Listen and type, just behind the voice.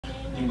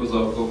nyimbo za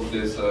wokovu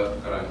desa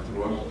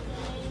 43.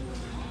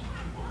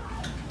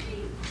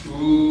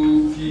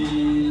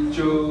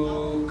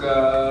 Ukichoka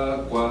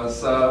kwa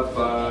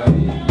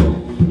safari,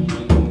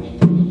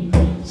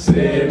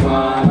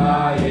 sema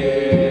na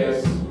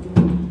Yesu,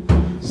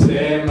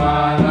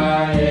 sema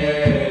na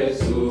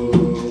Yesu,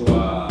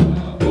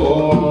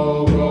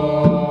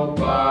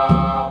 waogopa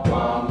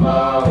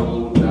kwamba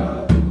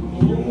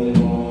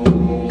utadumu.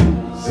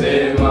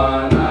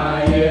 Sema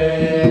na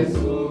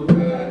Yesu,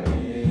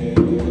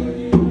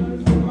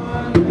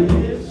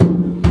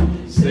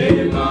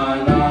 sema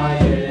na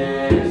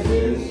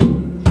Yesu,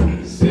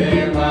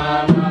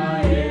 sema na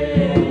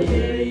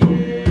Yesu,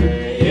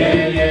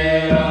 yeye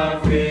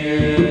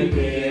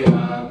rafiki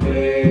wa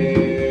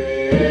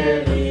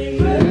kweli,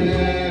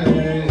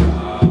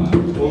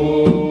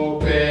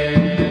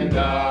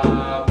 upenda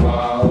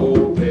kwa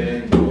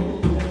upendo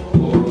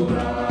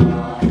bora.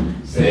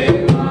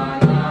 Sema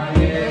na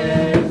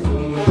Yesu,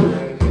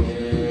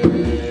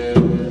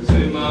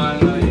 sema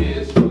na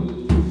Yesu,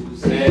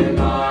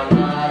 sema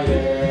na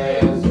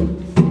Yesu,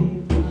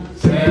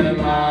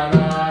 sema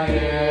na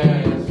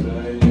Yesu,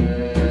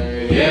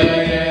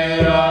 yeye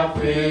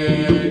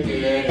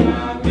rafiki na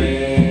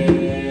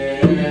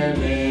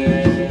mimi,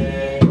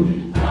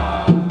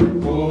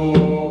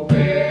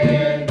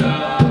 nakupenda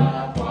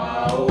kwa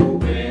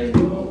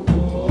upendo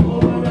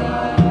bora.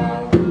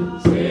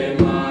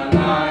 Sema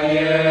na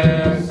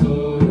Yesu,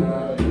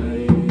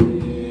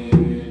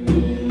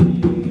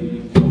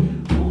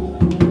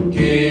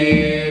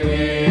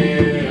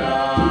 ukilia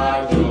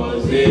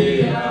chozi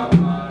ya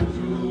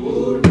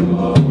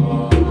majuto.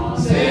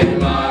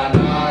 Sema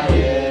na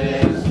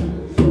Yesu,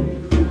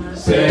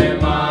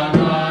 sema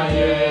na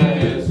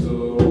Yesu,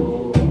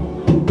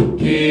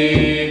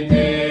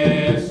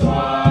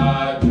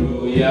 ukiteswa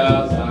juu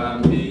ya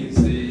dhambi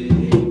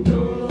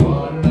zito.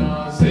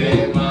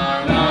 Sema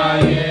na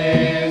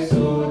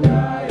Yesu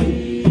daima.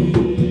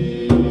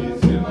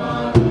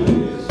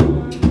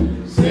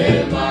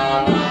 Sema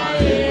na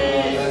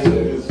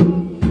Yesu,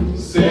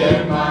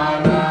 sema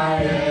na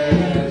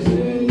Yesu,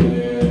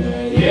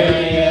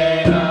 yeye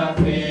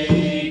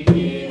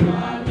rafiki na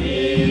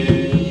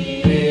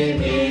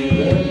mimi,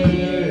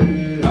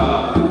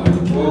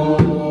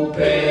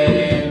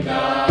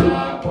 nakupenda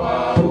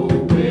kwa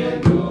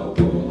upendo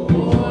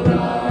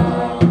bora.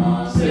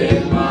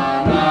 Sema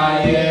na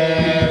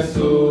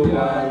Yesu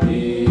daima.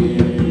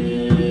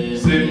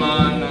 Sema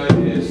na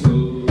Yesu,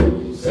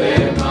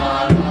 sema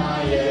na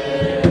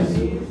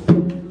Yesu,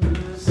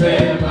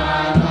 sema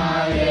na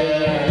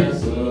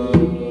Yesu,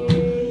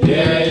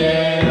 yeye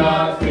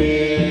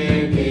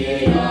rafiki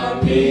na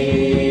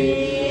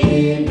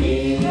mimi,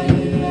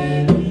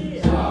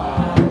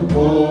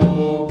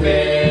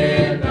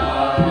 nakupenda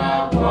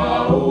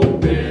kwa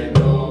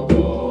upendo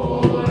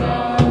bora.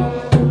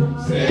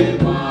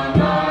 Sema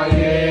na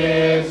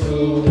Yesu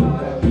daima.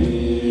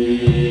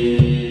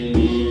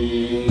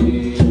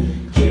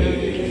 Je,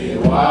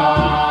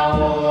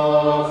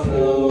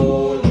 waofu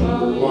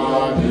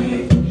juani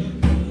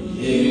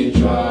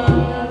kichwa?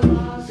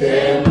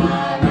 Sema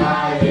na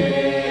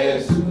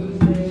Yesu,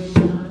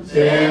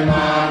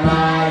 sema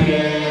na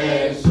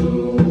Yesu,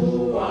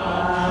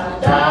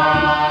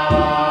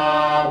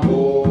 watabu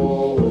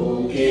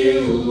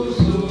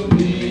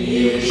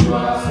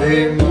ukihuzunishwa.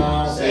 Sema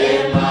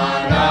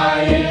na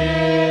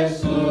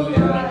Yesu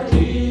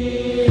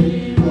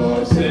yatima.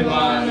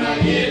 Sema na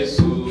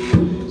Yesu,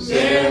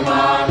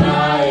 sema na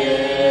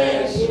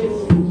Yesu,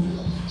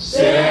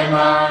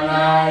 sema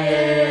na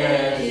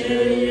Yesu,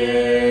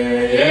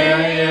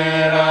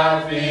 yeye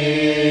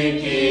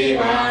rafiki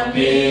na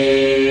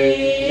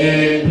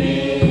mimi,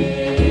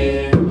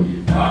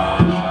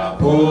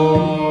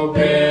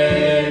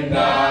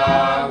 nakupenda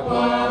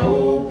kwa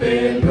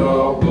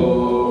upendo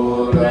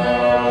bora.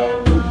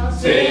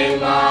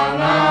 Sema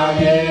na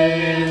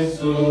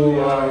Yesu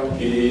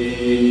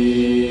yakini.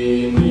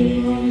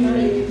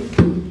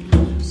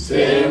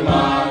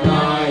 Sema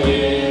na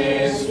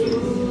Yesu,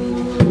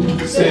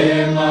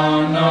 sema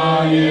na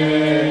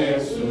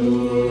Yesu,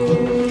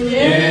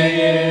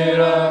 yeye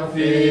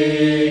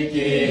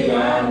rafiki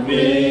na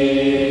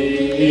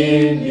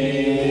mimi,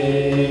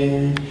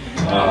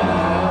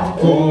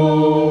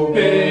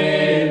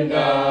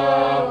 nakupenda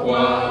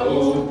kwa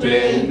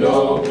upendo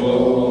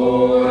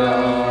bora.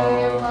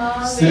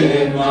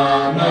 Sema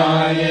na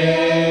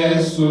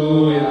Yesu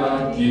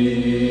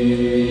yakini.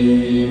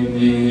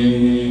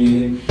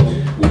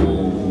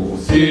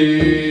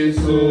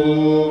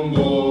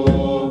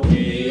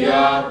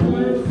 Usisumbukia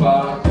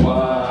kufa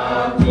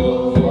kwako.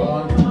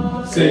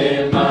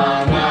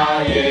 Sema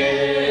na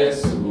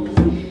Yesu,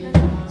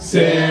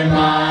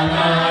 sema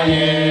na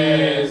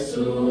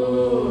Yesu,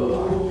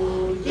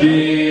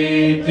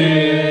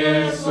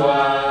 kiteswa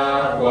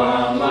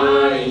kwa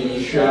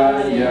maisha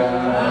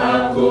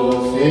yako.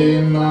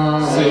 Sema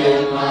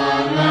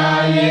na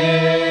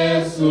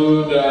Yesu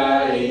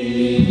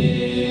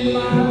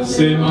daima.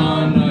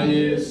 Sema na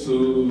Yesu,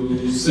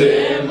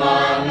 sema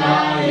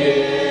na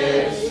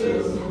Yesu,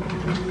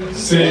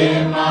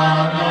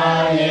 sema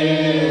na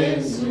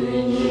Yesu,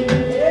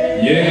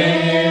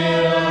 yeye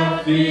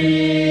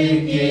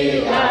rafiki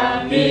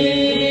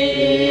amini,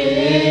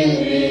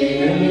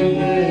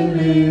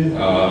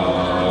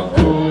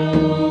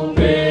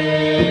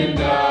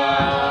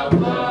 akupenda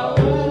kwa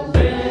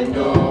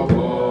upendo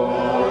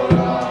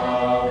bora.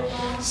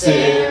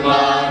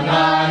 Sema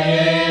na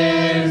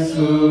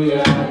Yesu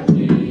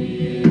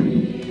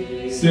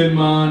yakini,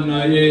 sema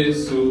na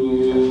Yesu,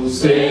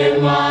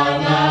 sema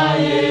na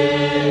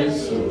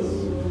Yesu,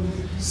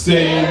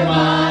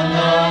 sema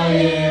na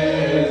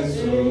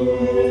Yesu,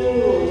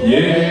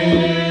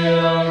 yeye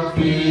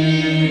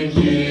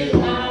rafiki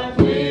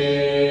akweli,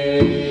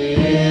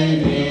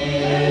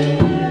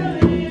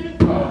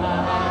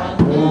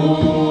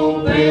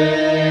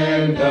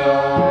 akupenda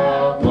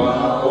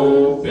kwa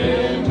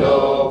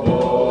upendo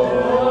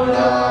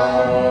bora.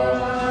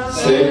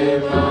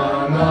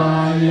 Sema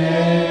na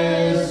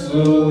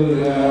Yesu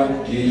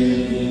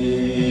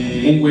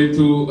yakini. Mungu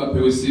wetu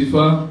apewe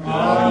sifa.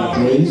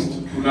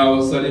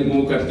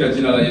 Tunawasalimu katika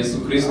jina la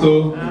Yesu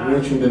Kristo.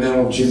 In the name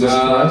of Jesus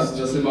Christ.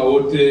 Tunasema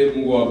wote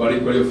Mungu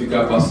awabariki waliofika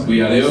hapa asubuhi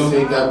ya leo. Say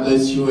God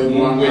bless you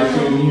everyone. Mungu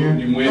wetu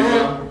ni mwema.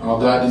 Our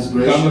God is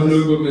gracious. Kama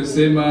vile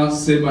umesema,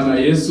 sema na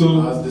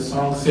Yesu. As the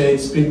song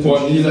says, speak to kwa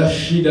Jesus. kila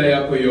shida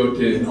yako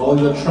yote, In all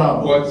your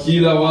troubles. kwa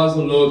kila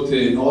wazo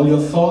lote. In all your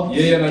thoughts.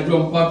 Yeye anajua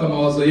mpaka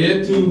mawazo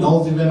yetu. He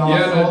knows even our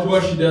Yeye anajua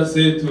thoughts. shida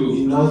zetu.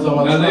 He knows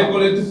our Na lengo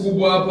troubles. letu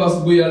kubwa hapa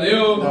asubuhi ya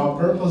leo And our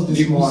purpose ni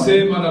this morning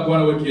kusema na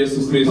Bwana wetu Yesu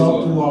is to Kristo.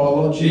 talk to our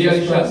Lord Yeye Jesus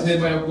Christ.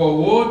 alishasema ya kuwa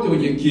wote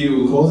wenye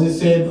kiu Because he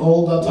said,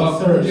 all that are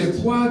wakuje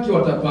thirst, kwake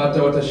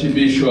watapata,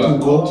 watashibishwa. to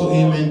go to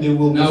him and they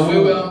will be Na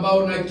wewe full. ambao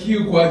una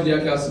kiu kwa ajili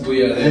yake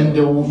asubuhi ya And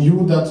leo,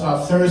 you that are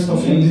thirst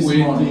of him Mungu this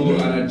morning,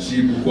 wetu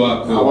anajibu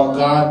kwako. our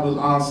God will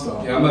answer.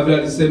 Kama vile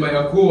alisema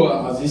ya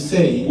kuwa As he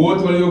said,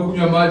 wote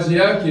waliokunywa maji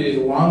yake the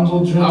ones who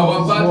drink his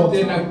hawapati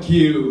tena water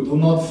kiu. do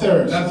not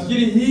thirst.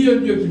 Nafikiri hiyo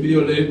ndio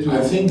kimbilio letu. I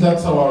think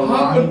that's our Hapo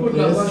right ndipo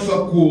place.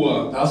 tunapaswa kuwa,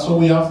 That's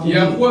what we have to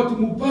ya be. kuwa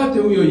tumpate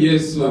huyo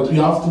Yesu. That we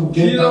have to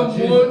get Kila that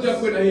mmoja Jesus.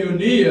 kwenda hiyo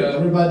nia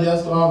Everybody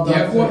has to have ya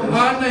that kuwa thirst.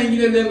 hana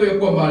ingine lengo ya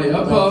kuwa mahali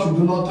That hapa, you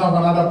do not have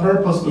another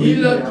purpose to be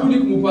ila here. tu ni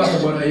kumpata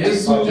Bwana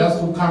Yesu, But just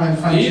to come and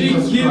find ili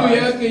Jesus kiu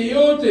Christ. yake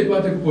yote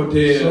ipate So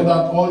kupotea.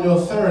 that all your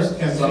thirst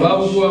can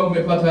Sababu finish. kuwa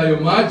umepata hayo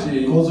maji,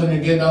 Because when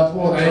you get that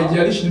water,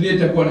 haijalishi dunia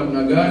itakuwa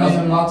namna it gani,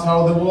 doesn't matter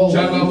how the world is.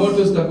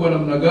 changamoto zitakuwa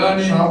namna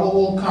gani, Trouble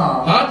will come.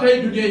 hata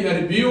hii dunia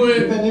iharibiwe,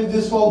 Even if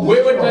this world is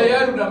wewe destroyed,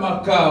 tayari una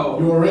makao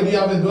you already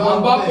have a dwelling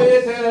ambapo yeye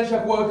place. tayari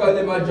alishakuweka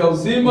ile maji ya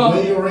uzima.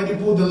 Where you already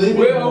put the living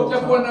Wewe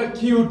hautakuwa water. na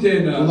kiu You'll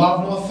tena.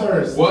 have no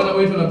thirst. Bwana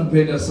wetu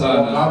anatupenda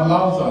sana, God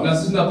loves us. na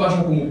sisi tunapaswa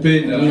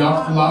kumpenda, We have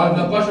to love him.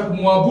 tunapaswa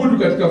kumwabudu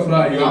katika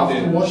furaha We have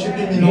yote. to worship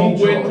him in all Mungu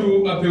joy.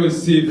 wetu apewe May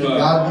sifa.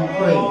 God be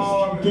praised.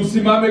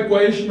 Tusimame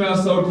kwa heshima ya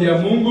sauti ya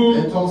Mungu.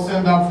 Let's all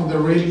stand up for the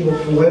reading of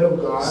the word of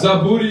God.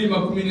 Zaburi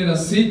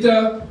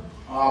 46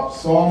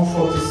 Psalm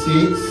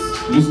 46,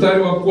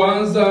 mstari wa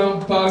kwanza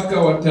mpaka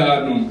wa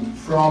 5.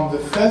 from the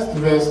first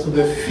verse to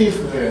the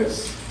 5th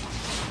verse.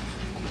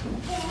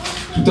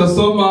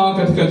 Tutasoma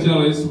katika jina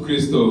la Yesu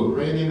Kristo.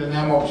 Read in the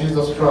name of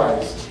Jesus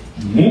Christ.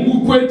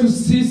 Mungu kwetu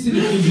sisi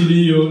ni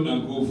kimbilio na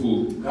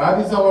nguvu,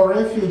 God is our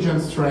refuge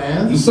and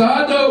strength,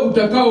 msaada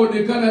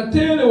utakaoonekana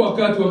tele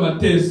wakati wa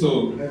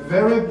mateso. a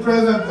very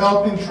present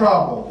help in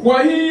trouble.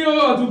 Kwa hiyo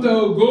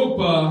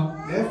hatutaogopa,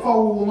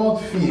 Therefore we will not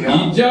fear,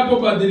 ijapo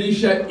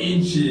badilisha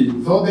nchi,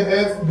 though the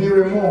earth be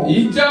removed,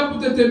 ijapo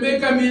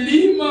tetemeka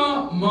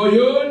milima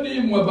moyoni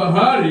mwa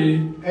bahari,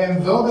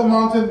 and though the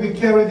mountain be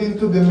carried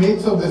into the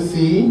midst of the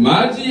sea,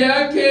 maji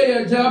yake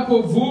yajapo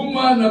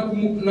vuma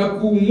na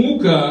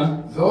kuumuka,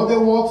 though the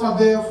water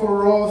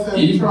therefore wrath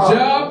and trouble,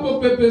 ijapo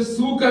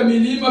pepesuka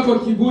milima kwa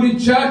kiburi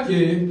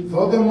chake,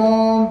 though the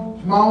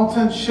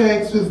mountain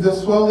shakes with the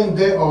swelling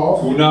thereof,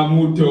 kuna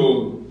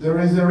mto, there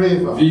is a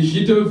river,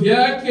 vijito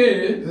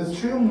vyake the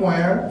stream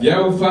where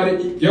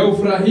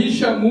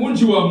vyaufurahisha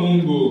mji wa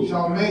Mungu,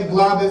 shall make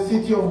glad the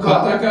city of God,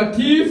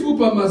 patakatifu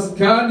pa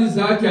maskani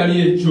zake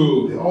aliye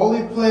juu. the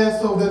holy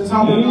place of the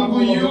tabernacle Mungu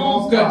of the yu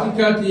Most High.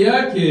 katikati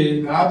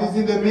yake, God is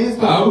in the midst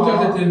of her,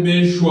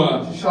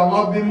 hautatetemeshwa. she shall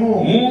not be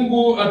moved.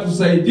 Mungu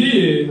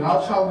atusaidie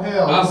God shall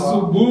help her.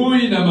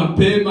 asubuhi na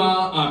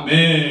mapema.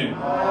 Amen.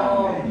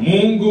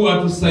 Mungu May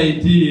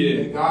atusaidie,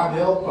 God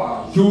help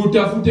us.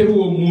 tuutafute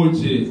huo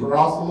mji. For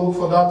us to look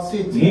for that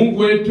city. Mungu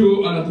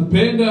wetu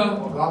anatupenda,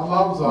 God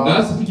loves us.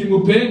 nasi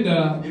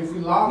tukimupenda If we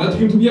love na Him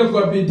tukimtumia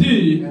kwa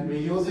bidii, and we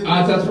use it,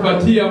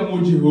 atatupatia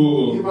mji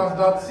huo. give us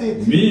that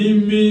city.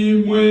 Mimi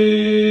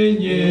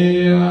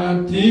mwenye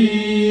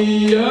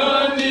hatia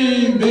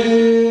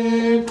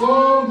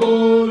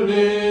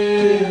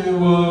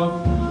nimekombolewa,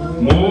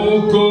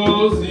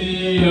 Mwokozi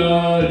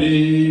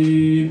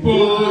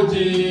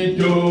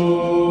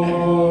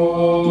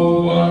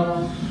alipojitoa,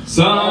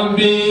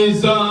 dhambi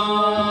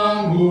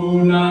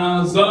zangu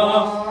na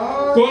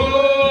zako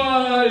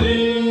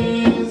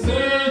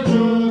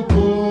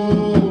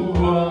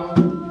alizichukua,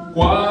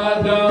 kwa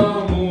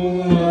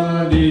damu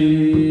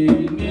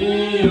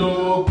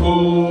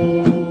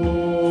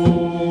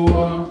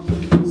aliniokoa.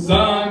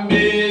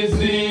 Dhambi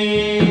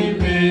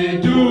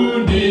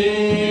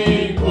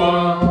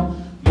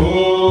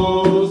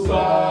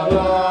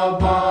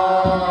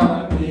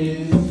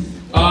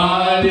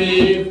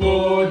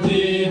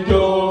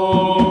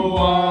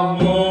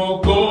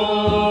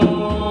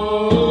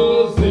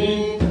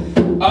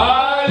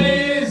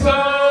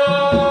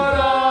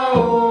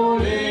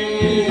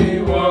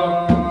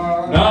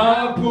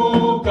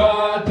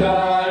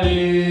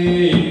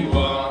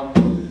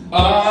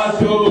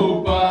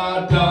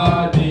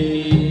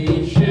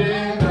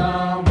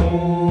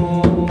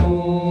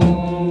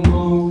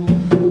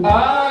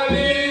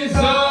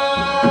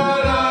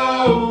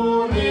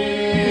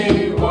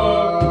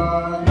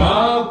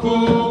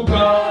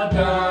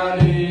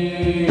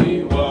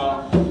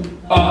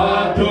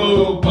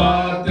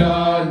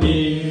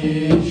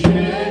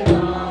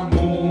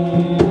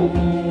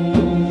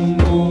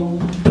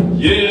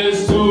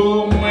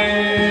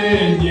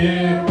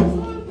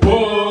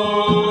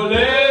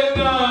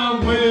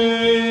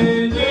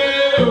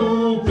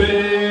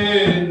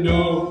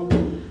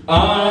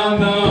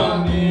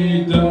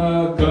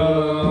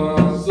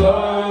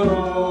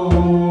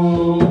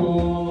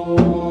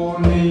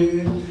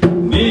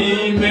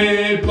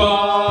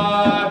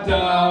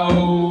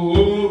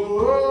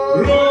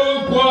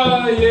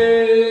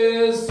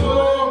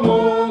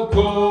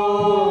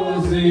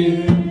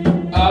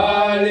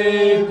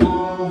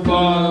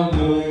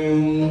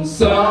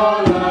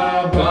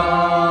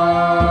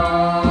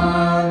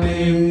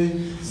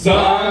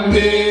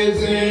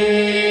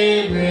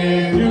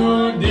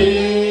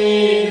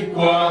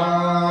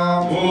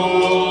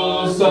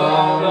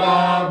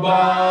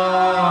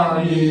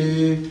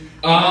msalabani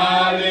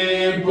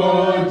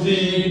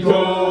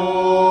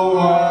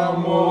alipojitoa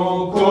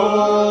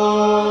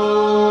Mwokozi,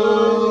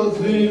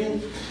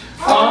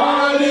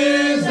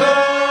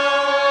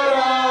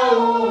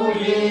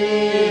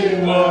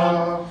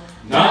 alizarauliwa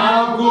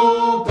na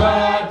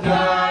kukataliwa,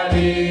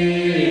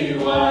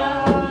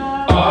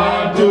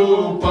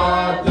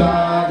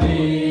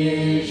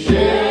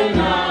 atupatanishe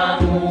na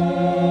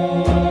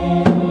Mungu.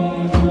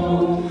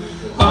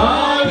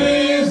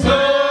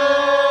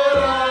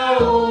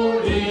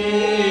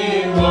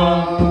 Alizarauliwa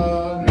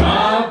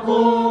na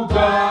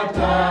kukataliwa,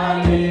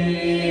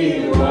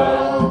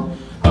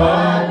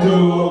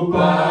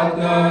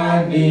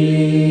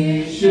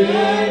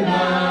 atupatanishe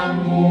na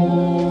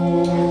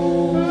Mungu.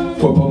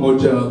 Kwa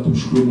pamoja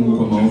tumshukuru Mungu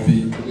kwa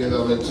maombi. Together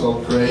let's all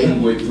pray.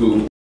 Mungu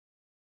wetu,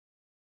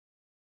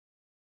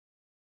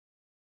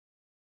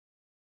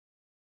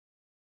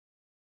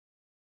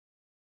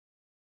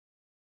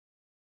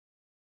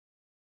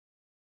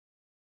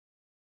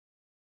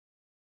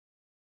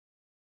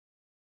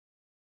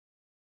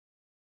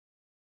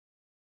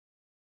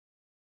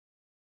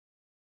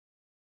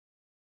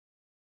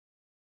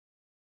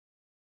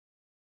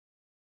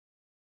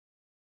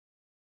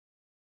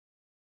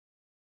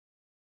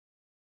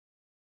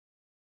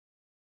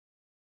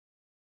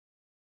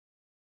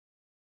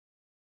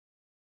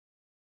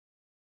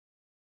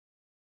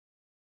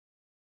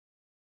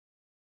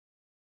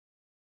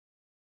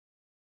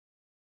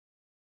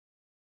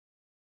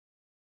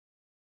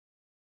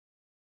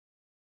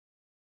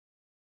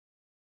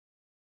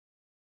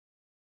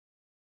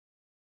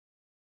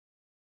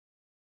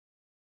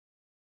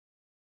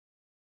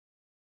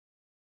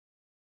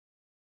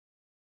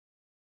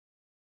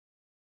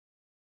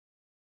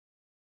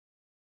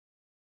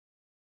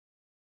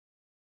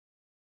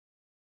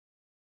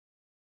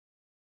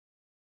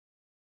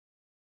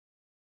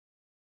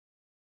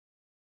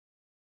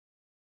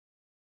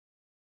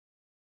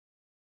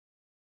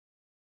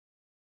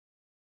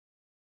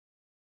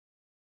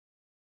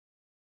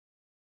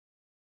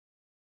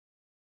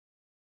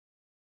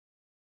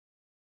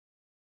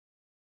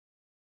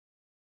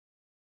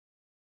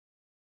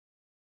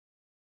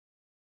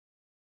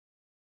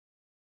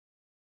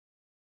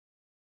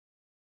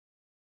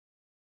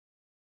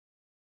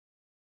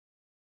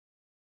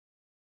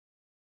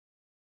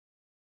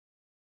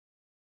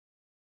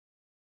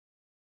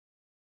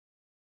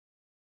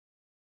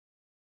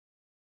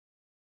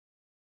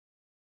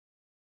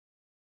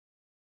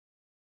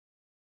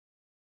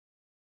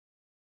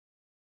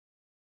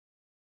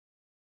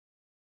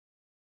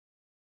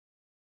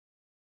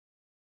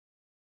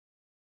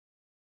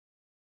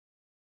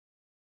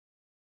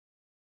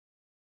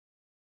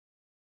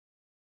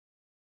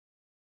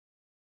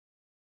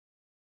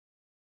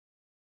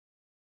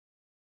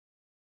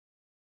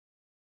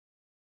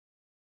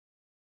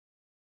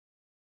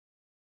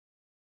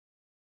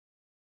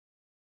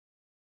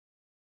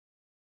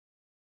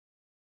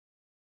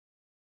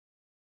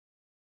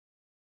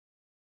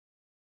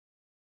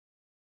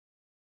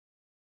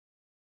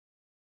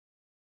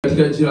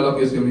 katika jina lake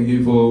Yesu ni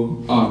hivyo.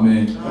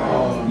 Amen.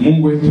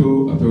 Mungu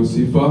wetu apewe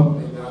sifa.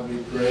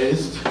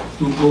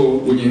 Tuko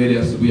kwenye heri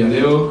ya asubuhi ya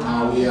leo.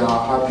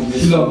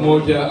 Kila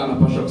mmoja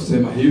anapaswa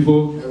kusema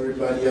hivyo.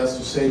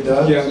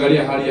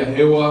 Kiangalia hali ya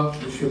hewa,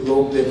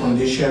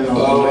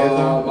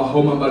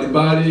 mahoma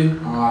mbalimbali,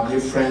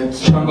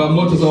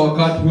 changamoto za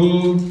wakati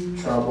huu,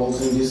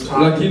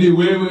 lakini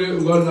wewe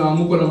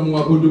unaamuka na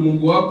muabudu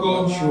Mungu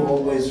wako.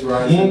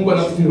 Mungu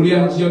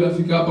anakufungulia njia,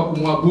 unafika hapa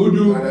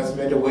kumwabudu.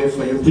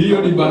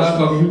 Hiyo ni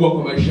baraka kubwa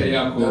kwa maisha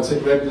yako.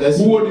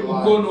 Huo ni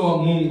mkono wa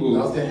Mungu.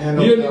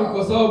 Hiyo ni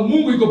kwa sababu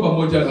Mungu yuko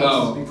pamoja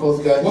nao.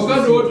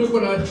 Wakati wote uko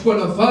unachukua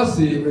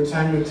nafasi,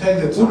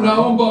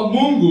 unaomba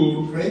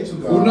Mungu,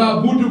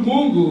 unaabudu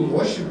Mungu.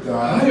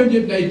 Hayo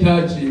ndio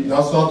tunahitaji,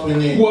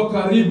 kuwa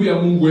karibu ya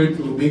Mungu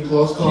wetu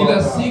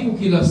kila siku,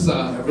 kila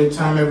saa,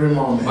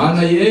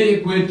 maana yeye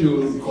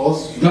kwetu,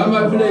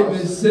 kama vile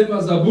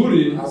imesema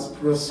Zaburi,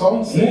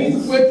 Mungu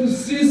kwetu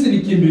sisi ni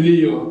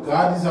kimbilio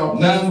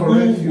na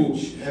nguvu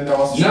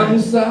na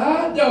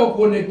msaada wa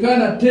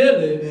kuonekana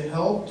tele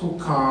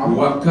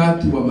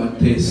wakati wa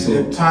mateso.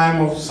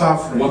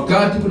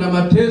 Wakati kuna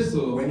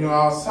mateso,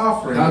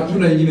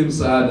 hatuna ingine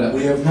msaada,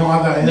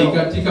 ni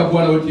katika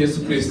Bwana wetu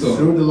Yesu Kristo.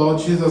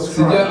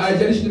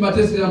 Haijalishi ni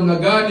mateso ya namna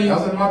gani.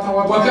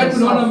 Wakati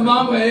unaona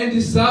mambo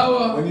hayaendi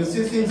sawa,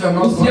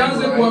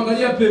 usianze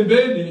kuangalia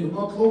pembeni,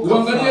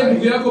 uangalie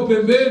ndugu yako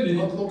pembeni.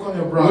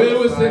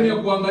 Wewe sehemu ya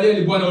kuangalia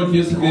ni Bwana wetu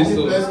Yesu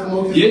Kristo.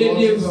 Yeye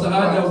ndiye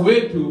msaada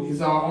wetu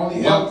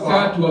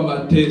wakati wa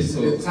mateso,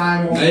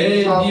 na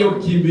yeye ndiyo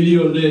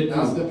kimbilio letu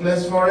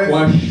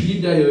kwa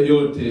shida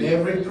yoyote.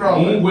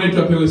 Mungu wetu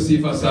apewe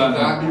sifa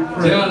sana,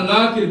 jina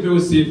lake lipewe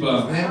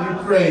sifa.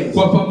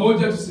 Kwa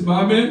pamoja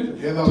tusimame,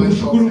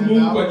 tumshukuru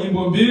Mungu kwa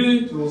nyimbo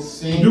mbili.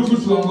 Ndugu,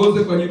 tuongoze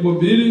kwa nyimbo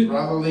mbili,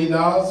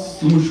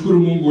 tumshukuru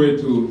Mungu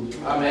wetu.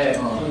 Amen.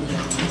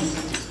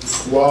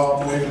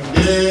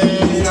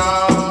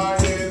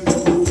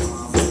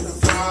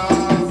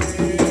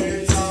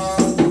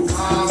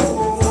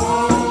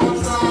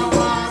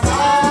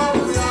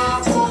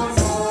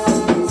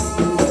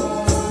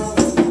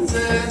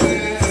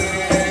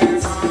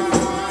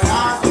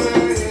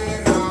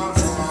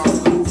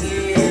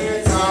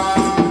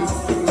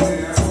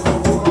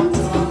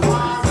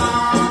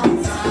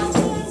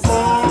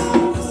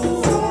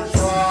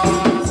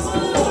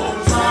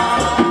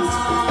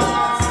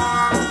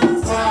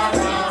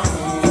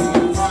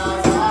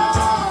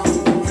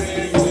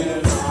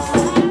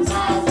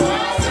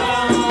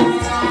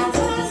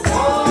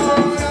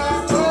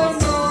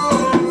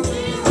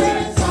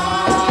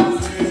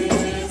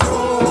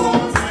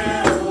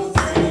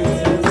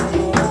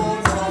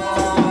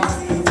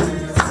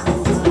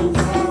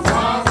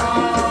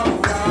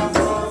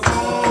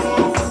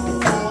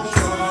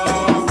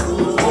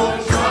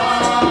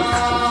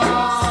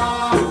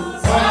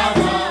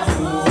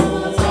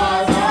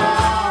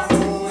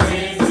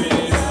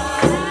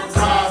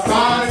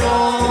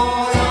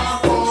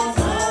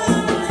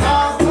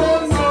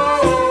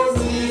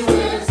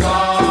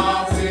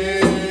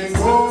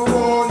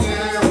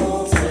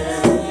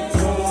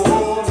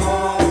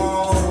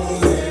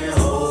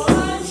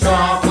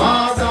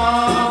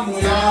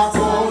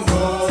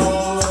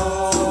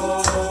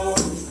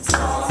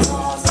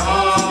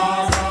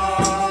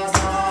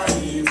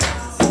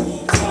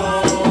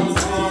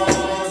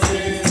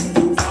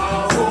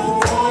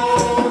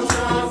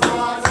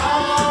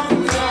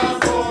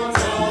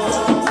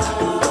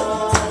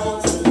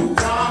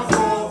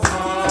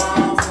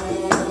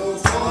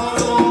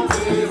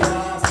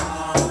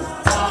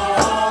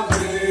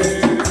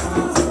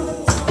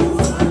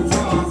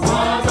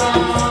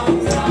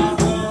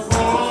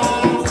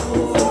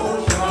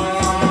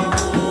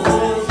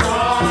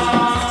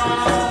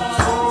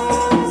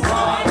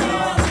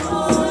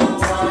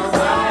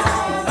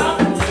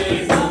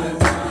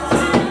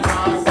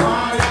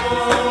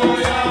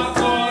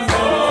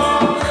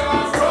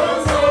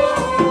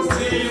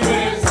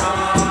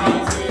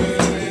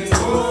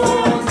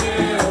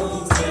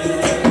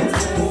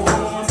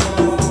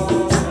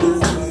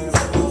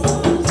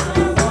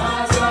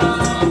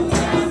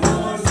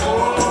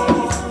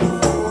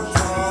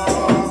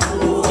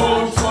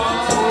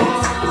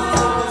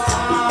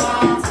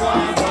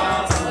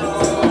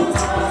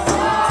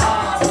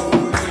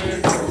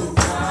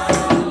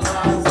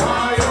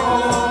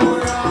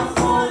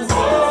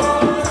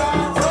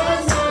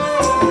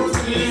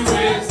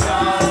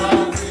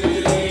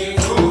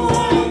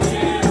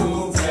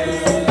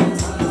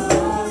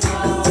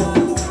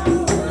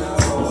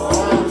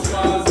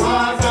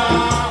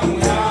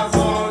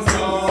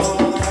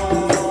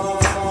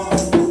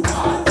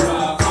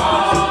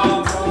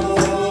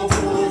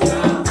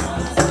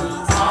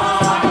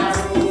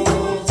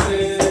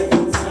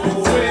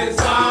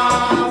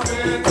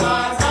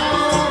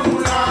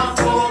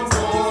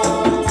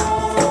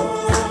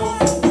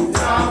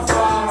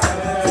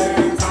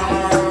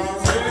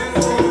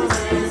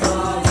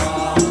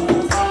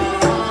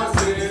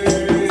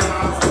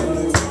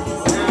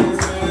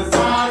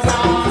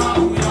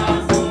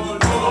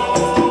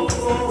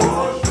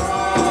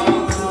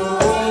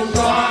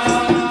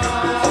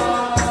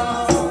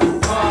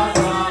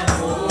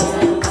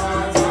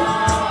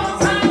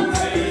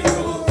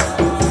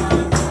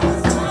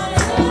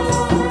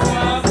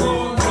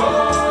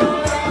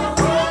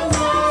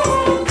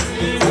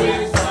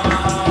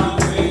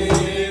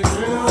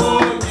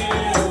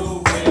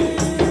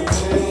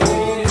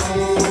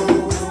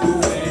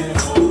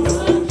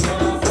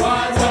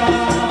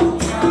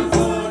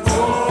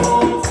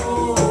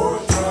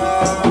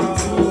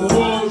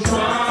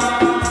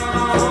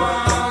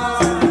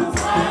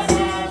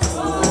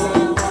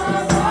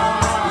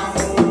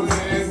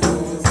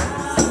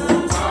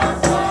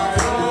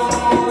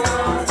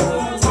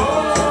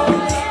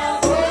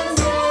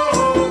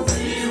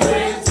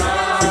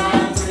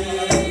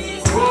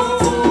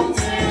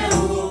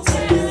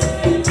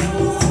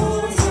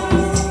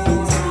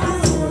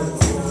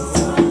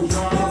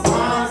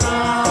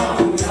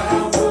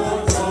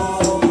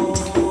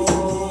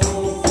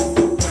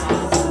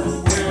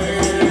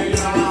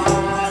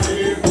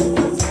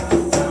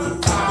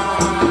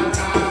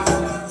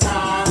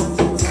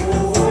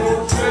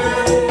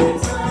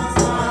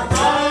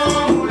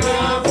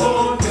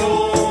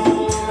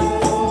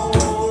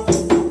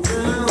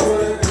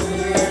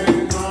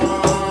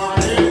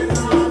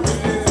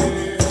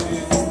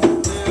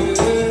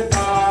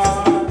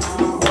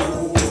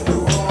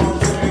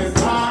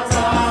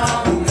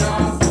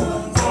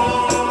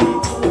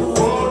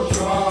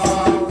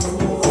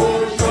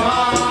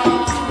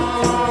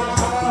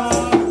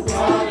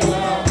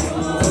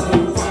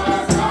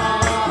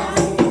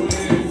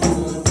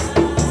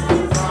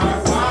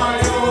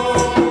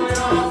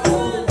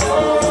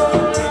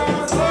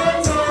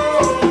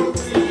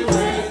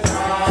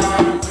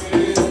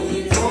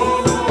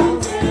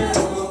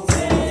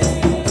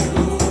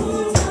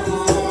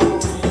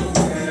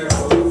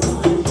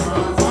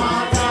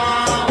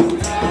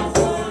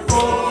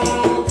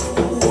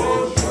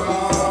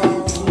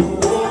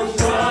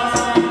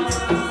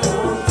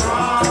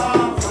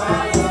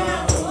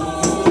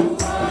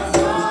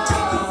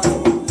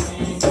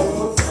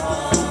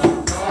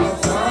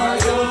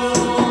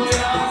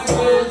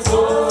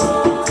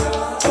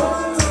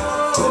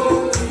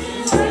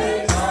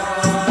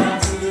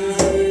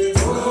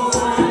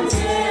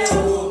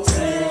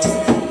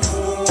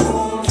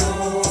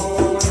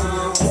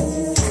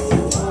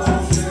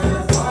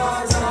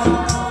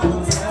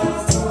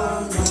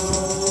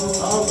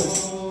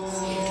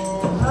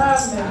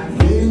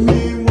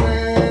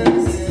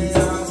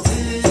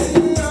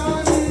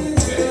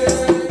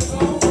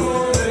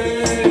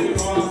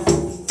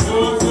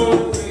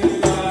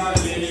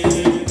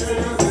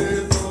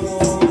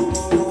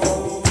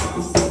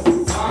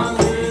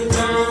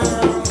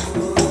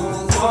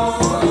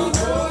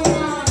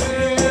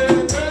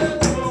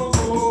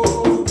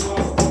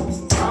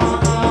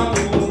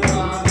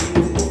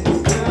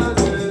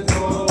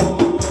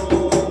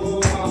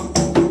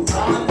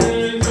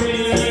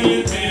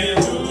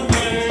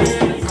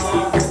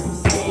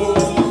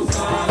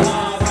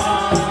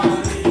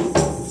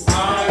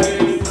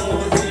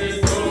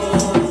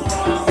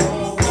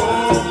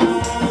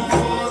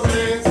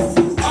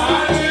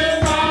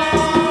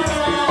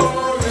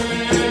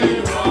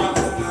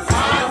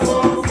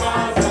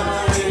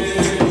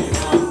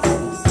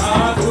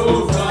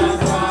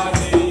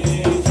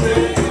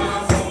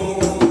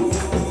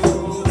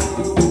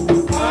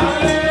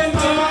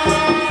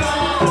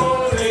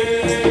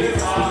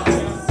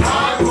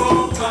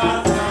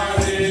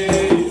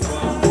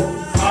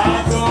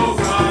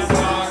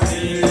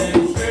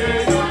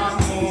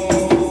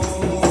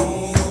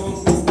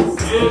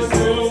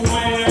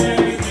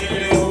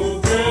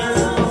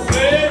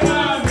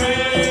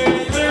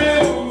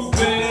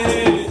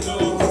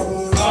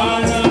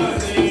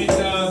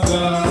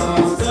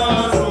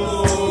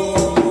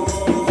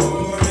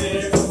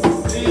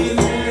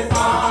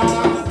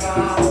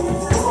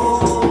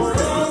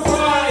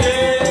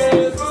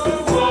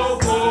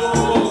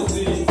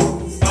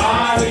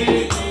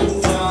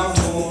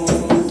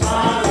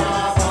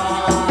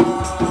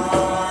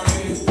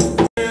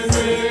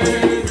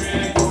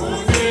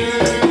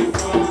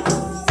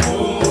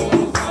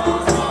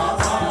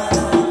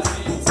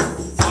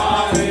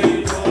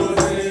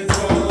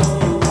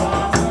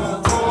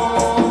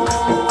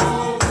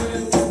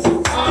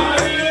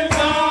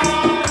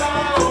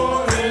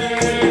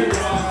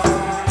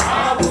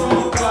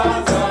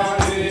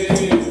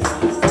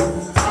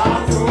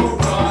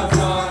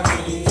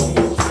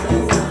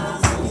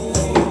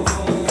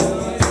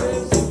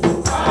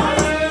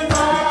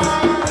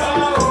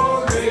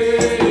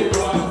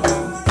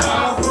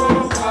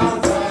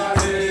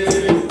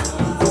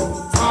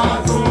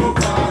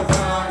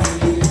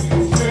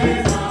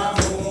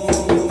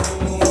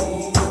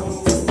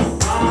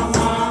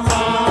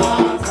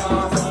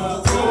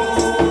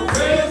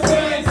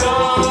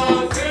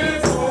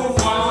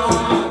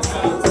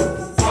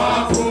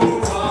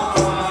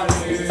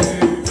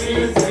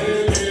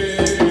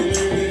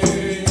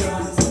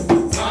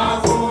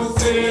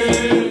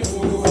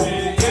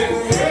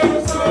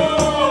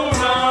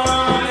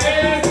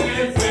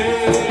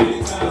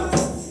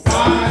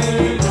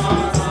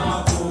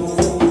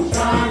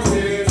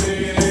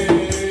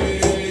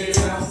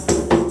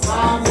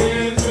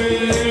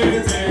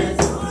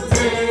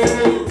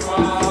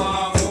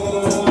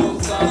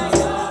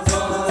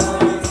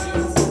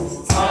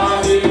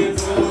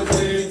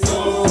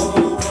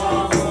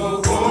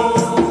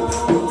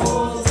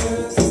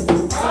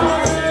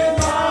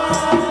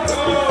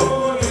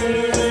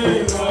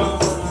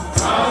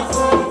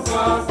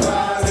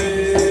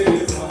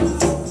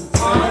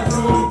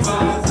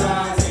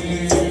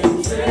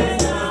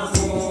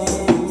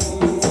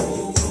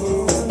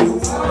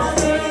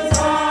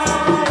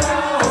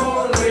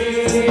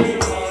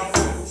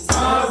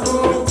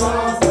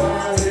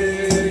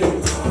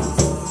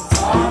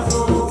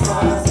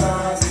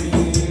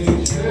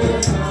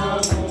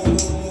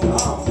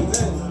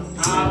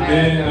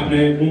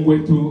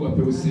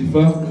 apewe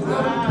sifa.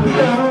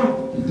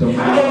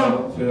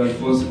 Nitamwomba Frère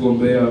Alphonse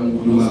kuombea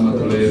huduma ya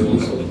matoleo.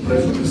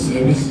 Pray for the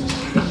service.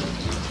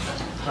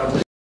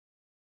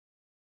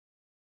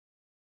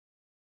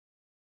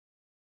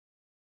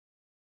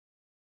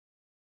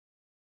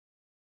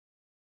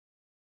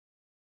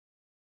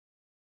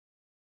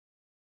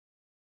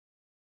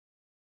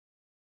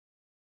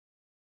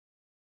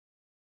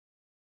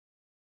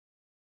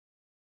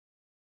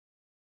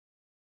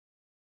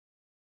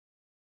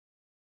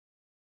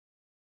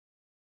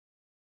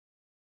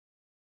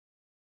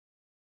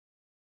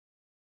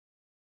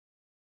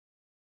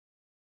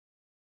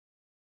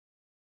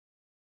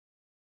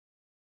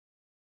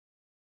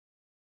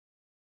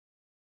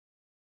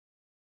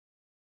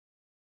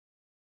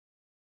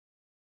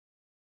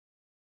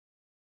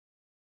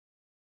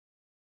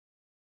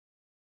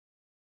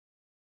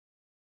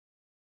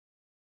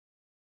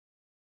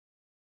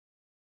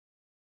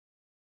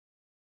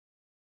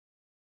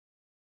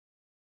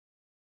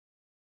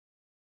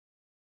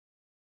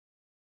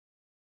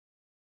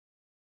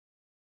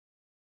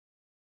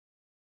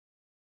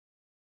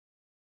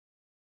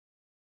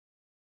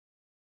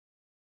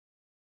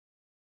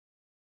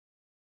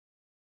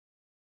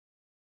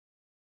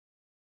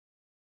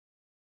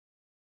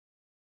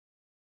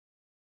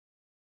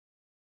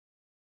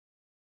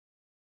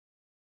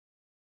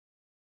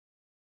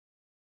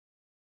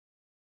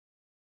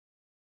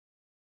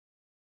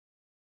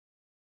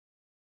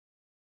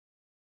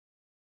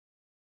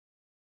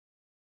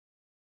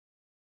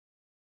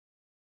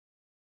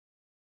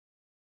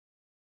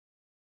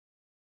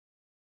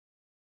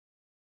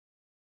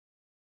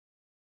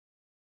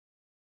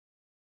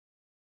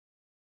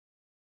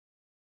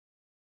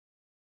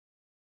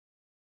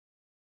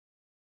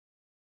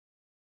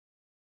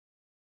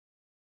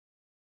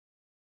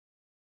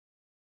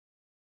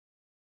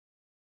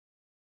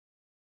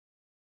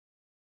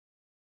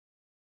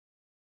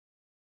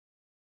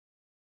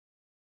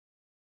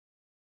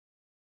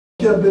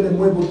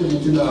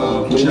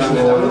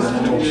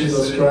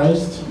 Jesus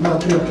Christ.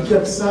 And we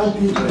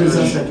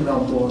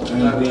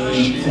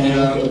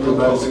thank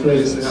everybody's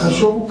presence.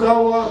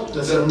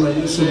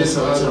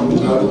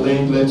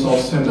 Let's all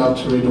stand up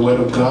to read the word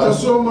of God.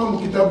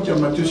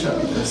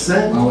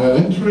 Now we are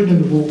entering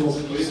in the book of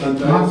St.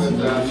 Matthew,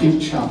 the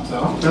 5th chapter.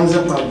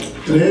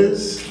 We're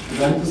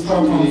going to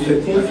start from the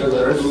 15th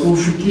verse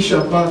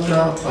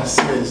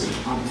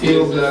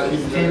until the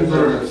 15th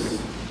verse.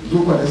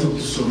 Let's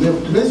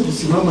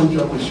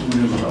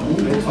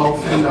all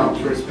stand up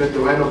to respect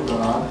the word of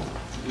God.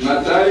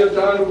 Mathayo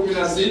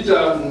 5:16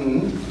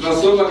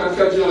 tunasoma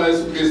katika jina la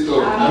Yesu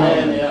Kristo.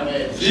 Amen.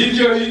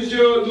 Vivyo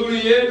hivyo nuru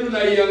yenu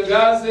na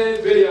iangaze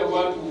mbele ya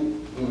watu,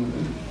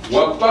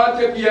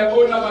 wapate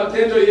kuyaona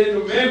matendo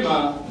yenu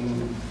mema,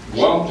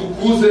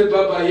 wamtukuze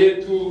Baba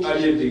yetu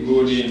aliye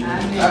mbinguni.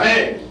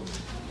 Amen.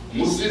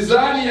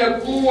 Msizani ya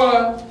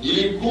kuwa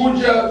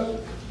ilikuja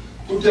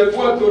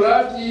kutegua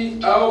Torati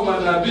au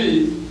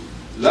manabii,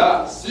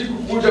 la si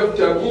kuja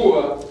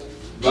kutegua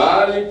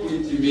bali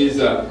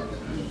kuitimiza.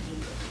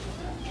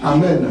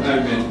 Amen.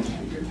 Amen.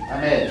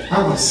 Amen.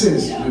 How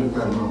says you?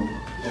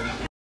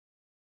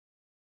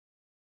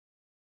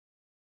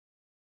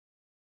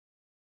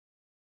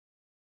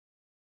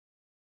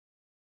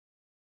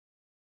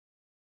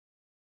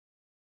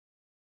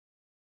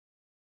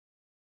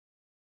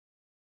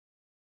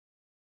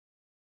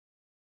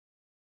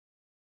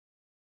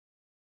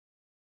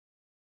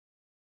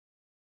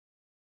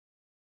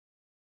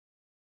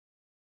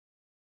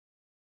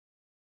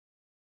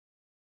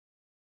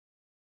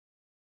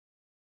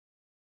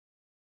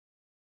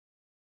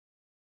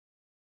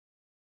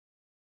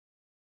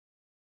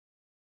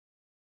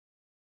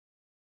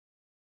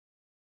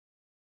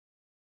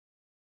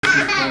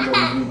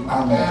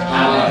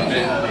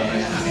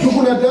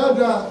 Tukuna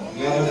dada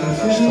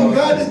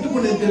ngadi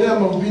tukunaendelea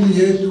mahubiri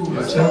yetu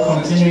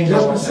ya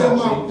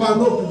kusema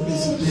Panneau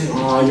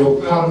Publicitaire. Your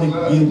public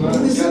billboard.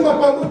 Tulisema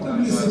Panneau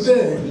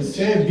Publicitaire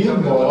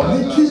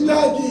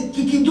ni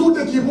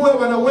kikidude kimoya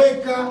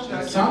wanaweka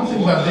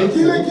Something that they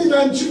kile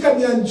kinaandika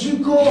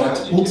miandiko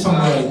put some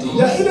writing.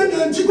 ya ile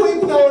miandiko hii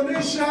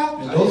kunaonesha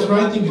Those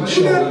writing it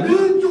ile shows.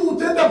 bintu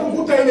utenda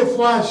kukuta ile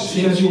flash.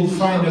 Since you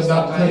find us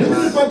that place.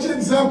 Nilipatia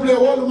example ya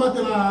Walmart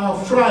na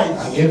Fries.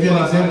 I gave you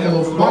an example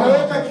of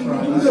Wanaweka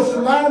kidude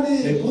fulani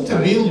they put a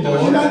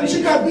billboard.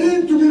 inaandika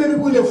bintu vile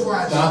ile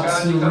flash.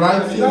 That's the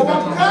right thing. Na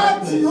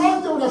wakati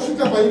yote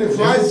unafika pa ile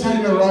flash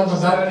Time around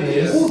at that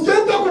place.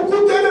 utenda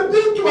kukuta ile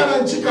bintu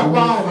wanaandika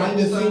pale. Find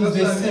the things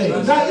they say.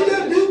 Na ile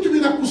bintu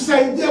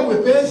vinakusaidia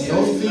mwepesi.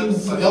 Those things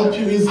help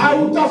you easily.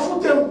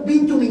 Hautafute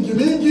bintu mingi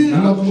mingi. You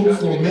not look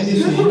for many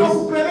Ni things.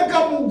 kunakupeleka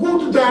mu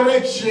good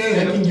direction.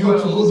 Taking you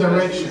to good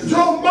direction. Ndio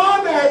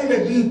maana ya ile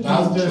bintu.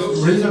 That's the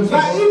reason for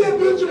Na ile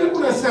bintu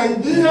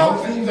vikunasaidia. those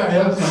things that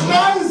help you.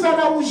 Fries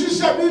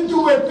anaujisha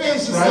bintu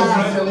wepesi Right,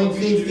 sana. selling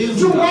things easily.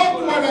 Juu watu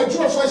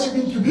wanajua fashi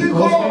bintu biko.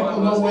 Those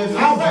people know where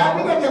things are.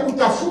 Havina vya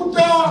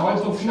kutafuta.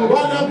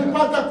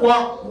 Wanavipata kwa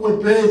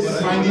wepesi.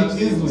 Find it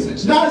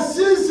easily. Na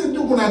sisi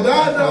ndugu na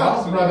dada,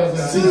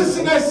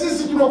 sisi na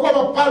sisi tunakuwa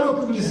mapano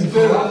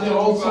publicitaire.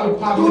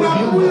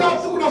 Tunakuya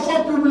tunafanya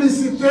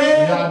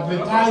publicitaire ya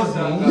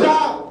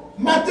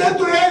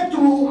matendo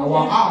yetu.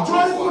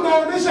 Tuani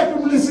kunaonesha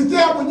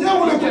publicitaire mwenyewe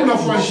ule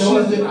tunafanya.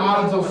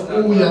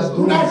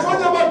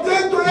 Unafanya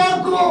matendo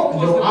yako.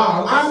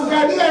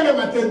 Angalia ile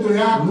matendo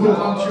yako.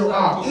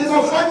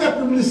 Inafanya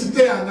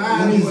publicitaire ya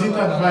nani?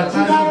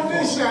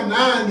 Inaonesha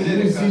nani?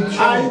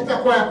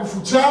 Haitakuwa ya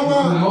kufuchama.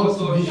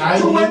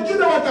 Tu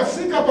wengine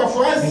watafika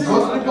pafasi.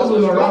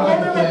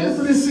 Wanaona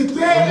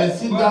publicitaire.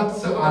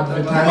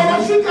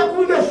 Wanafika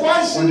kule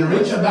fashi.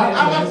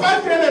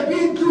 Anapata ile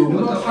bintu.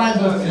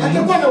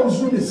 Atakuwa na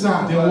uzuni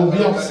sana. They will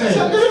be upset.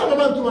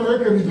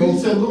 They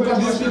say, look at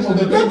these people.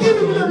 Those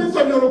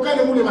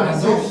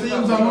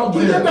things are not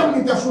there.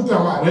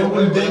 Where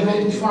will they go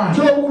to find?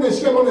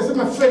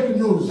 Fake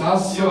news.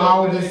 That's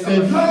how they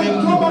say fake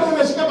news.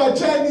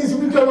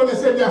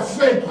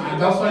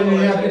 That's why you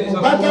hear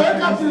people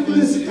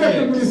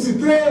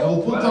they'll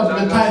put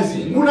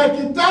advertising.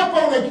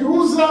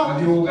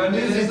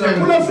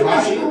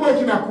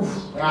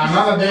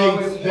 Another day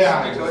it's there. I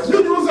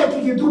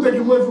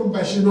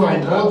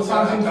bought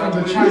something from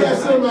the China. I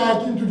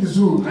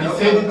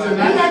said it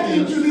tonight. I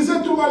use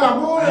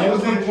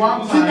it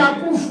one time.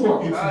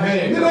 It's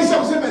dead. I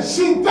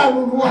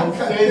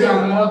said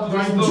I'm not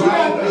going to buy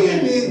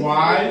it.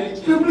 Why?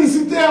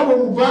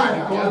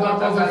 Because that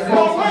was a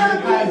false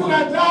advertising.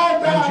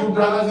 And you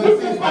brothers and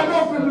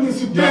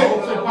sisters, you're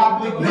also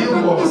public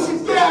billboards.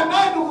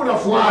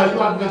 Why are you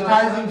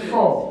advertising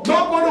for? The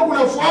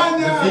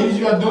things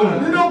you are doing.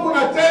 The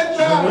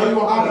way you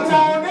are acting.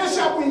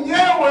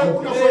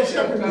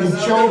 It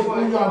shows who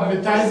you are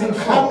advertising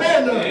for.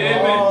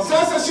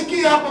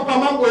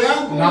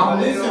 Now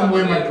listen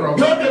where my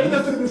problem is.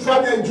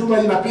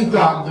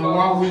 The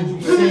one we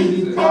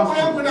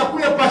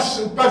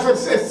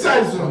say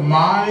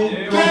my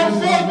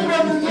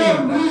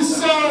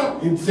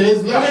it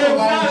says let your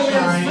light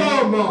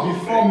shine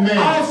before men.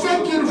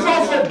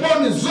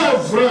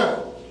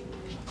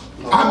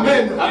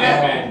 Amen.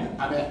 Amen.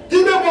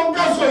 Il est mon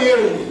cas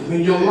soyez.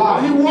 May your light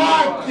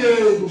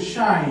to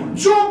shine.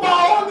 So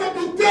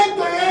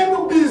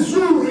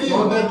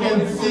they can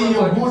see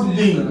your good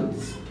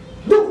deeds.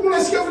 Donc nous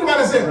laissons vous dire.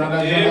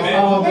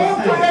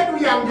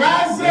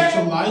 Let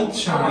your light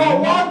shine. The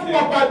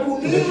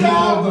people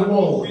of the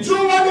world. So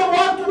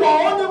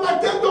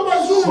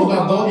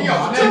that those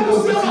people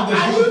see the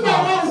good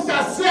parts.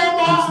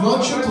 It's not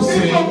true to say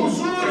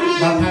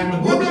that I'm a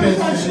good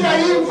person.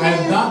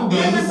 I've done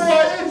this.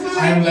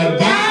 I'm like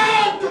this.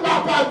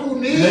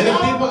 Let the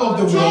people of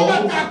the world,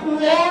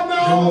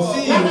 they will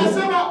see you, and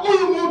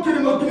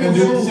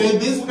they will say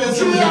this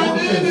person is a good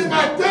person.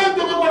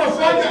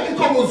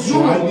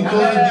 Why?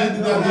 Because the deed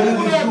that they're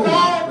doing is good.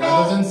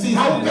 Brothers and sisters,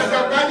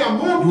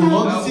 you will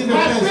not deceive a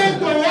person.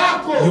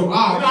 You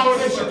are.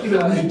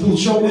 It will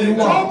show who you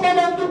are.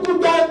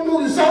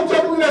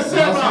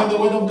 That's why the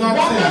word of God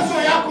says,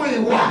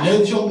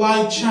 let your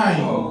light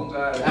shine.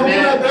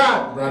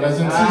 Brothers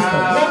and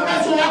sisters,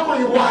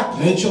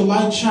 let your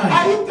light shine.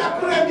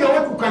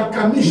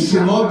 It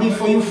will not be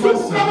for you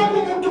first.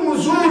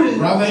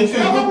 Rather, if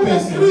you're a good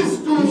person, if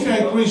you're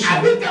a Christian,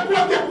 it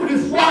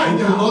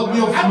will not be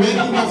of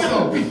making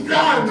yourself. It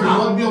will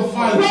not be of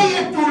fighting.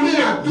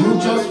 You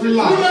just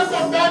relax.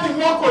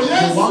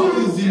 The one who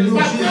is in you,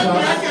 Jesus, is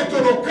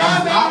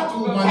out to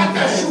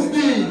manifest.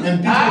 And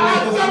people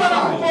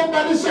will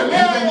testify.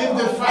 Even if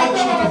they fight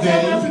you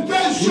today, even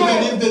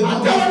if they do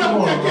this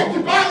tomorrow,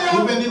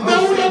 even if they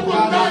say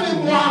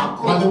bad,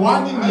 but the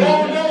one in you, they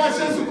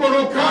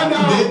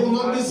will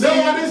not be seen.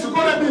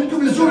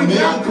 Maybe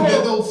today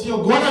they'll see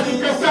your good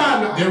things.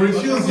 They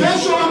refuse it.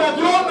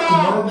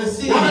 Tomorrow they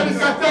see it.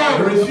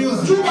 They refuse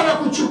it.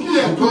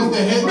 Because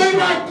they hate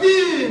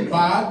you.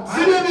 But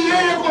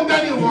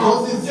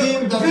because it's him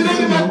that is in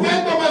you,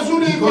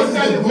 because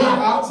it's the good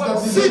acts that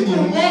is in you,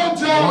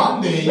 one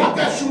day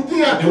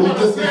they will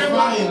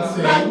testify and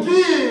say,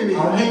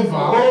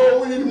 however,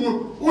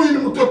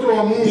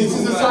 this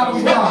is the Son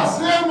of God.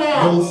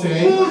 They will say,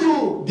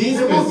 this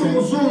person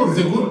is a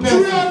good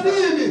person.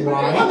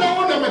 Why?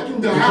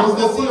 Because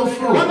they see your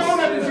fruit.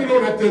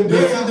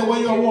 They see the way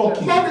you are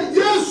walking.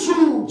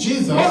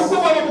 Jesus, they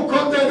were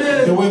condemning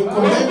him. They were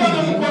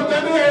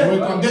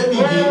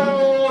condemning him.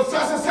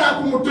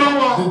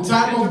 The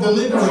time of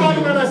delivering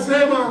him,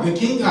 the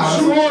king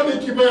asked, I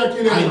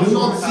do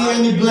not see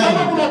any blame.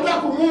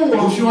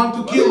 If you want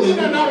to kill him,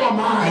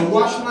 I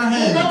wash my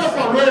hands.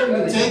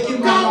 Take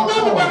him out of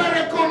court.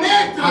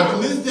 At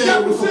least they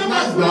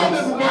recognize that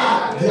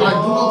I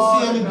do not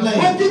see any blame.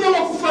 Let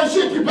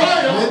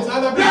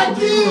other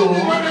people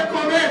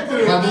do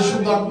that they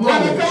should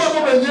acknowledge.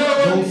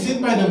 They will sit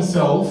by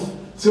themselves.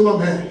 And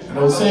I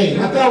will say,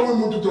 even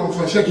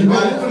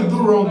if we do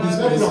wrong this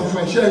person,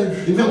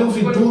 even if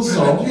we do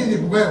so,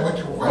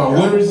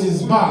 where is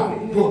his bar?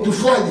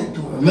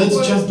 Let's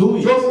just do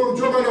it.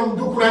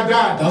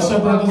 That's why,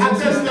 brothers and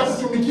sisters,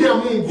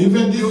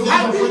 even this thing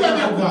of worship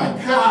of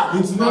God,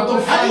 it's not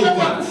of fighting.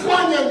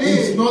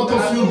 It's not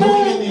of you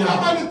doing anyhow.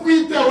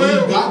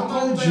 wewe God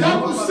told you, na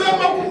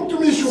kusema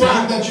kumtumishi saying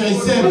wake that you are a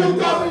servant,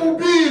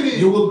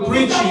 utamhubiri, you will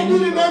preach him,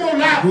 utamhubiri neno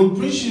lake. you will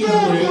preach his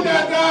word. Kuna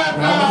dada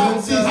Brothers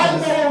and sisters,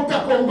 haina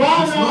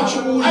utakombana, it's not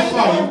you who will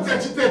haina fight.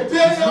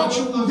 utajitetea. It's not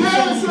you who will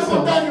defend Yesu yourself.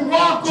 yuko ndani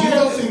mwako,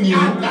 Jesus in you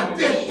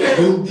atatetea.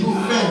 will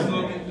defend.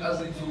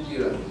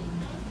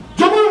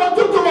 Jamani,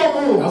 watoto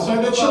wa Mungu, That's why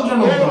the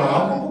children of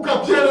God, kumbuka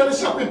Pierre whenever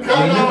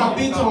alishapikana,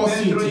 Peter was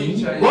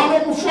sitting,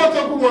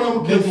 wanamfuata kwa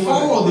mwanamke they mmoja.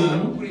 followed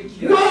him.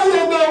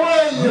 Wewe na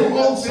You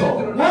wewe, also,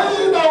 wewe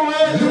na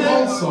you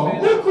wewe, also,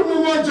 huku ni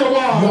mmoja you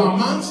wao. are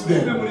amongst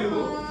them.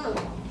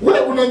 Wewe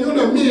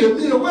unaniona mie,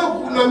 wewe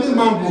kuna mimi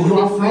mambo. You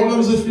have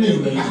problems with me,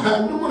 ladies.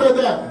 Ndugu na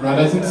dada,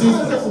 Brothers and sasa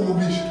sisters,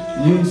 kumubisha.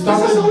 you start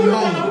Sasa to huyu deny.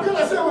 mwanamke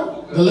anasema,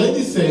 The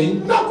lady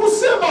saying, na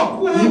kusema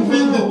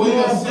even the way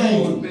you're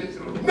saying,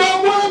 na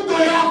mwendo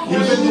yako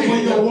even the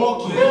way you're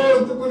walking,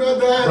 ndugu na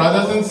dada,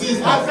 brothers and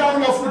sisters, hata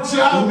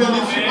unafuchana, even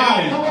if you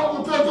hide, kama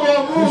mtoto wa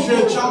if you're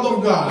a Mungu, child of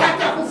God,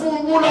 hata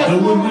kufumbula they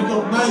will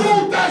recognize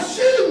you.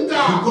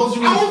 utashinda, Because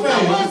you will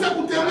fail. hautaweza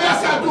kutembea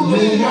saa You will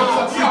dunia. not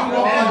succeed to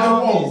walk like the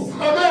walls.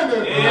 Amen.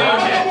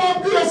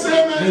 Wanamwambia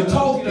seme, They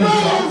told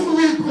wewe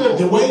uliko,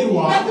 The way you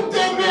na are,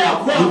 kutembea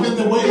kwa even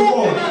the way you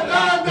walk, na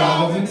dada,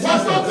 brothers and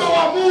sisters, watoto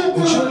wa Mungu,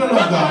 the children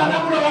of God,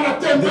 namna they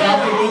wanatembea.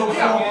 have the way of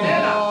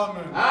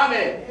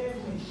walking.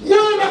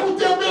 Wewe na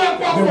kutembea The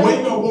kwako, way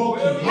you're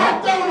walking,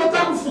 hata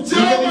unataka even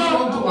kufuchana, if you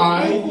want to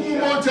hide, huku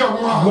mmoja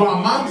wao. you are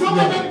amongst Ndio them.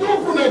 maana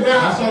tuko na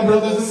That's why, dada.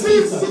 brothers and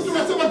Sisi sisters,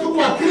 tunasema tuko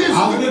wa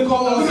Kristo. as we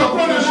call ourselves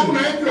Tunakuwa na Christians,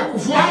 namna yetu ya we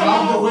kufuata,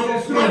 have the way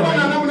of tunakuwa na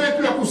swearing, namna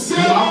yetu ya we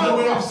kusema, have the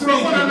way of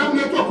tunakuwa na speaking, namna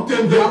yetu ya we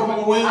kutembea. have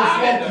our way of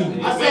walking.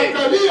 Sasa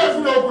angalia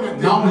vile uko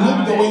Now unatembea. look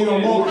the way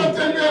you're walking.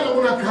 Unatembea na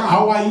unakaa.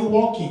 How are you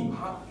walking?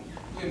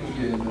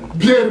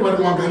 Pierre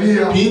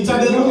walimwangalia. Peter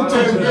didn't look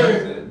at Utembee.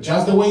 him,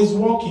 just the way he's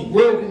walking.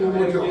 Wewe ni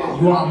mmoja wao.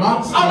 You are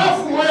amongst them.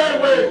 Alafu wewe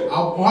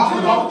What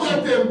about you?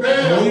 unatembea,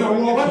 Where you're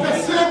walking?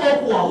 watasema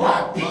kwa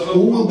wapi? Who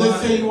will they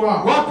say you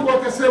are? Watu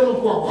watasema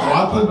kwa wapi?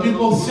 What will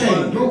people say?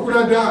 Ndugu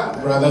na dada,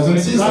 Brothers and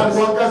sisters,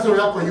 mwangazo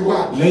yako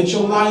yuwapi? let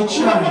your light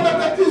shine. Kuna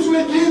tatizo We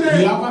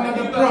lingine. have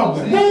another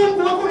problem. Mungu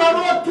wako na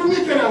roho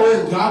atumike na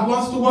wewe. God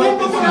wants to work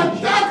Mungu with you.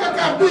 anataka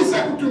kabisa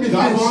God kutumikisha.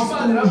 wants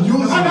to use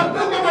you.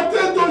 Anapenda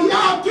matendo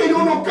yake He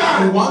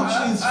ionekane. wants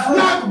his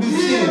fruit to be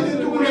Lakini seen.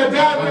 ndugu na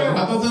dada,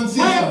 Brothers and wewe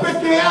sisters,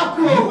 peke you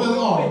yako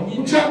alone.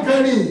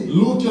 ujiangalie.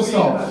 Look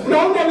yourself.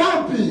 Unaona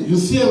lampi You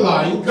see a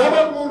light. kama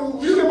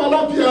ile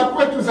malampi ya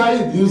kwetu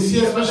zaidi. You see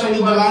especially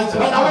the light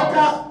of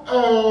Wanaweka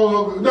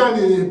ours.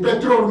 nani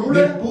petrol They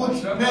mule put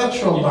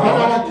petrol down.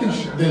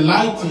 wanawakisha. They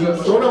light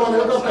it. Tunaona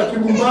wanaweka kwa You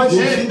kibumbaji.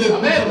 see they put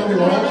on the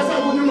wall Wanaweka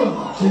mnyumba.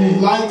 to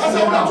light Sasa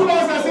them up. unatuna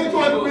sasa hivi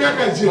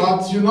wanakuyaka je.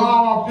 But you know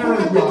our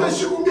parents Ukipita was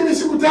siku mbili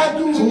siku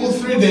tatu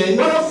 2-3 days.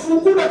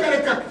 wanafungula kale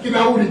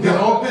kinauri They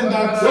open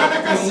that thing,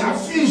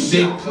 wanakasafisha.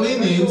 they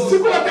clean it.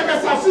 Siku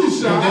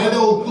watakasafisha Then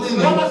they'll clean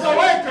it.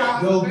 wanakaweka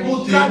They'll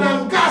put it.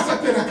 kanangasa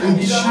tena It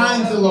kabisa.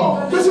 shines a lot.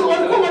 Sasa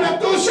walikuwa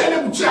wanatosha ile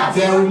mchafu.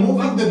 They are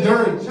removing the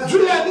dirt.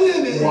 Juu ya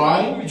nini?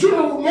 Why? Juu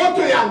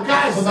moto ya So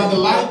ngazi. that the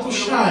light will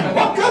shine.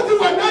 Wakati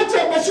wanacha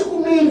masiku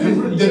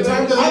mingi The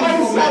time they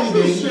leave for many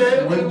days,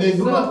 when they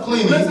do not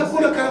clean unaweza it,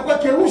 kuona kana kwa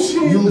keushi.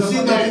 you'll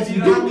see that it's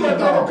becoming Vitu dark.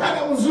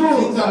 vinaonekana mzuri.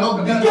 Things are not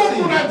being Ndugu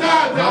seen. na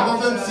dada,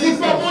 Brothers and ni sisters,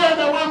 pamoja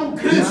na wewe it's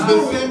Mkristo. the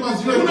same as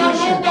you're a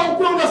Christian. Unaomba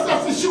ukuwe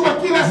unasafishiwa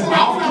kila You siku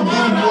have kila to be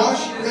mara.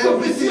 washed every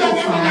Kupitia single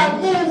neno la time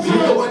Mungu.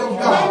 through the word of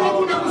God. Neno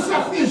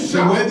tunakusafisha.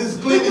 The word is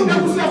cleaning you.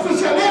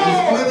 Tunakusafisha It's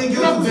leo. cleaning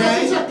you today.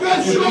 Tunakusafisha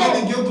It's kesho.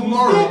 cleaning you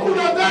tomorrow. Ndugu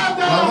na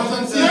dada, Brothers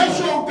and sisters,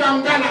 kesho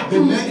utangana tu. the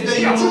next day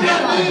you will Juu ya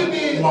shine.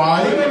 nini? Why?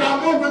 Neno la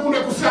Mungu kuna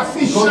Because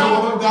kusafisha. the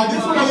word of God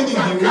is cleaning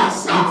you.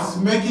 Kutakasa. It's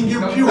making you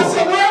pure.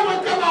 Sasa wewe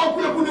kama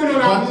hukule kuneno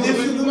la But if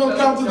Mungu, you do not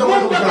come to the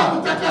word Mungu of God,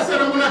 atakutakasa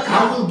na mwana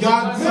how will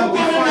God Mungu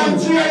ana sanctify you?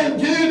 njia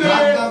ingine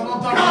God does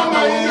not have kama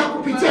another way. ile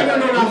kupitia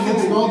neno la If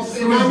it's Mungu. not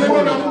through Na His neno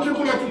word. la Mungu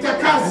kuna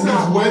tutakasa. And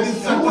His word is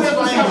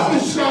sanctifying us.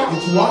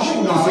 It's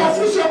washing us.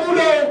 Kusafisha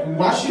mule.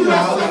 Washing Kila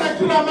us sana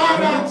kila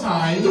mara. every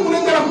time.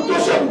 Tunaenda na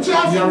kutosha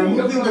uchafu. We are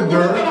removing the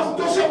dirt. Tunaenda na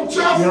kutosha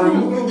uchafu. We are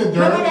removing the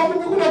dirt. Neno la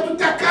Mungu kuna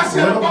tutakasa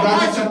The word of kwa God is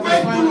maji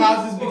sanctifying kwetu. us,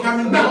 is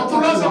becoming Na water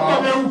tunaanza to kwa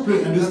us, meupe.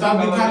 and you start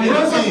becoming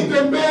Tunaanza clean.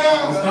 kutembea.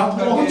 Start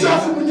walking.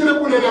 Uchafu mwingine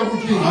kule na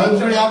mkia.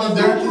 Every other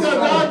dirt is Kuna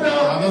gone. dada.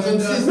 Brothers and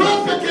Wewe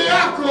sisters, peke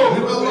yako.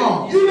 you belong.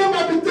 Ile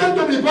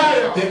mavitendo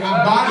vibaya. They are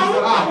bad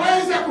for us.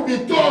 Hautaweza You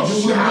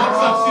kuvitosha. will not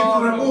succeed to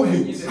remove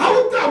it.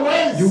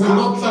 Hautaweza. You will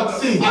not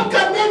succeed. Mpaka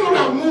neno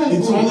la Mungu.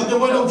 It's only the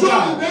word of Ndio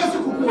God linaweza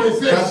that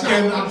kukuwezesha.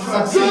 can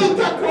succeed. Ndio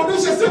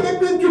itakuonyesha sema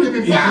vitu ni It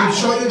vibaya. will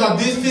show you that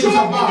these things Sio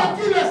are bad.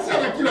 kila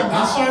sana kila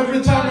That's mara. why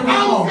every time you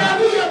come,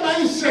 Angalia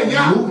maisha look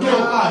yako.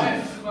 your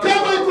life.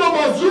 Kama iko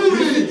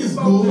mazuri, If it is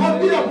good,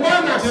 mwambie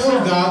Bwana Tell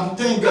asante. God,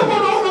 thank Kama you.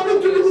 unaona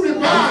vitu ni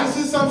vibaya, If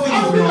you see something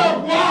is ambia wrong,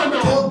 Bwana,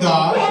 tell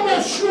God, Bwana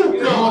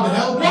shuka, God,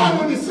 help me.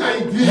 Bwana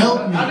nisaidie.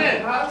 Help me.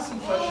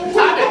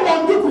 Kuna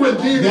wandugu The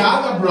wengine,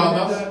 other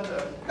brothers,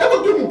 hebu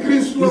tu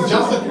Mkristo, He's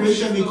just a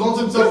Christian, he calls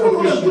himself a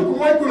Christian.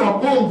 But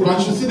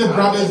you see the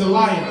brother is a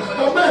liar.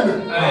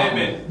 Amen.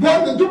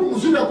 Bwana ndugu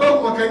mzuri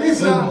kwa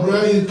makanisa.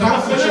 He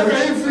comes to church,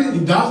 he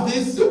does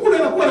this. But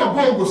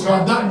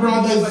that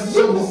brother is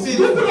so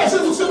deceitful.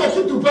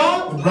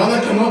 The brother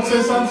cannot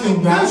say something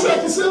bad. And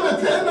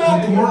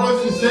tomorrow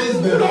if he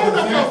says the same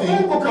thing,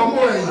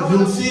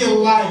 you'll see a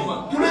lie.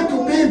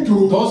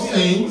 Those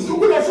things, it's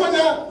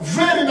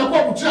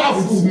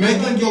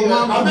making your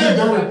lamp to be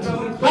dirty.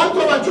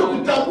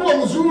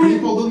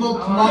 People do not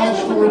manage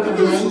to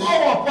recognize if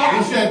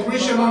you're a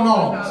Christian or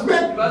not.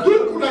 But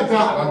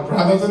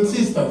brothers and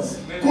sisters,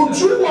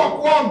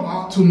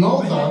 to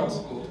know that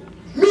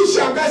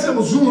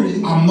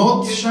I'm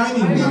not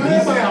shining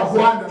nice,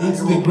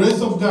 it's the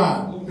grace of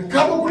God. If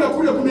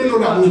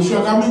you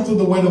are coming to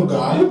the word of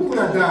God,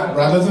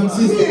 brothers and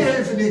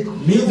sisters,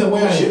 me the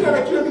way I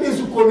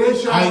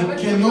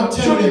cannot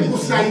tell you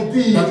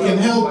anything that can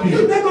help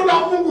you.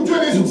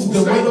 It's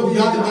the word of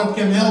God that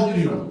can help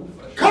you.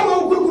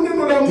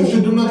 If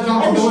you do not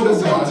come to the word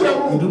of God,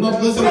 you do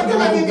not listen to the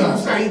word of God,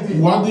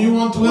 what do you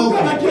want to help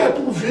you?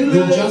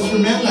 You'll just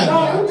remain like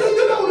that.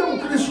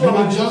 You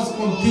will just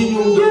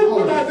continue on.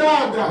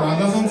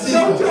 Brothers and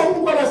sisters, the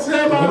word of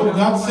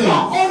God says,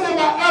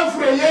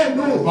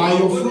 by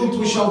your fruit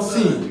we shall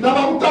see. Let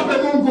them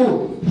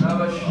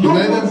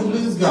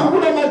please God.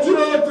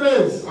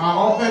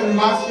 Open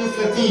Matthew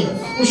 13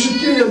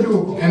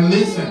 and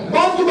listen.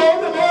 Let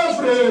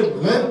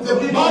the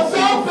people see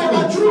your fruit.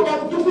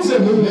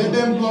 Let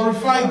them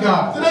glorify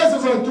God.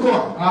 13:23.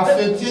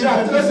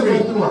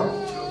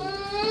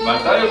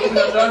 Mathayo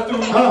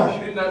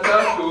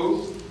 13:23.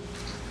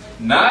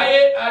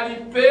 Naye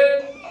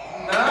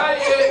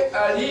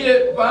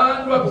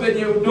aliyepandwa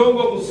penye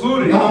udongo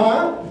mzuri,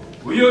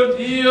 huyo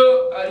ndiyo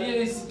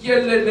aliyesikia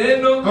lile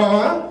neno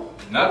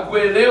na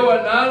kuelewa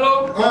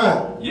nalo.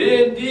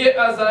 Yeye ndiye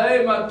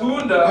azae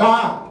matunda,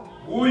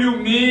 huyu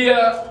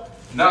 100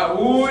 na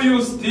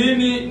huyu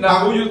 60 na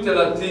huyu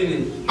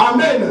 30.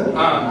 Amen.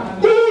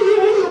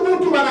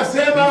 Mtu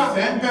anasema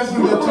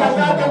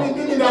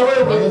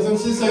brothers and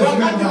sisters,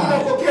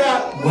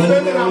 when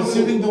we are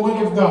receiving the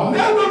word of God, the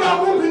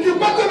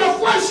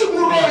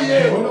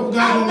word of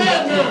God will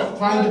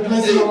find a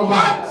place in our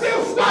hearts. It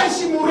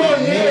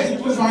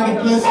will find a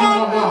place in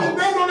our hearts.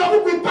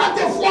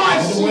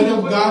 The word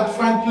of God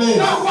find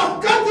place.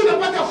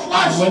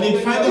 When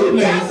it finds a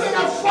place,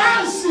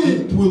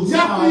 it will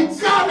start.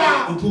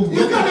 It will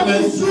get a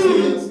place to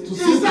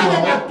sit down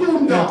and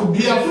to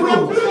be a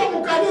fruit.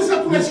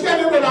 We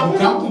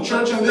come to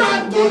church and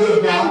listen to the word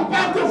of God,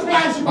 but it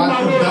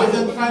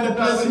doesn't find a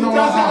place in our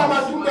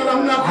hearts.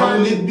 How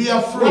will it be a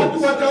fruit?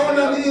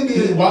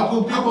 What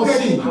will people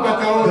see?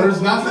 There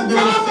is nothing they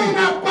will see.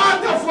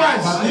 But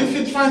if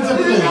it finds a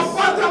place,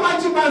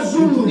 it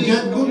will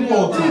get good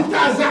water. It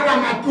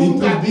will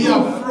be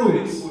a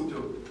fruit.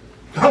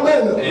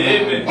 Amen.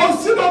 Amen.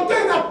 As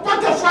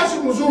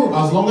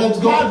long as it's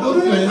got a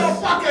good place,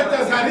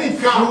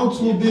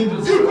 fruit will be.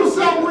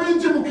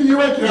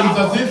 It's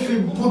as if you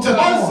put it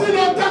on.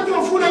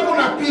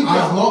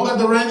 As long as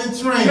the rain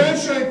is rain,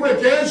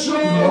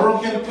 tomorrow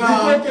can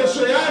come, maybe the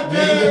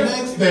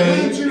next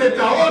day, that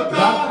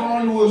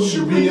corn will be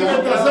the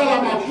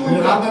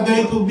other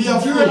day it will be a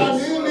fruit.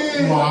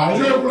 Why?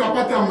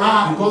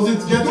 Because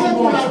it's getting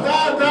water.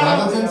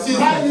 Brothers and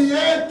sisters,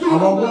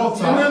 our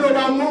water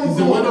is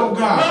the word of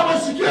God.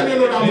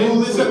 You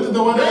listen to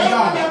the word of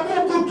God.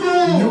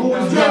 You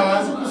with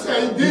God,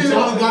 it's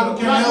only God who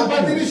can help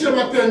you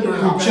to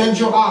change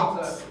your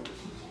acts.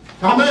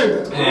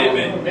 Amen.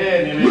 Amen.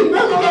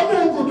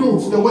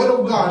 It's the word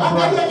of God,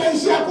 brother.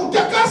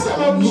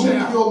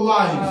 Live your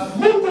life.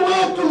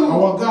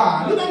 Our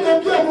God,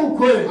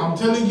 I'm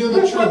telling you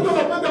the truth. Our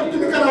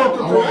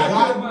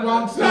God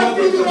wants to help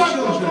His children.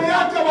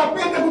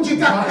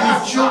 But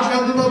His children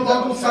do not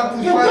want to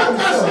sanctify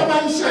themselves.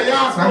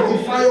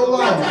 Sanctify your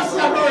life.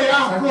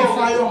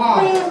 Sanctify your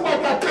heart.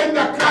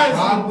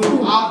 God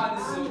will act.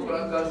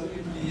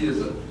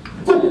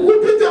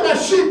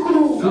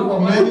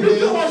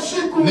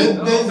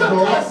 Let days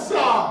go.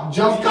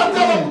 Just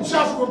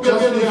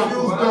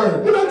refuse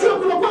dirt.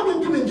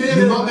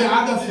 You know the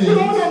other things.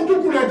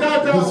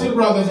 You see,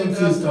 brothers and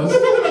sisters.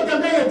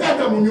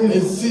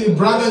 You see,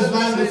 brothers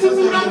lying the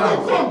sisters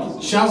out.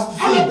 Just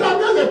think.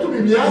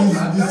 He's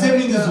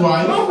deceiving his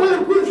wife. The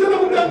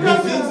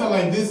things are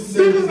like this.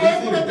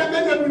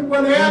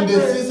 And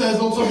the sister is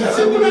also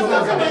deceiving his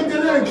husband.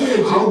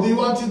 How do you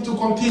want it to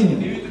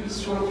continue?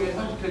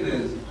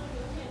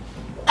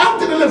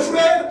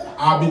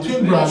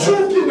 Between brothers,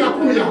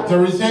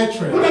 there is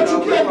hatred. You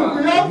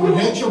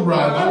hate your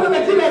brother. He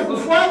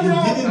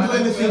didn't do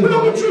anything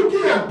wrong,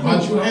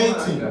 but you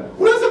hate him.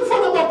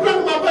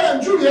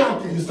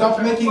 You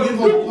start making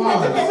evil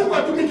plans.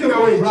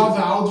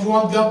 Brother, how do you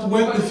want God to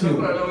work with you?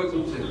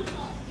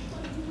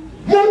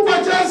 Let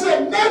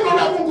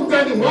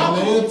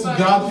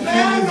God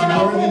fill His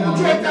word in you.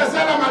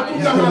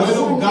 It's the word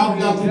of God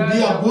that will be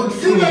a good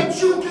fruit.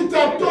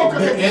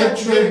 The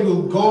hatred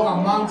will go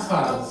amongst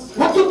us.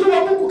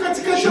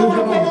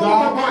 Children of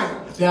God,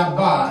 they are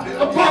bad.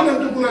 Hapana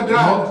ndugu na dada.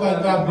 Not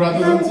like that,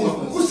 brothers and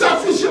sisters.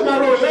 Usafishe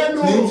maroho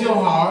yenu. Cleanse your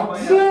heart.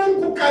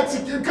 Mungu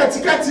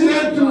katikati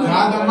yetu.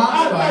 God amongst us,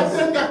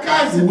 atatenda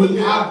kazi He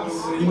will act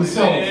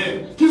Himself.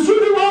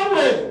 Kizuri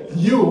wewe.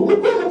 You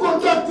Uko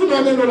contact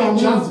na neno la Mungu.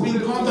 just been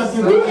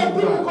contacting the Word of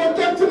God.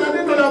 Contact na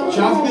neno la Mungu.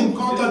 Just been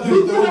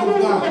contacting the Word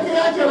of God.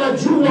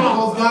 Because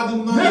God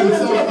did not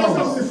Himself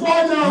knows. He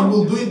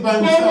will do it by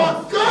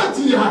Himself.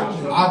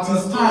 At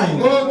His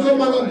time.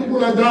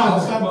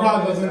 Outside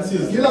brothers and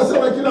sisters.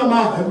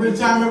 Every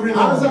time, every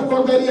moment.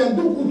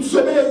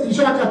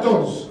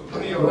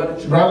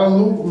 Brother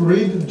Luke,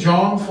 read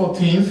John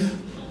 14.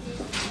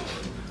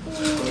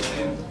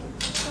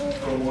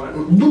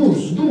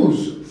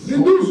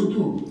 12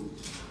 tu.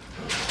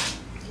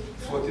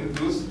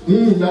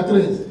 14:12. Na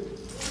 13.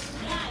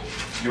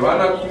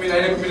 Yohana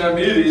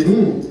 14:12.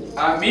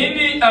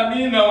 Amini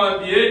amini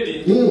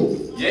nawaambieni,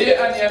 yeye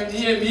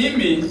aniaminie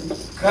mimi,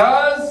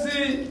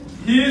 kazi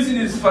hizi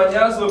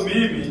nizifanyazo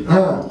mimi,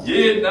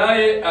 yeye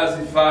naye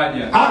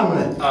azifanya.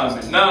 Amen.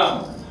 Amen. Naam.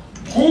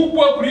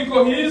 Kubwa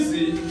kuliko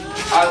hizi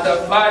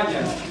atafanya,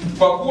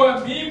 kwa kuwa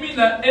mimi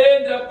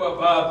naenda kwa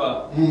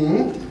Baba.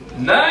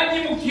 Nanyi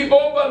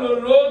mkiomba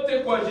lolote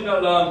kwa jina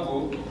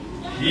langu,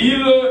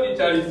 hilo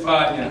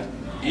nitalifanya,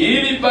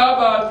 ili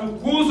Baba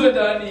atukuzwe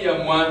ndani ya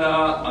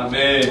Mwana.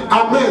 Amen.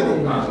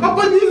 Amen.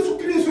 Hapa ni Yesu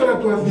Kristo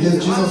anatuambia. Yes,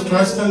 Jesus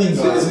Christ telling us.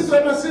 Sisi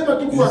tunasema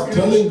tu kwa He's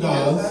telling us.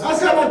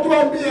 Sasa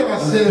anatuambia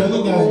nasema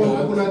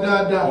kuna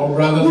dada. Oh,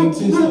 brothers and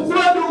sisters.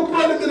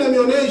 Ukweli mimi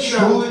nanionyesha.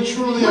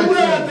 Truly, I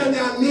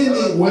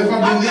ataniamini. Whoever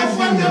believes in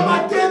Atafanya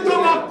matendo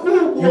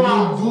makubwa. He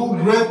will do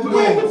great things.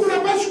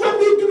 Tunapaswa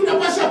vitu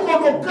vinapaswa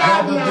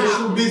kuonekana. There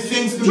should be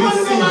things to be seen.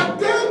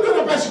 Matendo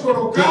yanapaswa The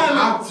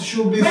kuonekana. acts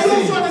should be Yesu seen.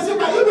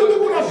 anasema hivi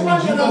ndivyo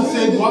unafanya. Jesus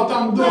said, what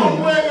I'm doing,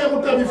 wewe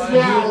mtabifanya.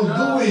 you will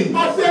do it.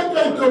 Matendo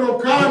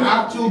itaonekana. The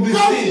act will be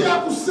seen.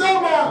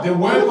 The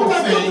work of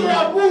saying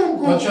that you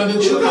are the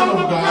children of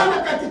God,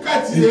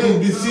 it will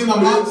be seen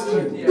amongst you.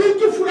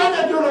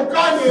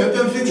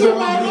 Certain things are not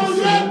being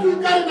seen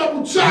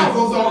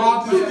because our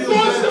heart is still dirty.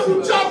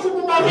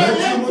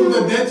 Let's remove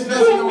the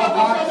dirtiness in our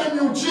heart.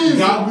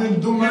 God will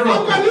do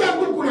miracles.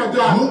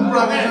 Look,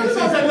 brothers and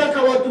sisters,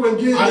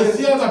 I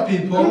see other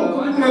people.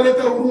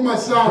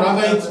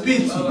 Brother, it's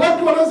pity.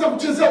 People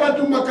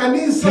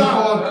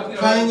are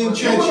crying in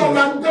churches.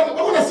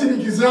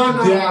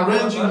 They are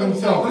arranging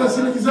themselves.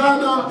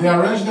 They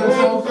arrange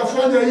themselves.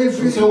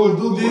 So we'll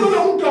do this.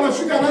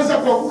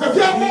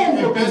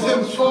 A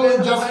person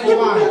falling just for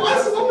life.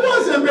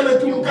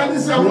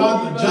 Blood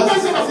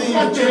just seeing the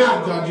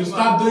church God. You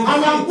start doing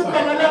theater.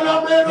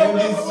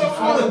 And he's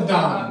falling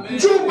down.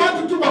 So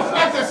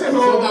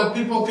that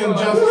people can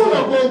just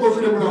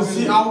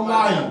see our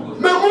life.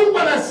 But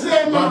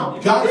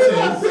God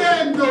says,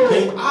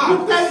 they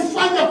act.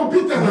 We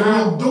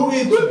will do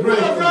it great.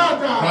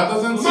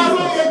 Brothers and sisters,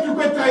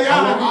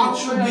 our heart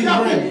should be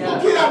great.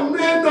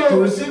 To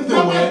receive the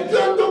word,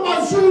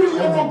 so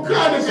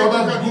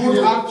that good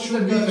act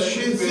should be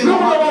seen.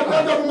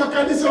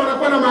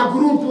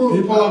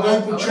 People are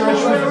going to church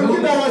with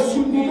groups.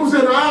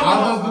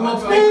 Others do not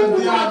speak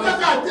with the others.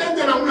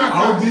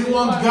 How do you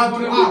want God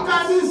to act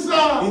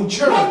in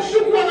church? The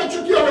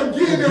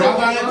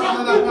brother hates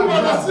another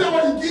brother.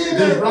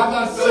 The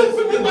brother says,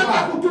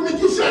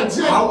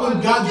 how will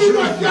God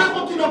choose you?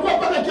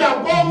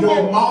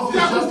 Your mouth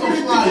is just a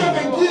fly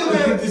to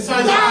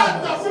criticize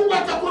others.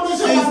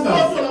 Sisters,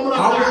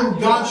 how will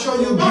God show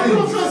you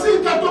dreams?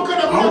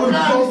 How will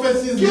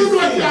prophecies be seen?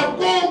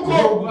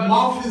 Your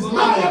mouth is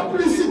lying.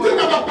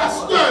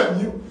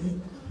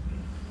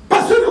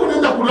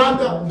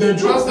 They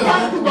trust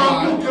that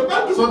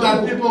so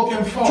that people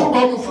can fall. So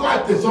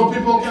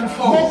people can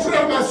fall.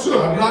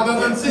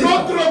 Brothers and sisters,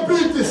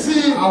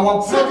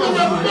 our purpose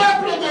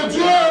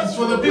is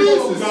for the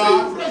people of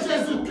God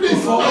to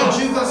follow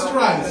Jesus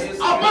Christ.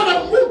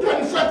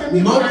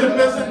 Not the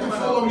person to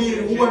follow me.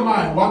 Who am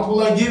I? What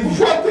will I give you?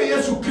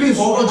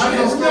 Follow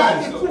Jesus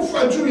Christ. The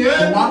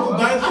one who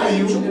died for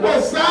you. He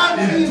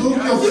took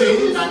your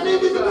sins.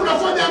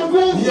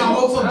 He am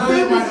also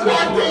doing my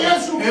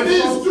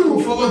efforts to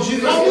follow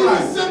Jesus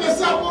Christ.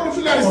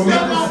 For me to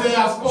say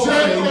as Paul said, I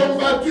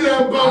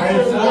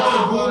fought a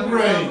good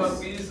race.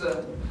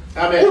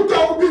 Amen. You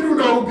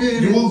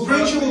will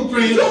preach, you will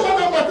preach.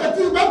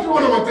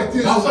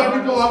 That's why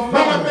people have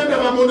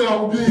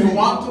problems. You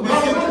want to be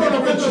seen to be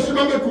preaching.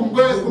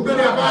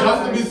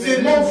 Just to be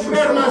seen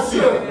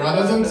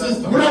brothers and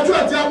sisters.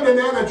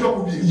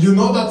 You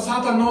know that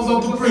Satan knows how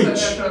to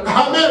preach.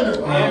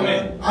 Amen.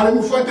 Amen.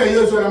 You follow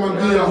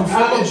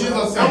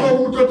Jesus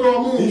saying,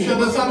 if you're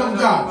the Son of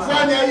God,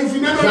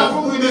 just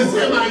do this.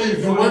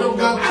 The word of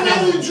God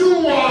says, and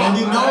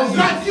he knows it.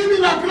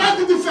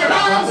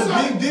 That's a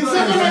big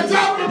difference. That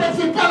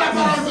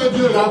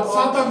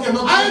Satan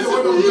cannot live the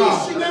word of God.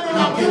 He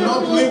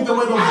cannot live the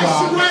word of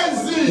God.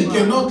 He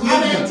cannot leave it.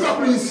 He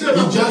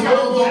just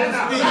knows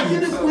how to speak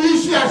it, but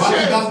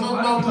he does not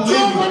know to live it.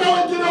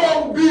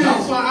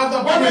 That's why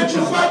other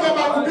preachers,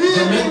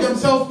 they make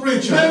themselves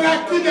preachers, but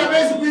they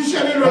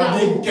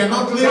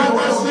cannot live the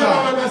word of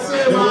God.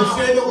 They will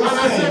say, but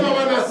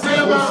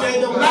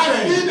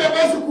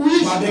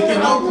they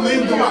cannot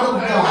live the word of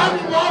God.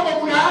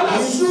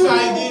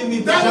 Inside in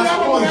it's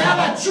just poison.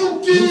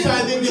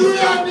 Inside in it's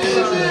just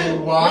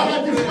hatred.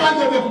 Why? Because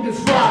they make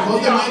themselves.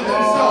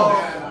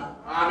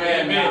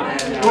 Amen.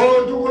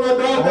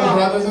 Oh,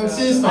 brothers and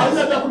sisters, it's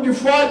not of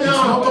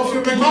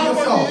you making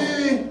yourself.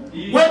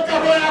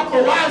 The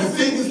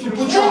thing is to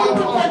put your heart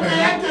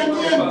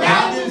open.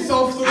 God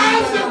himself to live in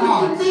your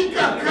heart. He's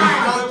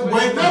not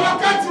waiting. And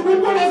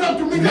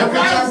every time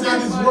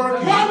God is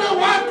working,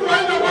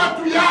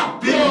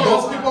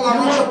 those people are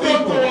not your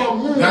people.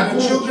 They are the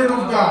children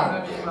of God.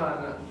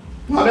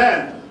 Amen.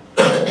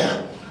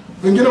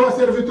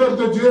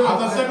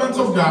 Other servants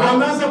of God,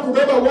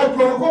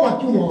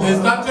 they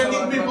start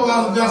taking people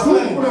as their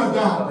slaves.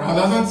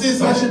 Brothers and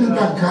sisters,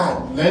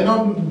 they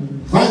don't.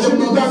 There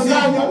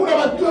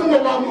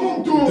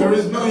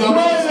is no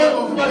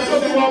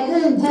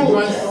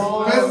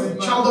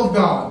child of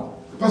God.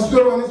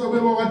 Pastor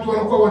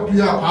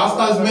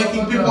is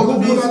making people to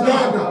be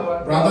smart.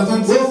 Brothers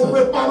and sisters, be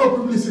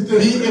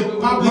a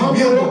public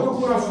builder.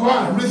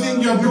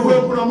 Everything you are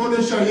doing,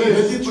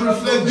 let it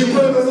reflect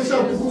Jesus.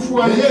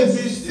 Let it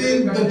be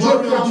seen the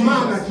glory of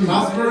Jesus.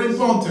 That's very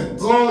important.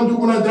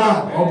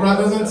 Oh,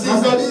 brothers and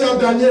sisters, Luke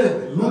Daniel.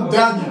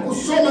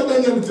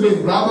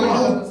 Brother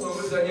Luke.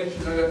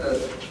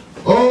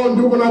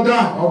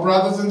 Oh,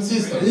 brothers and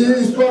sisters,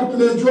 this story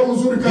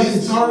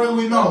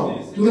we know.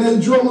 We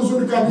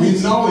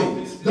know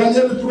it.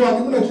 Daniel 3,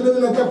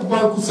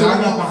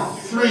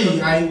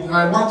 I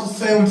want to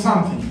say on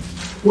something.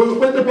 Go to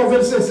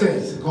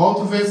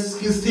verse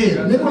 16.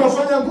 I'm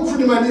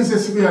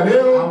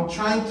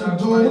trying to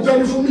do.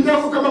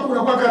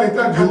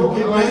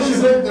 You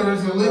mentioned there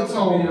is a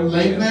little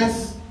lateness.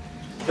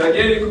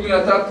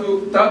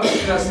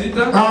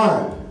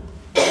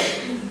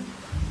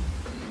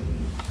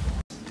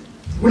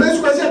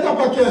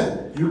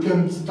 You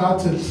can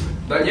start it.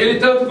 Danieli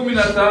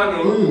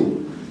 3:15.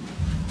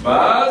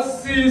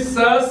 Basi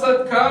sasa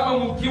kama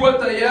mkiwa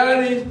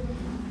tayari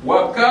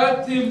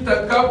wakati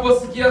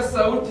mtakaposikia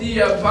sauti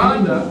ya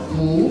panda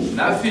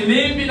na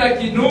filimbi na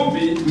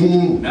kinubi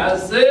na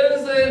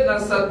zeze na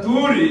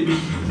saturi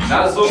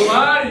na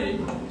zomari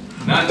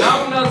na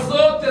namna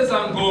zote za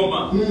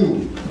ngoma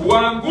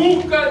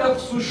kuanguka na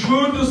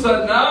kusujudu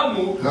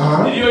sanamu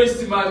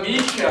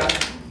iliyoisimamisha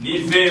ni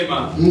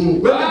vema.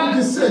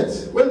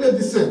 When they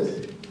descend.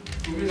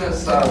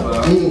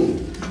 17.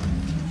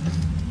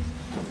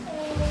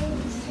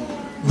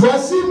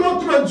 Voici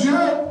notre Dieu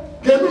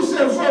que nous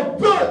servons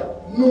peut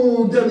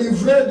nous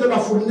délivrer de la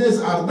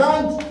fournaise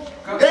ardente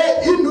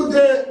et il nous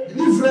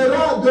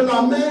délivrera de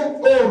la main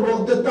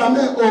de ta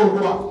main au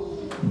roi.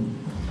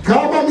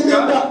 Kama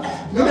minenda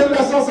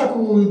sasa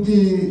ku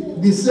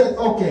 17,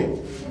 ok.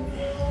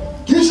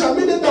 Kisha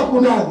minenda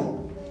kunani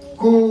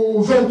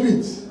ku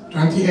 28.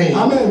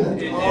 Amen.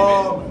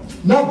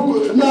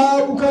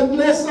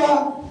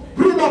 Nabucodonosor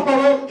prit la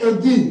parole et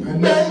dit,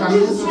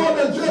 béni soit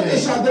le Dieu de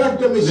Shadrach,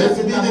 de Meshach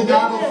et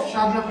d'Abednego,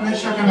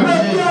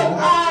 lequel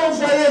a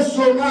envoyé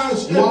son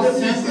ange et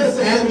délivré ses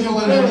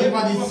serviteurs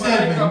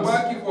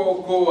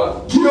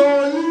qui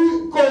ont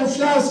eu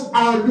confiance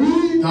en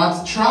lui,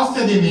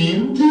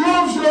 qui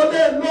ont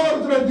violé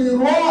l'ordre du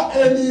roi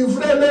et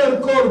livré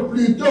leur corps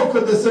plutôt que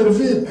de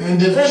servir et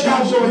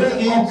d'adorer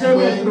aucun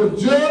autre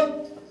Dieu.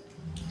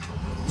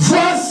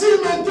 Voici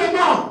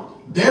maintenant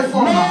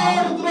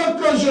l'ordre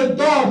que je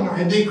donne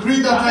a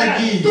decree that I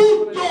give.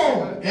 Tout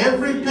homme,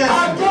 every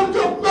à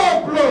quelque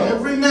peuple,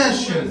 every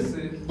nation,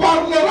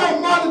 parlera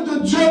mal de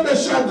Dieu de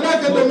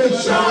Shadrach et de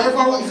Meshach,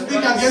 sera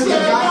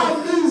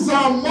mis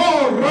à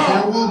mort.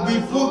 They will be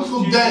put to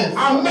death.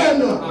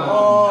 Amen.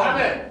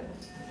 Amen.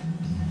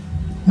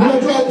 You know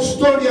the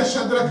story of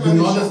Shadrach and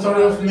Meshach.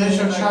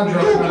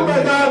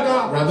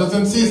 Brothers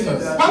and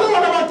sisters.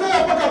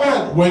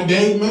 When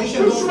they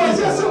mentioned those people, do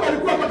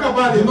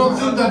not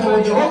think that they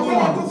were the only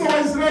ones.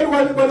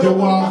 There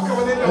were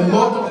a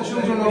lot of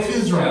children of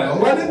Israel.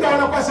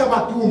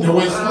 They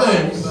were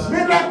slaves.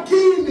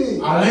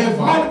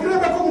 However,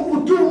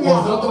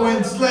 although they were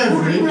in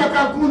slavery,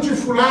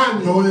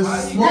 there was a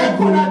small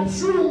group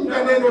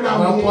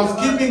that was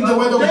keeping the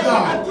word of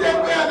God.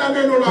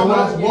 They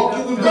was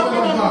walking with the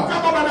word of God.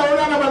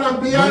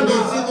 When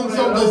they see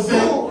themselves, they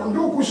say,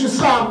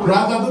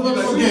 brother, do not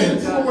forget,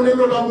 we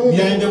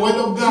are in the word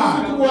of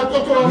God. We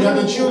are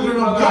the children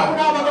of God.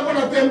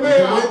 The way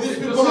these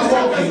people are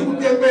walking, we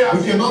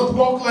cannot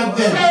walk like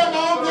them.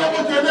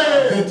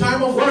 The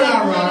time of prayer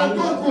arrived,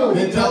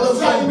 they tell us,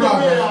 oh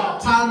brother,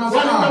 time has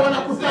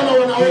come.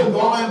 They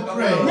go and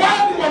pray.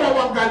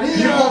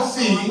 People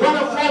see they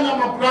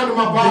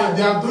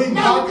are doing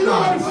bad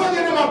plans.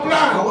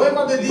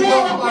 However, they did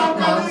not bad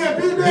plans. They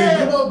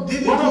didn't do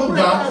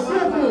that.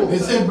 They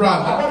say,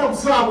 brother, do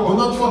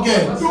not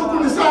forget.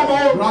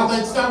 Rather,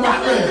 it's time of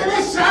prayer.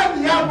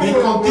 They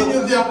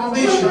continue their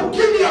condition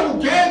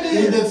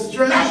in the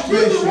strange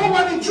nation.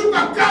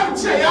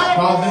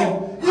 Father,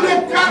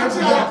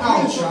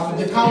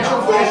 the culture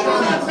of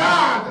Christianity.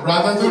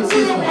 Brothers and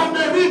sisters,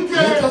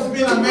 let us be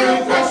in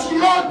America. Let us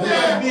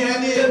be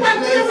any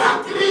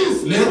place.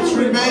 Let's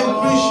remain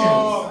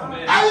Christians.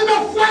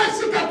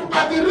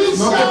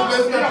 Not a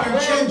place that can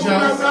change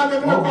us. Oh,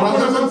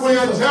 brothers and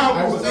sisters,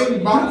 I've seen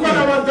back then.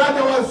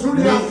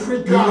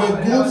 There were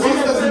good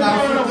sisters in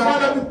Africa.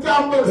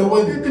 They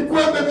were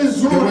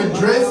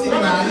dressing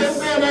nice.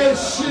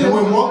 They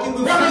were walking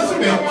with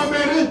respect.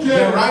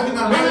 They arrived in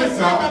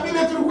America. They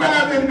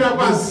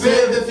say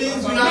the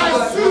things we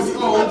have to do.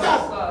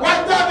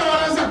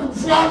 The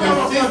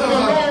sisters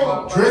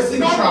are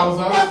dressing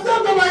trousers.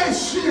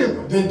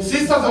 The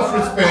sisters of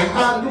respect.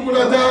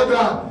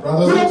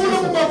 Brothers and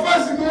sisters,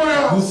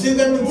 you see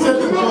them in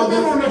certain clothes,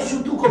 you're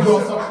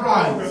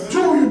surprised. You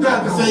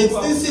say, it's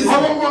this sister.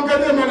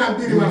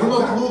 You do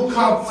not look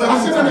up certain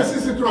times.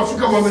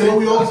 So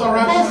we also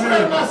arrive in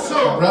America.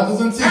 Brothers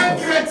and sisters, a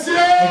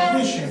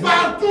Christian,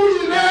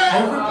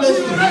 every place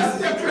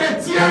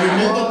they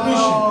remain a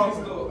Christian.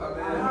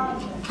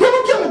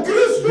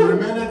 You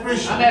remain a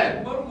Christian.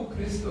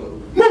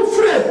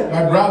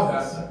 My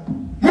brothers,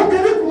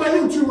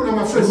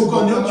 look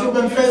on YouTube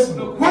and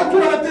Facebook.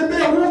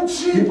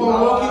 People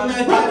are walking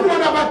naked.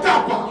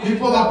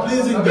 People are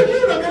pleasing them.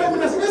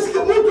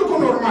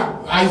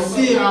 I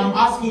see, I'm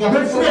asking a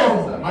people,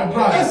 my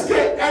brothers, a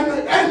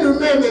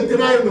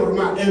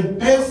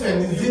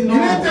person is in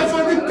normal.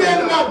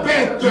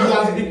 He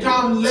has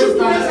become less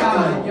than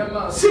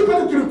animal.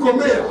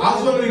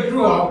 As when we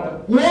grew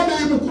up, for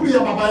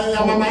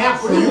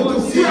you to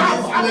see this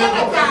leg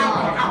of a man,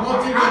 not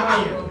even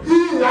here.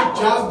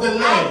 Just the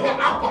leg.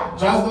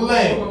 Just the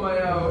leg.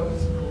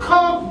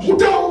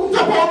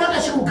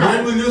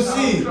 When will you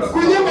see?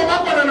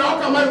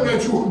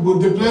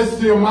 Would the place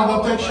to your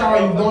mother take shower,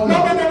 you don't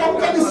know.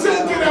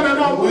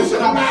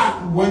 Wake up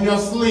when you're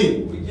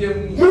asleep.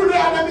 That's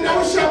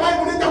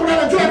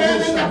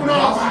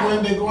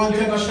when they go and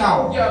take a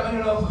shower.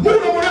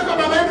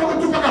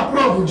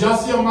 You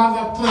just see your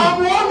mother clean.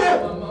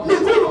 You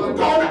don't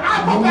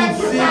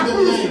see the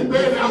leg. You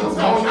don't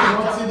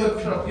see the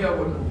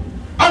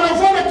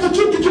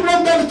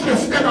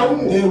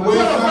they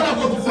wear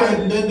something inside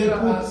and then they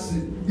put.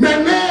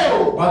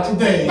 But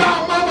today, but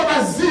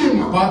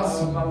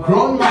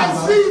grown mothers,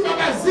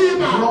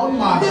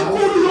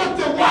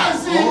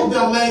 all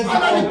their legs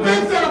are open.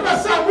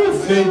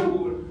 They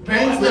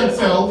paint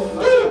themselves.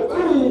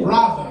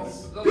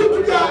 Brothers,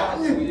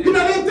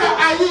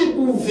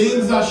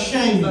 things are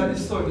shaming.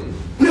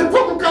 You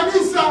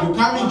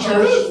come in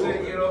church.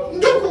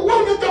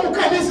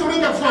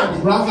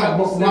 Brother,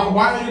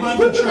 why are you going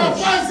to church?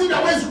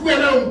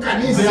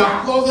 There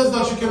are clothes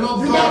that you cannot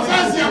go to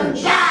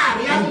church.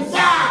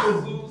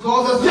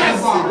 Clothes that you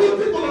bar. Your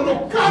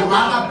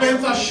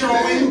underpants are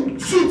showing.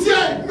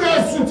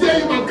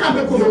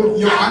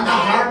 Your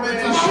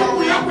undergarments are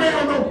showing. Your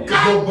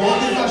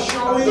bodies are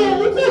showing. You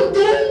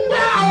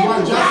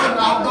are just an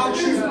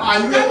adulterer. Are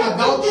you an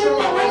adulterer?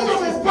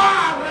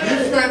 If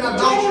you're an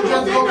adulterer,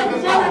 just go to the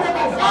Father.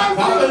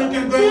 Father, you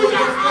can go with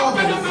those clothes.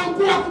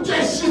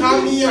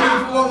 Come here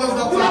with clothes that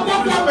are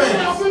respect.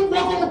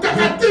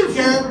 You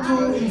came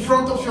in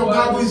front of your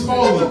God who is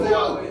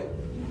holy.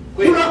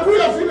 You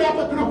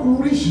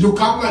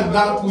come like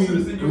that, we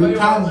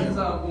return you.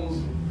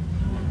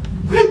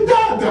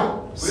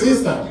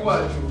 Sister,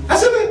 I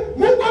say,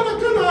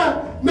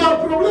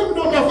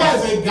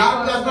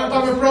 God does not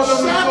have a problem with clothes.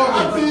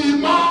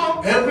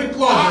 Every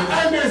closet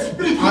has a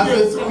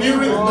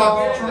spirit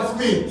that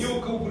transmits.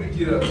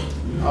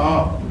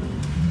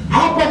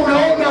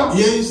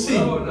 Here you see,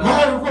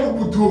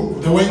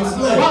 the way it's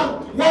led.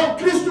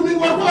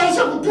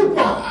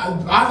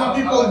 Other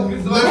people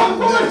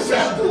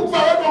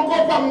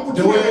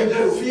they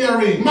were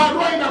fearing.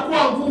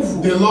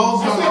 The laws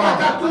are hard.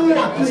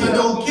 They said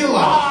they'll kill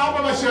us.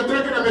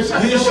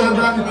 He shall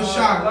drag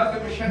Meshach.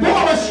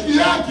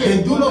 They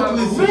do not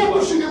listen.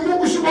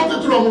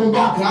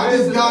 God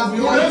is God, we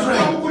only pray.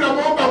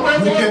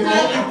 You can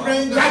only pray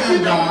in the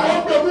same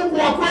God, but you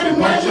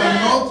are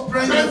not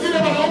praying the same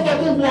God.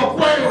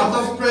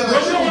 Others pray the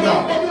true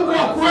God.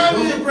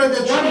 Those who pray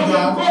the true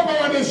God,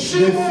 they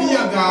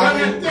fear God,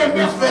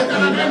 respect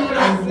Him,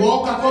 and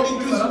walk according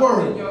to His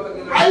word.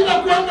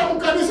 Not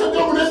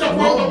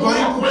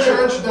going to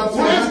church that's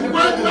not true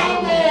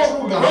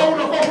God.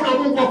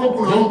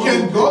 You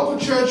can go to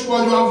church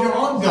while you have your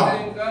own God.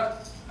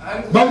 They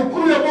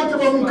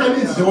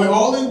were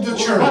all in the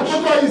church.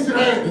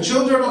 The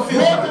children of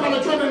Israel,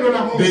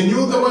 they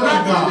knew the word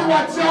of God.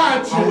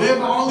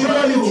 However, only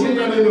few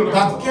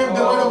that kept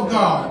the word of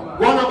God.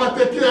 The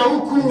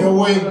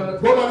way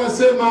they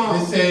say,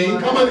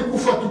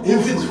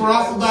 if it's for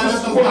us to die, let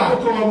us die.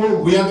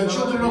 We are the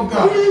children of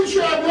God.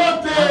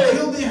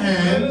 Until the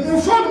end, the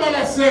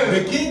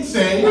king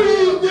said,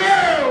 whoever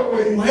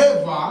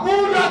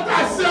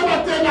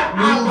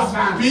will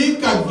speak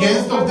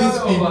against of these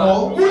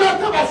people,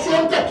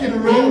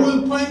 We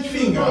will point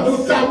fingers.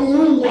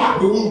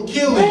 We will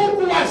kill him.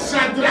 The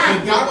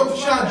God of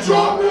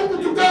Shadrach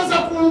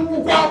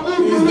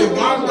is the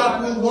God that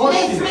will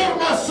worship.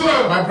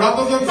 My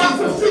brothers and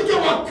sisters,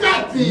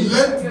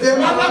 let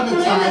them have the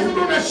time.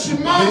 They see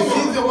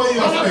the way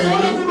you are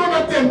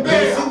standing.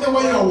 They see the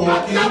way you are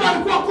walking.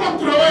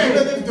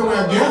 Even if they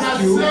were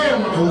against you, they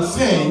will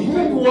say,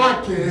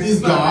 this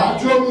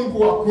God is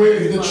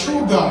the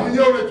true God,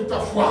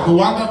 the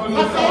one that will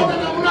follow.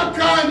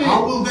 How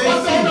will they see?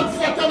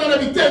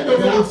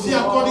 They will see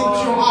according to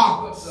your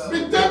acts.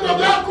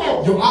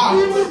 Your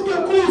acts.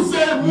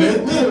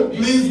 Let them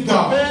please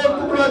God. My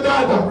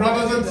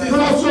brothers and sisters,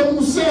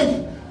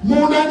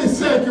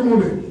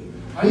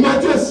 in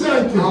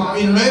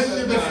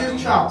Matthew the 5th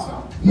chapter,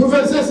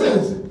 verse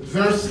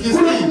 16,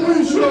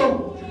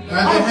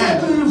 at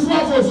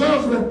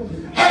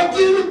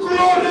the end,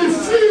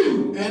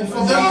 and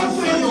for them to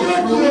see your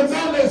fruits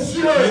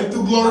and to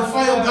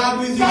glorify your God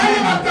with your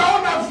name.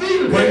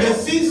 When they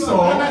see so, they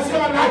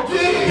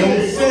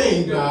will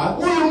say that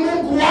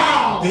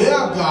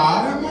their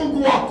God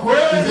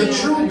is a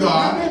true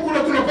God, is the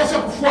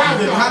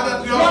God that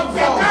we ought to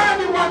follow.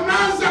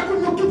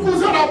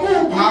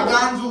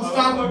 Pagans will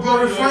start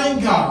glorifying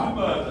God.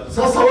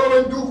 But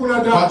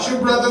you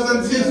brothers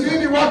and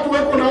sisters, what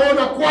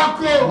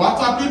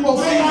are people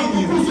seeing in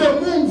you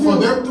for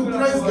them to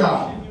praise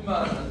God?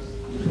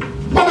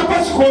 They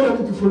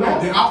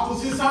have to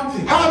see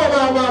something.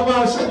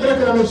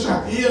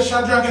 Here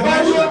Shadrach and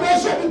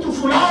Meshach,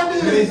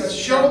 they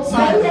showed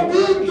something.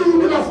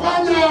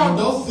 And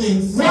those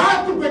things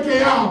meant to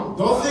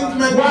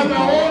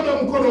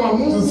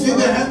see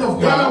the hand of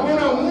God.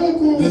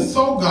 They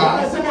saw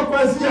God.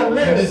 And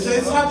they say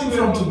starting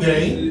from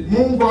today, the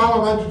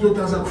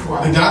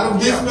God of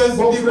this place,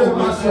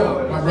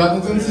 my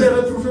brothers and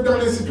sisters,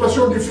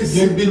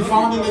 they've been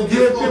found in a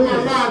difficult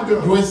place.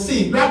 You were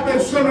sick. Where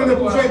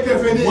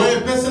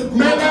a person could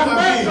not intervene,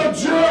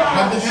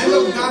 but the hand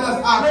of God has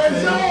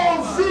acted.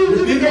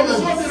 The people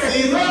have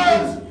seen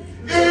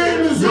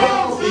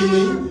your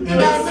feeling and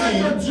they see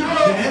the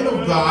hand of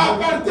God.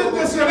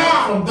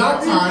 From that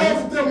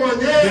time,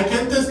 they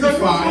can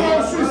testify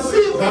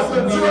that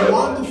we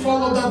want to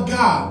follow that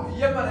God.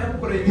 What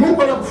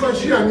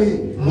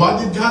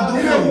did God do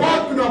for you?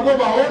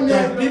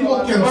 That people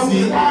can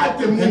see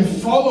and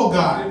follow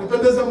God.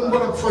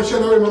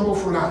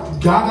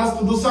 God has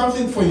to do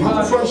something for you.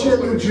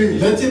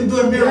 Let him do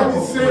a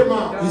miracle. He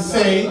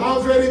says,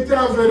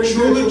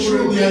 truly,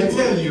 truly, I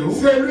tell you,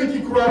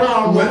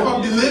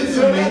 whoever believes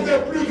in me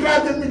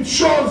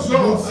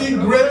will see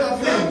greater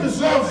things.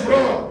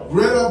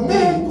 Greater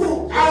things.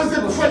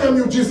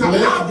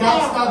 Let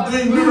God start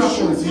doing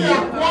miracles here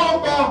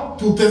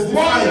to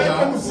testify that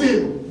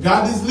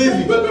God is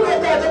living.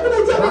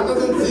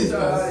 Brothers and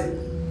sisters,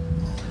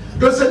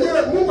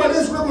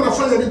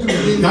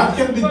 God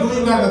can be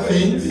doing other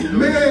things,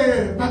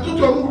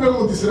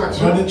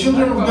 but the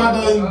children of God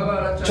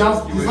are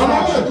just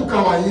distractions.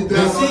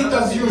 They see it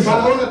as usual.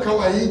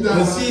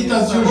 They see it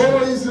as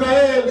usual.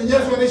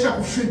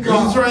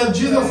 Israel,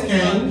 Jesus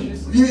came.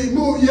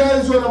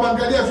 Jesus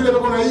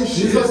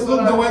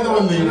looked the way they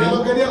were living.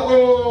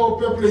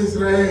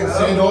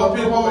 Said, oh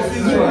people of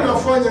Israel,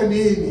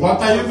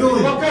 what are you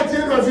doing? The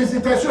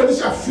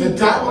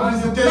time of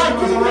visitation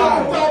was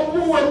arrived.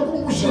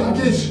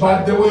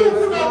 But they were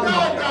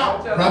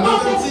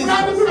brothers and sisters,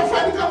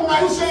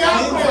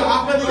 things are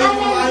happening in your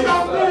life.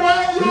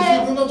 If you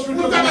do not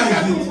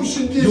recognize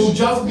it, you'll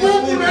just be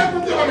sleeping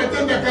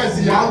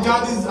while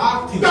God is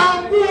acting.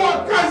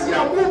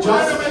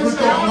 Just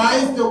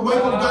recognize the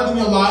work of God in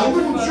your life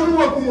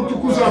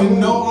and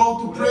know how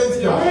to praise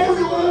God.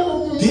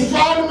 This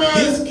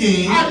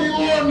king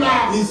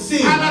is seen,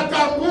 he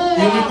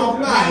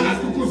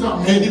recognized,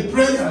 and he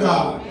praised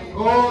God.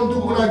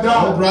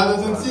 Oh,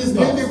 brothers and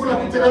sisters,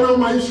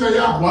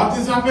 what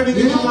is happening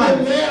in your life?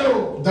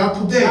 That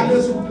today,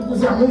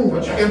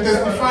 but you can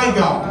testify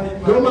God.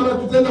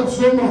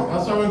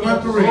 That's why we're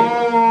going to read.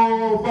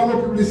 Panneau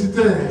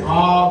Publicitaire.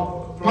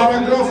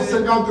 Paragraphe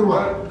 53.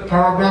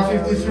 Paragraph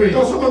 53. We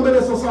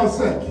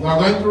are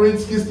going to read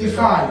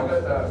 65.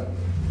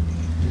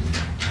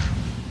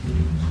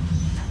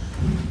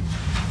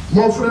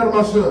 Mon frère,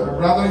 ma soeur,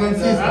 brothers and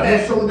sisters, nous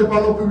sommes des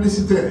panneaux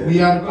publicitaires.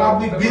 We are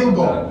public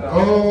billboard.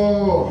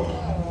 Oh.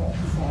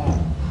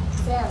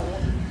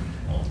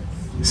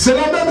 C'est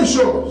la même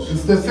chose.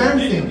 It's the same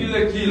thing.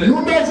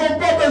 Nous n'avons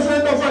pas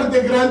besoin d'avoir de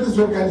grandes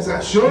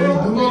organisations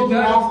pour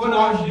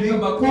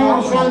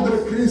vendre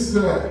Christ.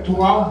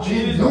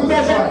 Nous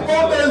n'avons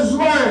pas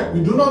besoin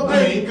de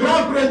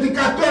grands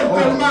prédicateurs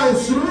tellement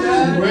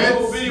instruits,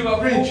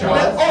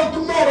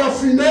 hautement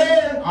raffinés,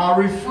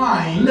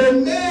 les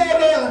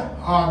nerfs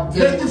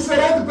des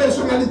différentes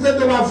personnalités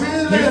de la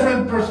ville.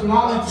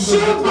 Ce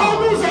dont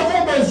nous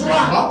avons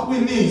besoin,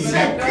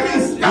 c'est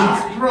Christ. Amen.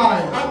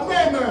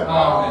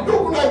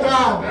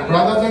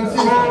 Brothers and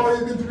sisters,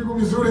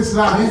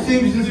 these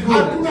things is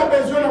good. Do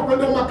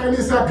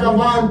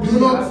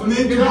not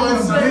need to go and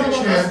big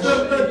church.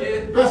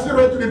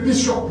 pastor wetu ni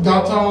bishop.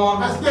 that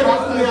Pastor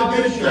wetu ni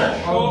Amerika.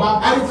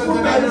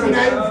 Alifunga hivi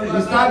na hivi.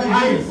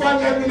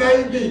 Alifanya hivi na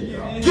hivi.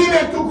 Kile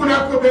tu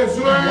kunako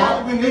besoin.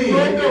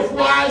 Twende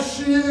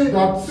fwashi.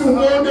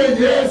 Tumone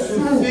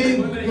Yesu.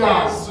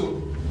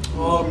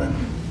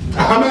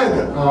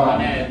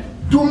 Amen.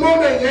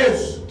 Tumone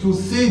Yesu. to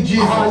see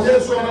Jesus.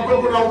 Yesu anakuwa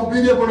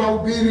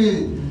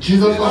kunahubiri.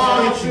 Jesus was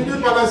preaching.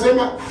 Philip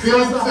anasema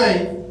Philip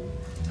said,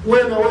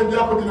 wewe na wewe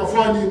yako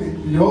binafanya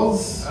nini?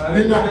 yours,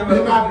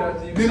 Binapita.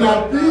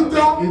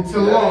 it's a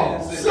law.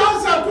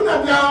 Sasa hatuna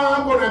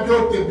jambo na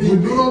vyote We bibi.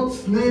 do not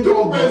need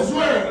all that.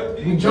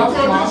 We just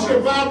Tuonyeshe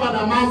want baba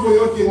na mambo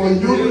yote. for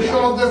you to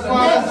show the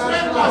Father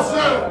that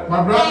love.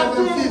 My brothers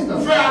and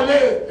sisters,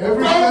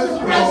 every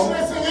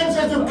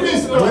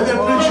place you go, when they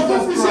preach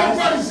Jesus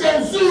Christ,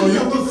 for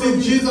you to see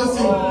Jesus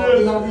in your life,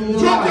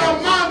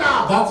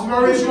 that's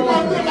very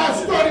important.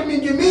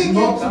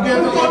 Not to get a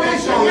lot of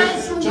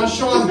songs, just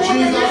show us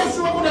Jesus.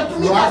 You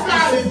have to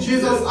see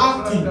Jesus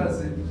acting.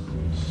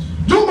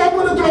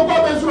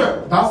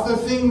 That's the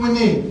thing we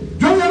need.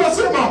 That's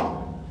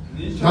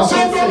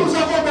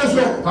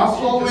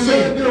what we need.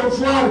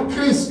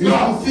 Is to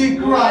see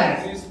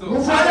Christ. You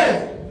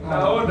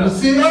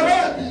see?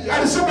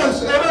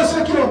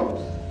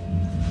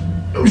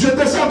 Je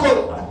descends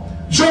encore.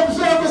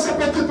 J'observe ces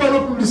petits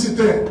panneaux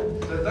publicitaires.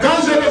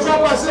 Quand je les vois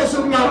passer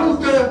sur la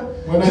route,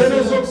 je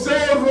les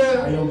observe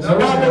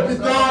dans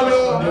l'hôpital.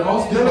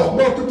 Je les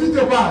porte tout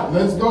est pas.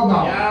 Let's go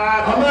now.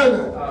 Amen.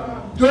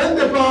 Tu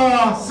es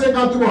pas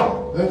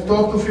 53. Let's go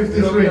to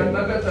 53.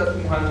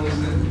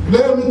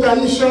 Leo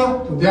nitaisha.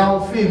 Today I'll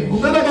finish.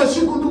 Kupenda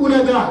masiku ndugu na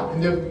dada.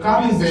 In the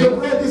coming Je days,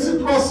 prie d'ici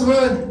 3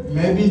 semaines.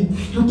 maybe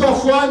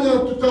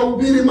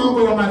tutahubiri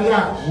mambo ya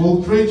mariage. we'll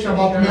preach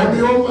about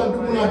marriage. Namiomba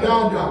ndugu na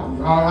dada.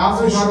 I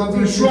ask you brothers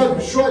and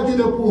sisters, Choix d'une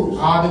épouse.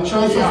 the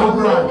choice of a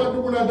bride.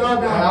 Ndugu na I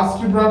dada.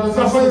 ask you brothers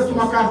and Safari sisters,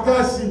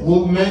 makaratasi.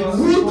 we'll make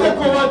Mwite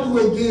kwa watu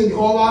wengine.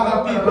 call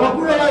other people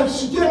Wakule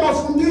washikie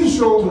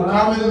mafundisho. to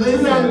come and Ila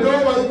listen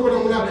ndoa iko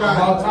namna about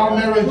gani. how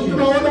marriage is.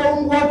 Tunaona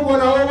watu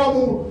wanaoa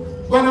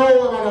We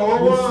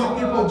see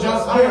people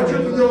just married. They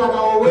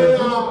wanaoa.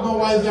 don't know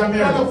why they are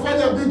married.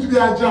 Wanafanya vitu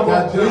vya ajabu. They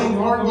are doing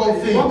horrible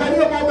things.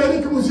 Angalia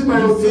Amerika mzima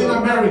You see in yote.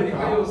 America,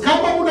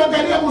 Kama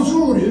unaangalia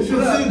mzuri, if you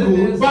see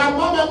good,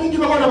 mama mingi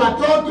wako na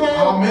watoto.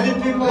 many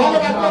people Wale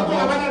have watoto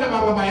hawana na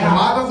baba yao.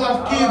 mothers have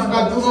kids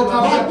but do not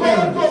have their Watoto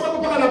parents. wako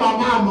na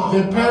mama. The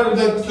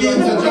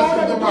kids are just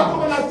with the mother.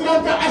 Kuna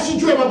 30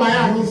 asijue baba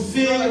yake. You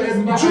see a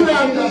Juu ya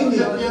nini?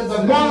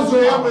 Mwanzo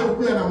yao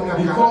ilikuwa na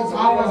because I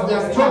was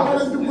their child.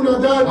 kuna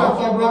dada. That's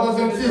our brothers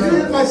and Hii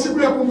sisters. masiku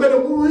ya kumbele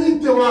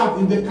muite wapi?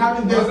 In the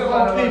coming days,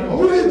 all people,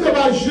 Muite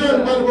ba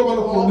jeune bale baba all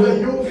the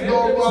lokole. youth, those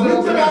who are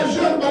Muite ba not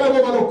jeune bale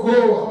baba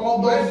lokoa. all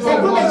those who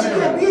Sababu are masiku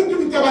ya married, bintu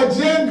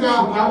vitawajenga.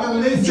 come and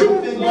listen Juu to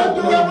things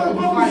watu that wako will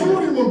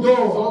mzuri find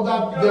mundoa. so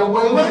that their way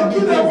will be Wengine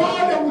different.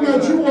 wale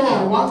unajua.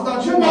 The ones that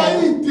you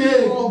Tumaite.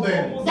 call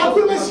them.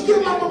 Bakuli masikia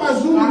mambo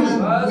mazuri.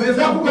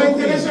 Ya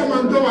kuwaendelesha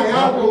mandoa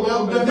yako. Ya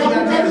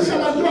kukalisha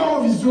mandoa yao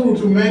vizuri.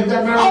 To make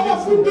them married.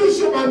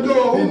 Hawafundishe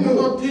mandoa They do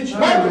humu. not teach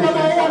Watu marriage.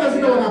 wanaoana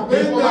vile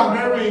wanapenda. People are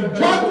married.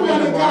 Watu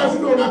wanakaa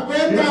vile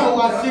wanapenda. People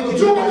are seeking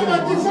Juu marriage. kuna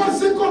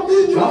divorce iko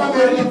mingi That's why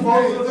Amerika.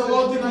 divorce is a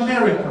lot in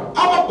America.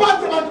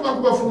 Hawapate watu wa They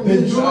do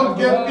kuwafundisha. not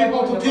get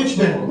people to teach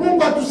them.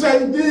 Mungu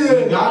atusaidie.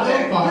 God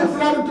help us. Ni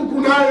fulani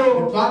tukunayo.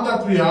 The plan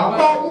that we have,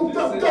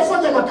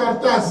 Tutafanya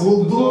makaratasi.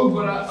 we'll do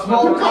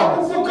small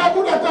cards.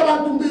 Ukabula hata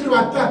watu mbili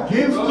watatu.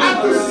 Give to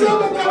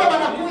Atuseme kama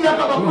wanakuja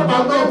kama kwa But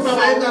don't say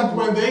mambo. that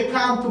when they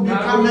come to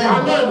become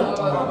members,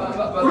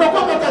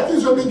 Kunakuwa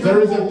matatizo mingi.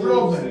 there is a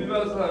problem.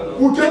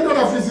 Ukienda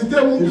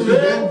unafisite mtu If you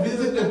leo, then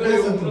visit a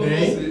person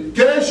today,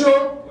 kesho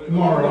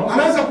tomorrow,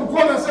 anaweza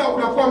kukuona saa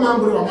unakuwa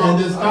mambo ya mambo. And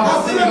they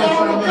start saying that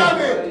you're a man.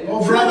 Oh,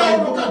 brother, I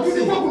don't see.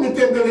 Ulikuwa I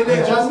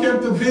kunitembelelea. just came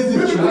to visit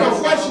Mimi you. kuna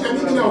fwashi na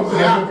mimi na I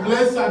ongea. have a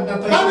place that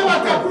Wale I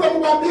watakula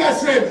mwambie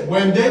aseme.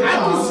 When they come,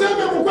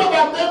 Atuseme mkwa wa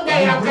memba ya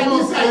you do not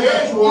kanisa say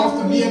that yetu. you have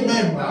to be a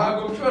member,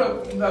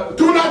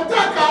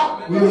 Tunataka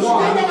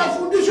usikie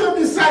mafundisho but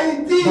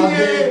nisaidie.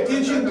 they're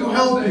teaching to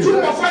help Juu you.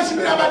 mafwashi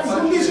bila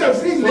mafundisho So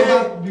vile.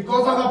 that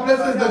because other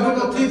places they do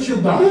not teach you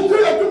that.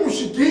 Mkule tu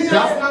mshikie.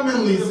 Just come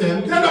and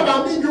listen. Tena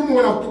bamingi humu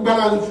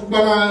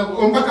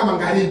wanaombaka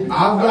magharibi.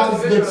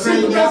 Others they pray in the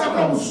Sikuweza kwa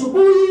afternoon.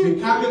 usubuhi. They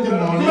come in the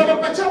morning.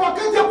 Tunawapatia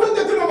wakati ya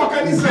kwenda tena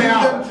makanisa Give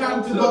yao. them time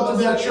to go to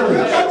their church.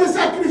 Wakati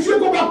sakrifie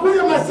kwa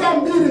bakuya masaa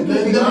mbili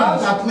Let them tu.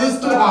 at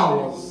least 2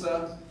 hours.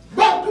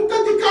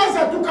 Tutajikaza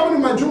tu kama ni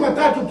majuma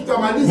tatu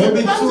tutamaliza.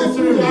 Maybe Tuanze 2,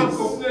 tu 3 weeks.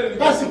 yako.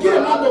 Basikie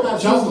mambo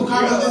Just to mazuri.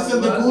 come and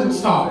listen to the good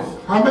stuff.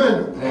 Amen.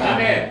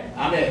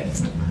 Amen.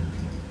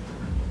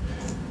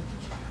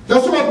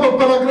 Nasoma kwa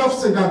paragraph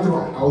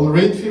 53. I will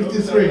read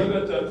 53.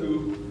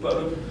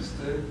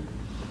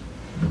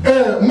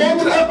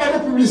 Montre un panneau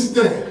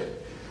publicitaire.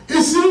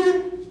 Ici,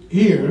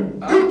 Here,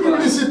 une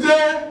publicité, an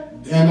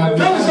quel genre de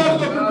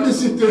advertisement,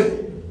 publicité?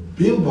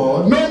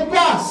 billboard, Même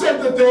pas celle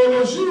de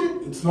théologie.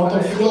 it's not a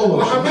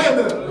theology.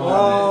 Amen.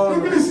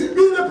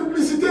 Bila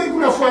publicité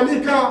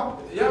kunafanyika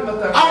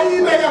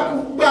aina ya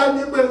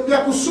kubani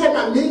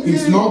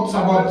It's not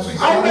about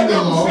studying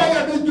the law.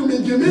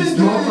 It's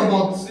not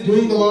about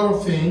doing a lot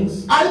of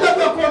things.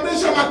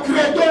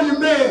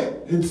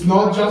 It's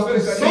not just to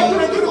see. You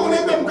have to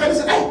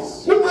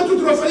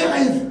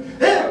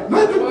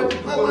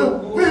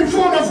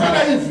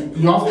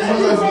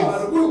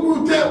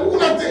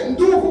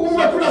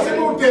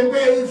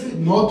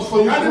not for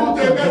you to walk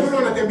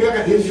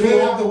if you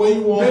walk the way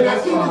you walk,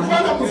 that's fine.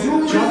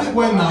 Just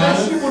when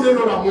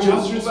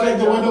just respect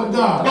the word of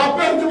God.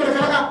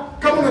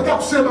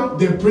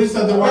 The priest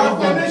at the word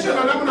of God, he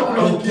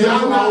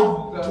came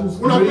out to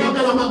read.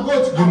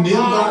 You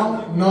kneel down?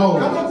 No.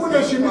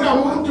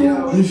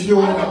 If you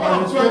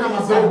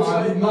respect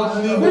somebody,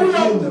 not kneel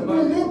down.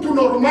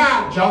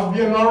 Just be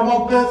a normal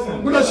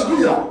person.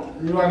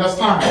 You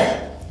understand?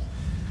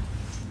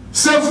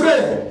 C'est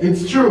vrai.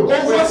 It's true.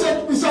 On voit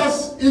cette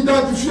puissance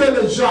identifier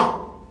les gens,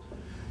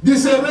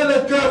 discerner le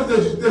cœur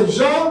des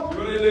gens,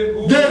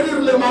 guérir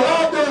les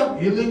malades.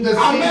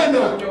 Amen.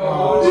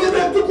 Il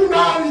est tout qu'on a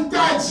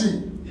héritage.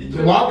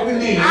 What we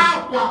need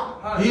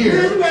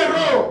here,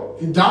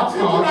 that's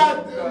how that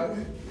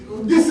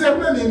discern.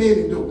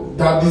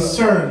 That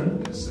discern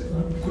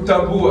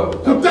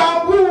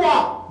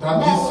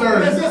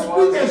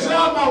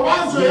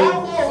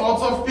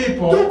sorts of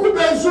people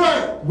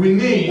we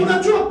need. If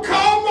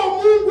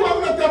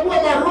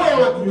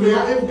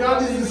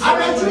God is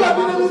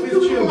discerning with His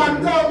children, we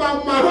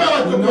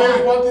know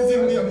what is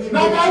in the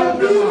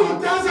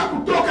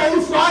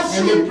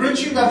and the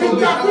preaching that will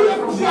be coming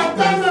from this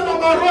place,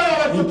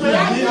 it will be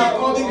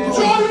according to the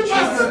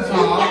children's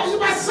heart,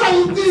 so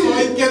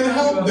it can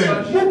help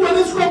them.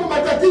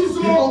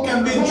 People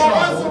can be in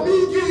trouble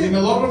in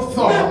a lot of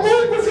thoughts.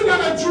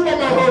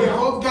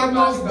 Because God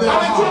knows their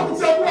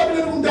hearts, He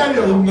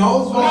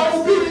knows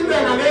what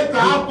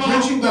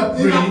preaching that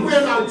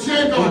brings,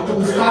 it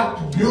will start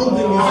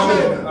building His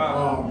children.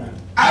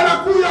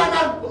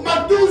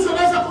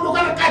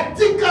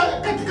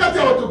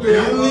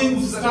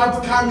 Healing starts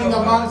coming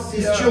amongst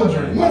His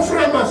children.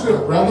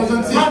 Brothers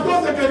and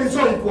sisters,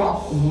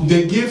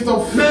 the gift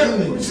of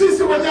healing.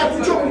 But we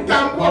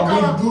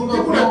do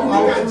not know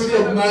how to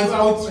recognize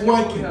how it's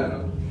working.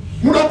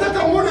 You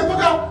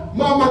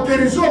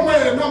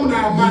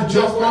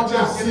just want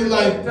to see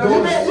like those, the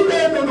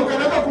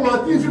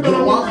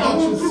ones that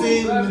you see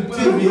in the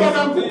TV, a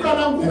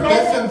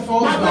person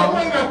falls down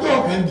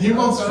and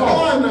demons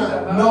fall.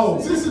 No.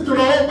 As we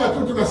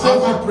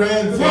pray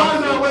and say,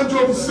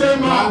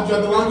 God,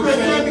 you're the one who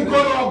saved me. For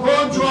us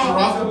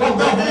to put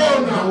the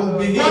hand, I will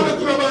be healed.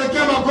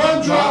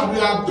 God, we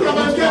are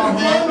putting our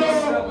hands.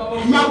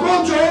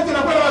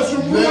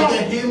 Let the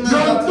healing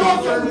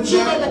that is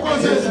Jesus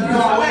Christ.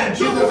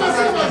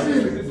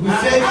 We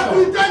say so.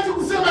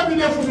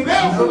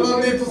 You don't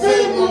need to say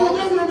no.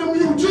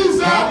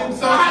 God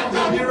Himself is a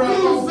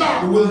miracle.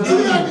 He will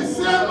heal you.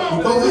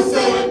 Because He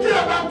said, you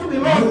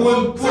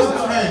will put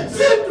hands.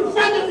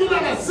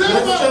 Let's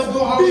just do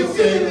how He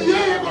said. The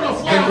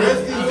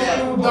rest is He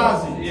who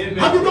does it.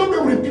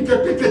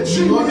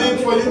 No need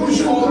for you to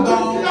fall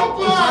down, to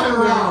turn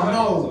around.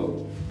 No.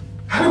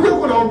 He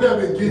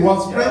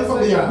was praying for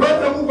the other.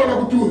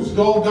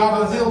 Go, God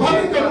has healed you.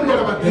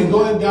 And go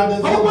and God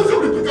has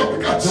healed you. They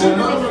are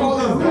not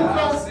falling down.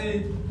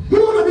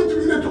 See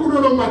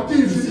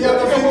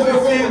other things we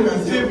see in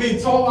TV,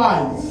 it's all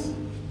lies.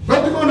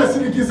 People are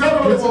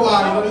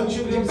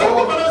launching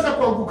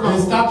themselves. They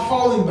start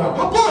falling down.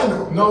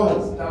 No.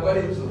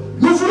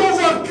 Nous voulons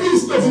voir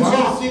Christ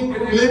vivant.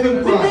 Living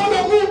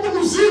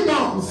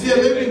Christ. See a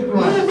living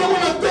Christ.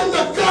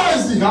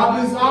 God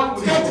is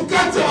active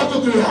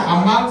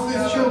amongst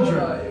His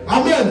children.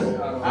 Amen.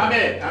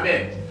 Amen.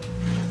 Amen.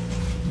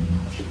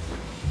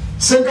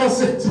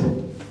 57.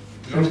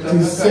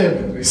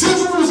 57. Si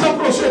vous vous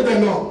approchez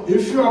d'un homme,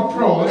 If you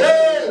approach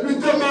et lui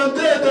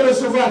demandez de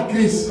recevoir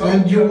Christ,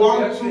 and you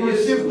want to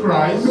receive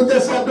Christ, nous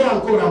descendons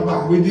encore en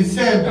bas. we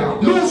descend down.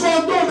 Nous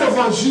vendons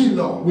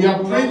l'évangile. We are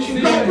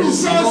preaching La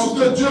puissance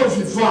de Dieu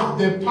vivant.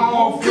 the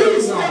power of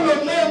Christ God. est le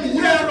même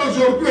hier,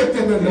 aujourd'hui,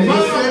 éternellement. The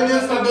same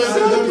yesterday, Ce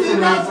today,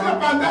 qu'il a fait forever.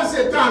 pendant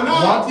ces temps-là,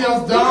 What He has il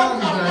est done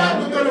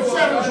capable de le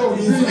faire then,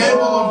 aujourd'hui. He's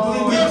able of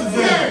doing it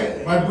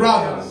today. My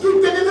brothers,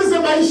 Tutengeneze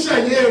maisha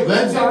yetu.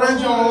 let's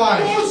arrange our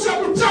lives. Osha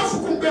uchafu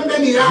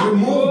kumpembeni yako.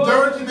 Remove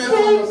dirtiness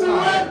from the Mungu side.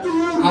 wetu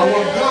Our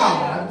yule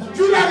God,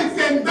 vile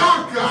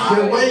alitendaka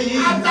the way He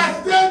is,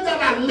 atatenda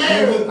na He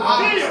leo. will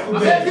act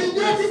today.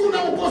 Kinyesi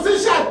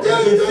kunamkosesha The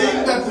thing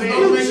tende that is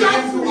not making him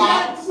to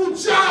act,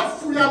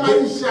 uchafu ya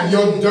maisha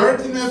your yetu.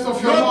 dirtiness of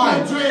your Notre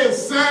life. Dieu est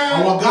saint.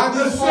 Our God is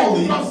Et ceux qui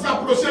holy. doivent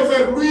s'approcher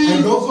vers lui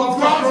And those who have to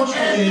doivent approach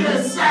Him,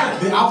 être saints.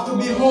 they have to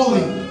be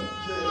holy.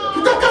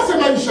 Tutakase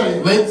maisha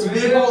yetu. Let's be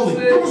holy.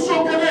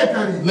 Tumsogelee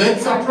karibu.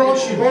 Let's approach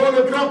Him. Oh,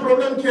 le grand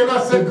problème qui est là,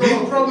 The c'est que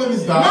big problem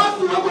is that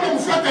watu wako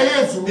wanamfuata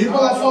Yesu. people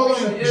are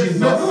following Jesus.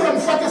 Mais tu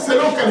wanamfuata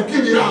selon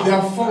calculi yao. They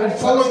are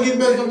following Him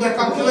based on their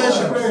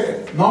calculations.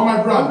 No, my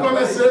Mungu brother.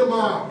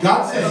 anasema,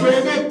 God says,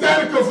 venez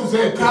tel que vous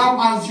êtes. come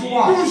as you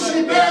are.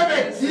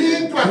 Usibebe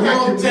kitu Do hata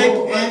not take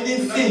kidogo.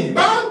 anything.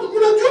 Bantu,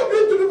 mnajua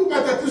vitu ni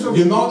matatizo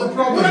You know the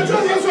problem. Unajua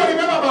Yesu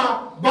alibeba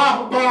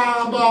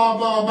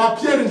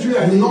Pierre juu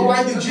ya You know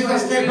why did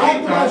Jesus take watu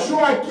Peter? washo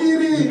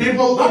akili,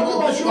 People who watu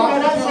don't washo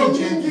start mawazo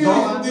intelligent, mingi,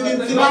 those who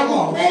didn't think a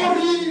lot,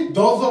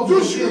 those of the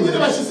tushingine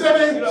children,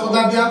 bashiseme so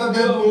that the other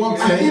day will not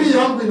say, akili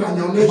yangu my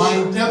inanyonyesha.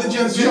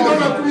 intelligence Ndio shows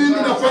na tu hivi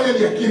nafanya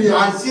ni akili I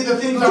yangu. see the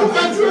things I'm doing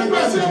Tukajua for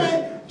tunaseme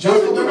intelligence. Just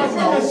hivi so that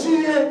tunafanya you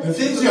sie, know, the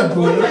things you are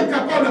kuna doing,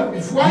 incapable we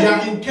kufanya.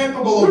 are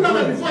incapable of Kuna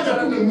doing. kufanya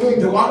tu ni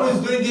The Mungu. one who is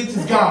doing it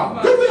is God.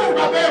 Tuko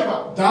alibeba.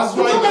 That's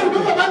why- Tuko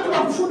alibeba watu wa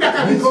kufunda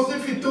kabisa. Because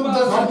if he took us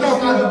from the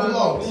side of the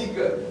Lord,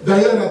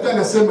 D'ailleurs hata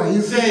nasema he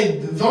hivi.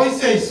 said, though he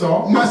says so,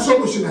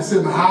 Masomo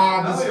shinasema.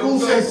 the school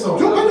says so.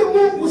 Tuko ni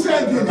Mungu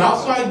saidini.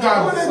 That's why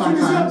God Tulize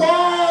sometimes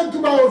bantu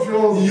ba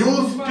ovyo.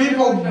 use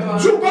people,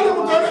 Tuko ni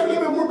mtaona vile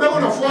Mungu bego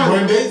nafanya.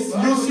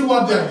 when you see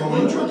what they're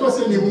doing, Unajua tu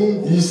ase ni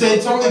Mungu. you say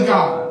it's only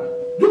God.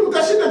 Ndio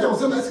mtashinda cha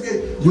kusema sike.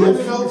 You will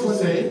fail to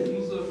say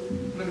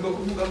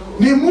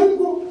Ni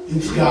Mungu.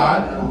 it's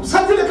God.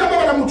 Sasa vile kama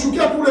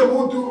wanamchukia kule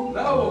mtu.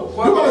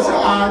 Ndio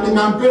wanasema ni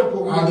mampepo.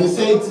 They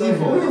say it's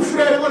evil. Huyu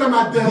frere kuna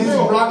mademo. His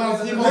brother's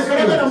evil Ndio na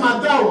spirit.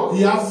 madawa.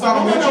 He has some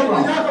witchcraft.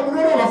 Wanaonyaka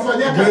mnono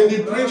wanafanyaka. When he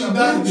preached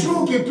that,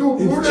 Chuki tu.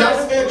 it's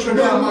just hatred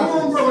Na and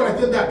Mungu nothing.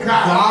 anatenda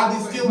kazi. God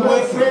is still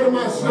working.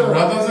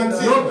 Brothers and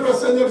sisters, Notre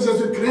Seigneur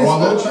Jésus-Christ. our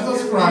Lord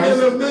Jesus Christ,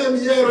 est le même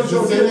hier, the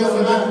aujourd'hui, same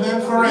yesterday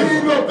and forever.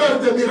 il opère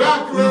des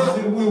miracles.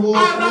 We will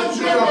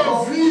Arrangez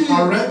vos vies.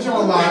 arrange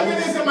our lives,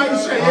 Tengeneze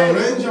maisha yetu.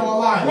 arrange our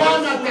lives.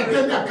 Bwana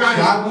atatenda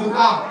kazi. God will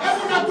act.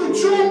 Hebu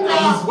natuchunga.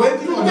 He's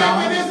waiting on us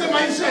Tutengeneze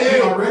maisha to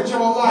yetu. arrange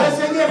our Le lives.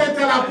 Seigneur est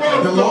à la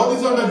porte. The Lord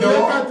is on the Il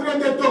door. est en train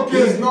de toquer.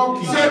 He's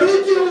knocking. Celui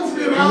qui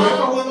ouvrira,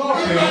 Whoever will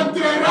open, il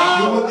entrera,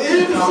 he will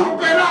il enter,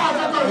 soupera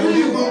avec and we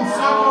lui. will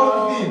suffer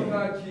with him.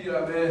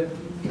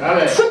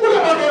 Fungula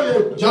bado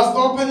yetu. Just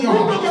open your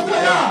Mungu heart. ako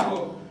tayari.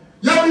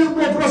 Yeye yupo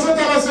prophète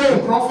The anasema.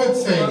 prophet Il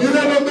said, est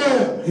le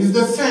même. he's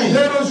the same.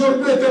 Hier,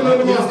 aujourd'hui,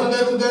 éternellement.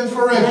 Yesterday, today, and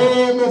forever.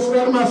 Oh, mon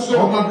frère, ma Oh,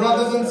 soeur. my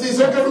brothers and Ce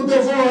sisters, que nous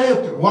devons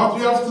être. what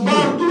we have to do,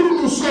 Partout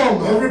où nous sommes.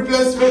 every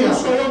place Que we nous are,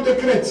 soyons des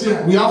chrétiens.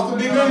 we have to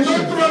be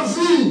Christians. Notre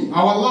vie.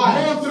 Our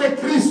life, Montre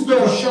Christ.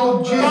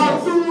 show Jesus.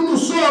 Partout où nous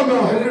sommes.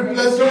 Every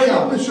place Que we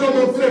are. nous puissions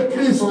montrer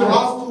Christ. for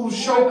us to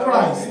show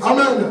Christ.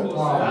 Amen.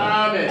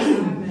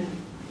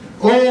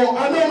 Oh,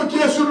 un homme qui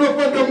est sur le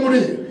point de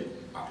mourir.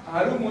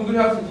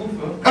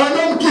 Un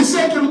homme qui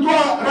sait qu'il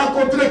doit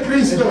rencontrer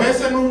Christ. The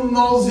person who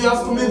knows he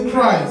has to meet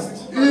Christ,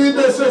 Il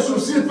ne se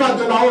soucie pas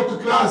de la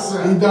haute classe.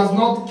 he does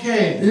not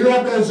care. Il a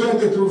besoin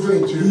de trouver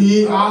Dieu.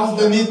 He has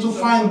the need to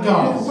find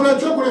God.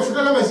 Unajua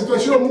kunafika kama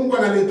situation Mungu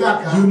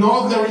analetaka. You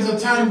know there is a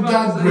time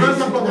God brings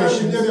Unaanza kuangalia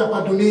situations. vingine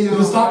hapa dunia.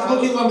 You start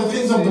looking on the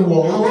things of the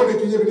world, Haone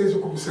kinye vinaweza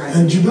kukusaidia.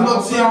 and you do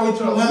not see how it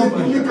will help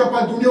you. Ulitumika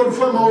hapa dunia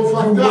ulifanya You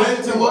overtime.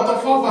 went a lot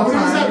of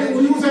overtime.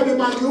 Uliuza You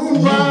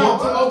manyumba.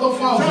 bought a lot of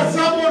houses.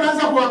 Sasa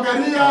unaanza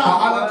kuangalia.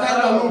 Other time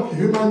you look,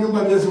 Hivi manyumba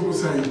haiwezi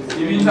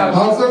kusaidia.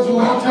 houses will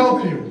not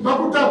help you.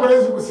 Makuta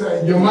haiwezi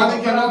kusaidia. Your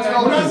money cannot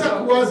help Unaanza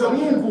you. kuwaza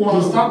Mungu You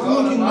wangu. start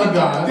looking like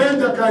God.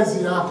 Tenda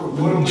kazi yako.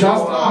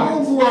 Just act.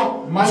 Mungu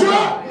wangu. My Dieu,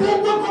 God.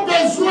 Mungu ako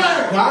besoin.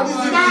 God is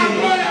in Na need.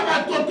 roho ya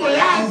watoto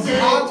yake. His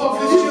heart of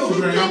his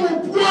children. Ifike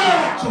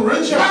mpwea. To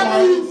reach a point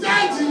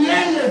Wanahitaji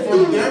yeye for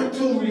tu. them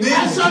to need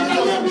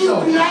Ashangalie Jesus vitu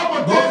himself. yako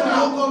Not tena.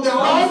 to look on their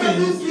own Waone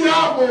things, vitu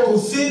yako. to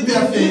see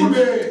their things.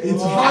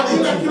 It's Hakuna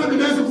vanity. kile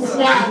kinaweza You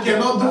kufuata.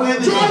 cannot do Njoo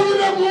anything.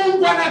 yule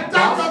Mungu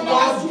anataka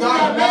That's what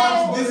God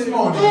wants this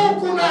morning.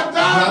 Mungu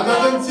nataka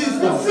Brothers and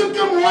sisters,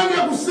 ufike muone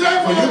kusema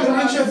for you to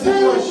reach a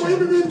Mungu, situation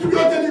hivi vitu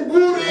vyote ni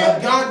bure.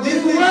 that God did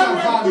things Wewe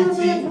of tu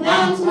vanity. Mungu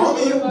wangu, It's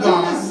only you,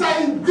 God,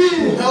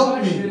 unisaidie. help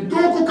me.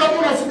 Ndugu, kama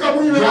unafika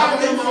mwili God,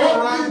 wake if you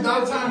arrive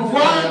that time of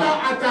Bwana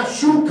prayer,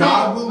 atashuka.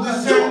 God will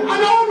descend.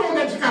 Anaona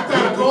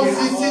unajikataa. because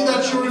He see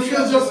that you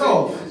refuse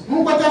yourself,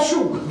 Mungu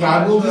atashuka.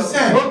 God will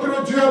descend.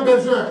 Notre Dieu a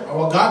besoin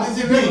Our God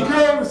is in de need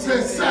cœur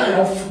sincère.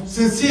 of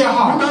sincere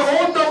heart.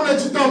 Unaona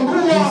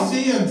unajitambua You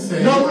see and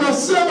say, na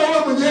unasema wewe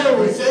you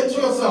mwenyewe say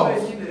to yourself,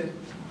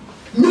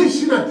 mimi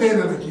sina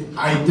tena na kitu.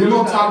 I do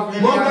not have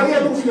any Mwangalia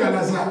idea. lufu ya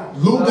Lazaro.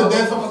 Look the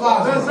death of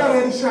Lazarus. Lazaro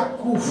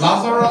alishakufa.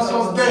 Lazarus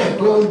was dead.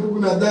 Oh, ndugu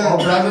na Our dada.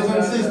 brothers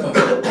and sisters,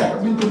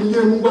 Vitu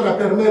vingine Mungu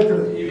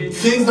anapermettre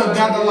things that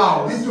God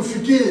allows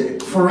vitufikie.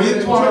 for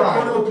it to Kuona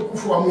arrive,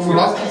 utukufu wa for Mungu.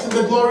 us to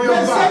see the glory of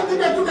Na God.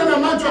 sasa tuna na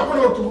macho ya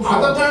kuona utukufu.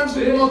 Other times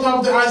we do not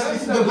have the eyes to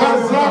see the glory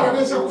of Lazaro God.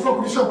 alishakufa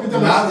kulishapita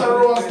masaa.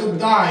 Lazarus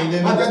died and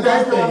in Dada the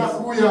yake days,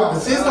 wanakuya. the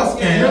sisters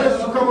came.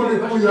 Yesu kama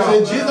ulikuya. Say,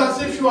 Jesus,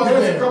 if you are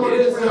Yesu there, kama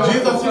ulikuya.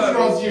 Jesus, if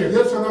you are here,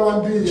 Yesu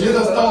anawaambia.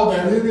 Jesus told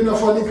them, Hivi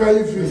inafanyika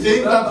hivi.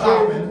 things that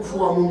happen, Utukufu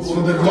wa Mungu. so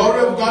the glory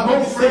of God will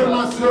Mon be frère, seen.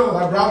 ma soeur,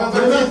 My brothers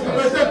and sisters,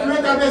 peut-être tu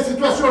es dans des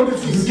situations you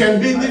difficiles. can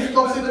be in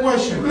difficult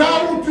situations Là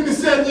où tu ne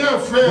sais rien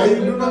where faire.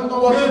 you do not know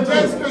what Mais to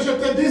est-ce do. que je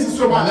te dise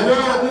ce matin? Let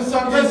me tell you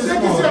something Et this ce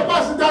qui morning. se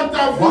passe dans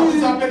ta What is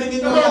vie, happening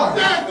in your life?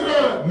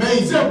 peut-être,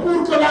 Maybe. c'est pour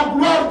que la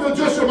gloire de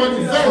Dieu se For the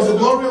manifeste.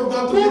 glory of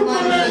God to Pour be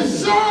que les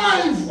manifested, gens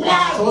y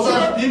voient so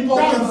that Dieu people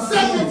dans can ce qui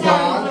see va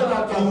arriver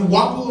dans God ta in vie.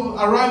 what will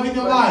arrive in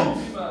your life.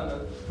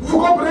 Vous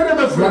comprenez,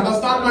 mes You frères?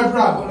 understand, my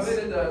brothers?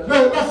 Mais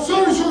la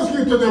seule chose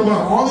qu'il te The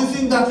demande, only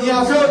thing that He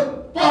asks que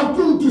you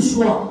partout où tu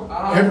sois,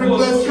 Every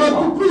place que you tu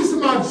are, puisses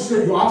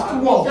marcher, you have to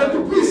walk. que tu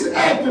puisses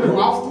être You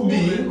have to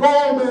be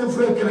comme un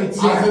vrai as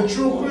chrétien. a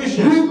true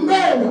Christian.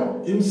 Lui-même,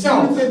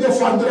 Himself. il te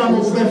défendra,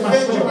 mon frère, ma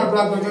Defend you, my soeur.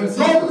 brothers and Comme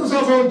sisters. nous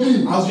avons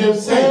dit, As you have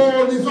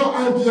said, lisons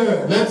 1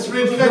 Pierre. let's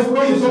read Je 1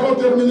 crois que nous Peter. allons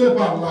terminer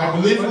par I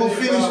là. believe we'll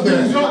finish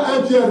there. Lisons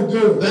 1 Pierre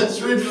 2.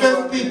 Let's read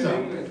 1 Peter.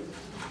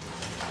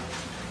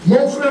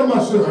 Mon frère,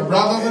 ma soeur, My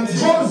brothers and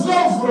sisters, vos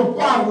œuvres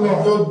parlent.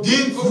 your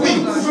deeds Vous ne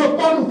speak. pouvez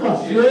pas nous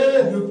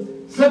cacher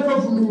ce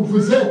que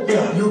vous êtes.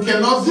 You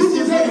cannot Si vous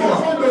deceive êtes anyone.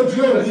 enfant de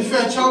Dieu, If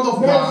you're a child of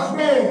mon God,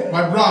 frère,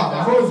 my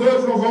brother, vos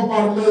œuvres vont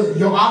parler.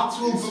 your acts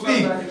will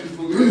speak.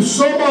 Nous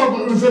sommes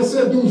au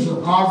verset 12.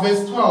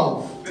 Verse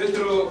 12.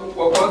 Petro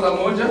wa kwanza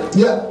moja.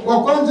 Yeah.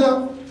 Wa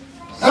kwanza,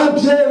 1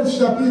 Pierre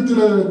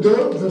chapitre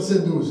 2,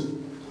 verset 12.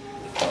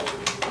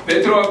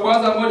 Petro wa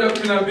kwanza moja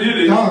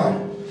 12. Ah.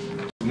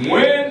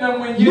 Mwe na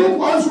mwenyewe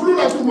Donc,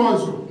 anzulula tu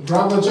mwanzo.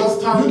 Brother, just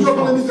time. Ndio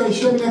kwa nini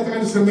taishia mimi nataka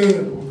nisemee.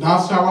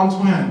 That's what I want to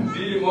end.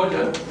 2 moja.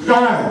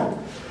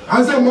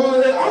 Anza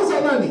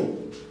nani?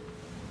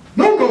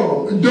 Non,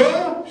 non. 2,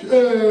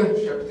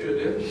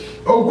 Chapitre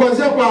 2.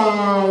 kuanzia kwa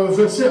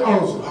verset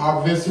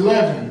 11. Verse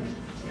 11.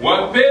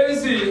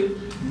 Wapenzi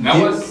na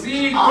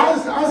wasi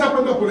Anza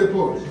kwenda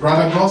polepole.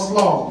 Brother, go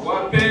slow.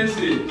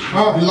 wapenzi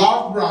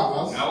Beloved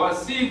brothers, na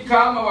wasi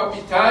kama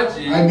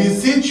wapitaji I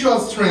beseech you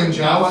as na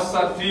strangers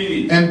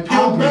wasafiri. and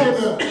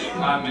pilgrims,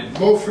 Amen.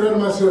 Mon frère,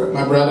 ma soeur,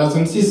 my brothers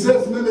and sisters,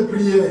 cette même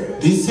prière,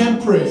 this same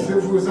prayer, je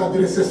vous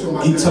adresser ce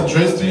matin. it's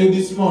addressed to you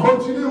this morning.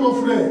 Continue, mon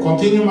frère.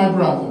 Continue, my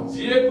brother.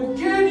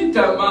 Jiepukeni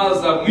tamaa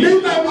za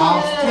mwili.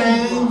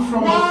 Abstain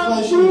from the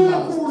fleshly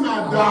lust.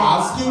 I'm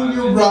asking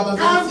you, brothers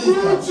and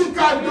sisters,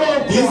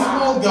 this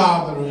small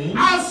gathering,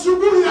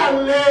 Asubuhi ya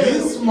leo,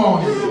 this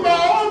morning, hii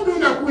maombi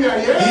inakuya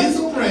this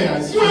Yesu. prayer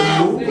is for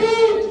you.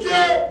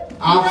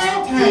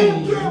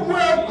 Abstain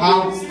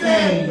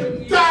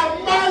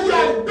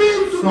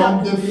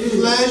from the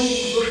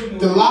flesh,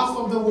 the lust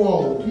of the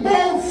world.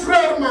 Mon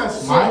frère, ma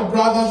soeur, My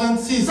brothers and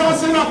ça sisters,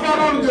 c'est la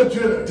parole de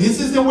Dieu. this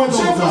is the word of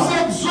Je vous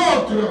God.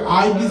 exhorte,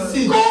 I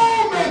beseech,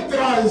 comme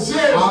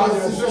étrangers,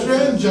 as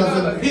strangers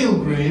and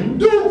pilgrims,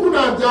 ndugu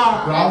na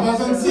dada, brothers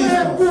and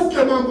sisters,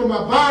 epuke mambo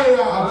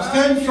mabaya,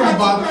 abstain from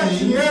bad katikati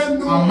things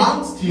yenu,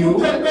 amongst you.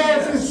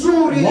 mtembee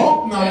vizuri,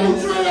 Walk nice.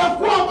 ujue ya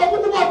kwamba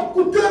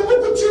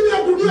Mungu chini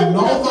ya dunia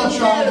Know that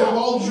you are the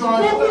whole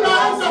joy. Mungu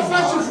naanza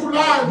fashi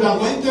fulani. You are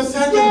going to a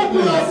certain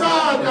Ndugu na place,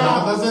 dada,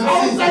 brothers and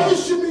sisters.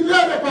 hautaishi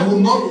milele pa You will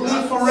not dunia.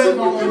 live forever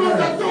Siku on moja earth.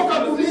 utatoka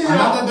dunia.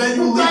 Another day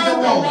you will leave the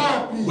Utaenda world.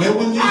 wapi? Where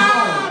will you go?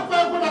 Hapa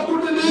kuna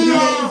tulilia.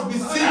 He is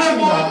beseeching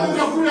Hapa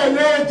us. kuna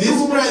yetu.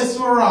 This prayer is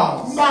for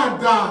us,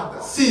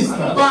 Madada,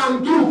 sisters,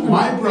 banduku,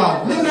 my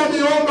brothers.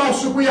 ninaniomba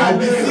asubuhi ya I leo,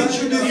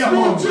 beseech you this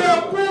morning.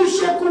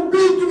 ujiepushe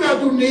kubitu ya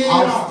dunia.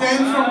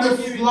 Abstain from the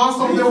lust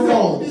of the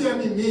world. Dunia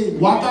ni nini?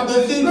 What are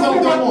the things Na of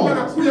the watu world?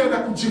 wanakuja na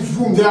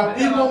kujivuna. There are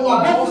people who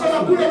are Watu boastful,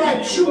 wanakuja na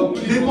chuki.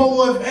 people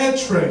who have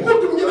hatred.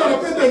 Mtu mwingine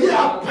anapenda yeye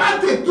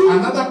apate tu.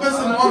 Another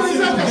person wants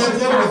him to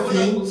get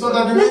everything so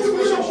that the next Mtu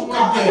mwingine person should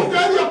not get.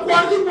 tayari ya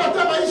kuharibu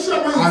hata maisha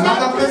ya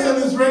Another mwenzake. person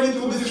is ready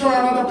to destroy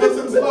another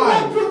person's life.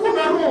 Watu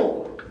kuna roho.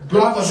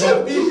 Brothers, there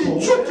are Chuki,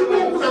 people, chuki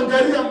Mungu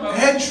anaangalia.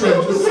 hatred,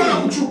 you Mtu see.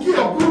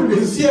 anamchukia bure.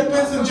 You see a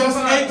person just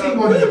hating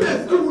on you. Ule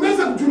tu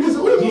unaweza kujiuliza,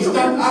 huyu You mtu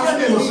start anafanya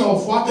asking nini?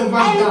 yourself, what have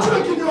I Au done?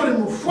 chuki ndio You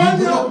alimfanya.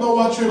 do not know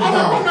what you've done.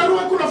 Anaona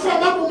roho kunafanya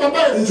mambo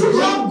mabaya It's juu doing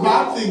yako.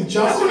 bad things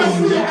just for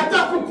Anafikia you. hata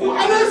kuku.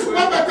 Anaweza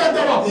kuomba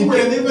hata wa He kuwe.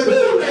 can even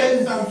Bure.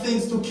 say some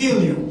things to kill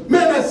you.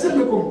 Mimi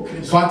nasema kwa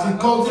Kristo. But he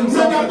calls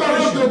himself Na a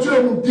parole de Christian.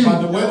 Dieu nous dit, But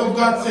the word of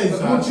God says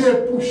that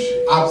mujiepushe.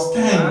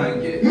 abstain.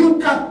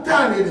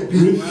 Mukatane ile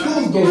bibi.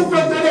 Refuse those things.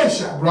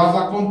 Mukadelesha.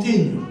 Brother,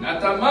 continue.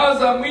 Na tamaa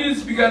za mwili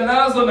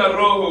zipiganazo na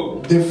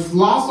roho. The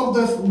lust of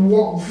the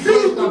flesh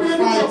Vitu that vile fights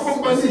the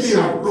vinavyokombanisha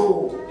spirit.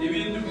 roho.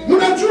 Hivi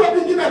Mnajua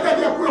vingine hata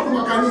vya kula kwa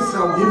makanisa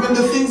huko. Even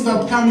the things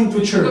that come into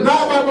church.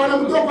 Na bwana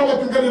mdogo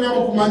wapingane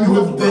nao kumanyua.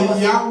 With the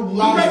young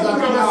lads that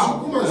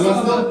we are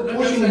still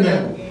pushing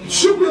them.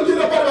 Siku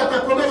nyingine pale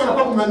watakonana na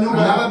kwa kumanyua.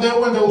 Another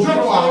day when they will Njoo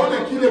grow up, tuone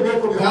kile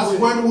beko vya. that's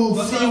when we'll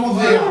see who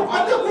they are.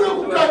 Hata kule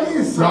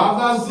kukanisa.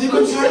 Brothers,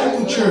 even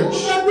coming to church.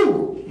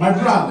 My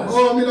brothers,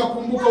 Oh, mimi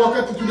nakumbuka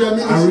wakati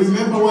tuliamini. I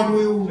remember when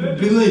we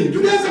believed.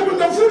 Tulianza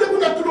kwenda vule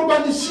kuna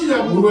tulobanishia.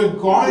 We were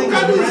going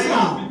and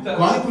praying,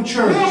 going to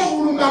church.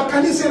 Leo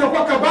kanisa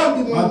inakuwa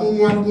kabambi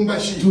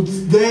Lubumbashi.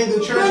 Today the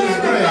church is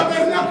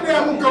great.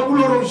 ya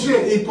Mkabulo Roger.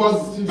 It was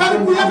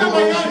Palikuwa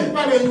mayai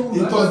pale yule.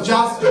 It was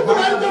just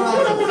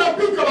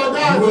kunapika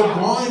badala. we were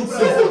going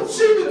Tuko to,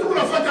 chini tu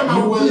kunafanya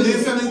we were mahubiri.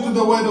 listening to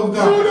the word of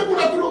God. Kule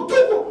kuna tuko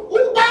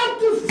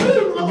ubati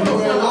fulu There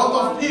were a lot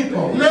of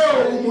people.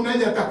 leo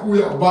munaja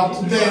takuya. But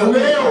today,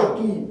 Leo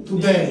tu.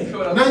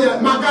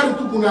 Nanya magari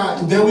tu kuna.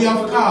 today we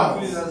have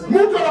cars.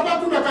 Mtu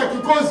anapata una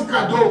kikosi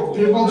kadogo.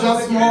 People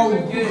just small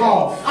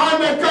golf.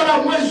 Amekala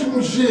mwezi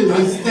mzima.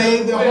 They stay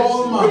the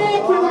whole month.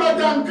 Mungu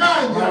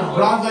unadanganya.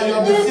 Brother, you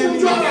are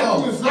deceiving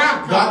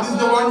yourself. God is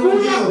the one who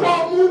heals. Kwa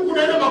Mungu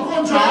na ile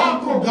magonjwa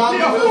yako. God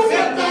will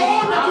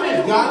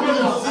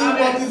see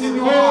what is in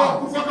your heart.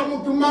 Kufaka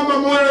mtu mama mama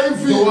moja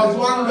hivi. There was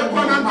one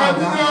Alikuwa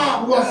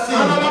anaangalia. who was sick.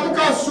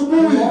 Analamuka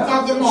asubuhi. Woke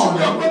up the morning.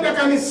 Siku ya kwenda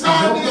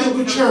kanisani. Going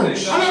to church.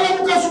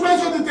 Analamuka asubuhi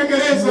zote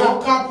tengeneza.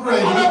 Woke up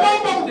ready.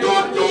 Anabamba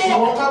mtoto.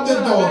 Woke up the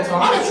daughter.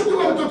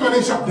 Anashutuka mtoto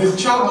anaisha. The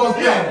child was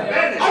dead.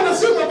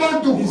 Anasema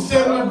bantu. He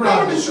said, my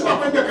brother, Leo ni siku ya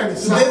kwenda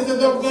kanisani. today's the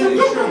day of going to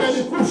Mtoto church.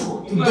 ananikufa.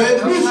 Today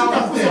the Mimi child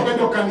is sitakufa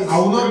kwenda dead. kanisa. I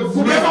will not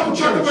Kubeba go to mtoto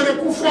church. mwenye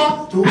kufa.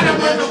 To the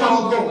Anamweka kwa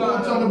child mgongo.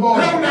 on the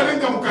body. Leo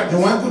unalenga They mkanisa.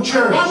 went to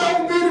church.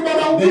 Wanahubiri, They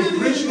wanahubiri.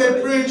 preach, they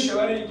preach.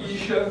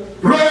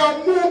 Roho ya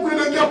Mungu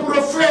inaingia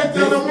profeti,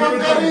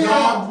 anamwangalia,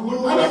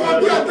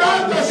 anamwambia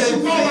dada,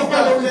 simama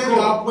pale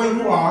uliko. Up where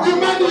you are.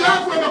 Imani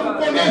yako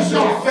inakuponesha.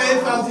 Your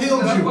faith has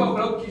healed you.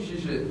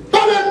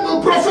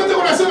 Pale profeti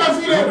unasema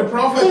vile, The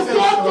prophet said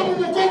mtoto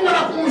so. mkongo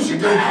na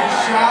kumshika. The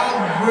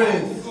child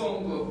breathed.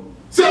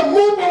 Sasa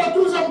Mungu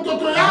anatuza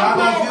mtoto yako.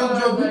 God has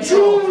healed your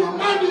Juu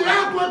imani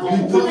yako iko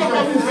mkubwa Because your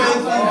kabisa. faith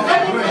is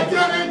Kama great.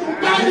 unakiana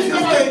nyumbani If you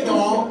kama stay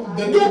on,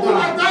 then you ndugu na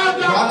die.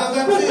 dada, God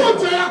doesn't see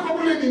ugonjwa it. yako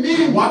mule ni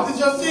nini? What is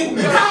your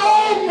sickness?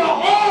 Kaomba,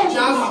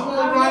 Just omba.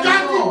 go right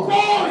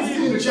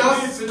Kakikozi. now.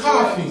 Just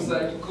coughing.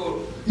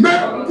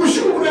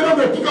 Kushiku kunena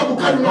umepika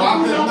bukari But the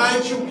unakuya.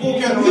 night you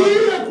cook and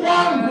Niye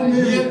kwangu eat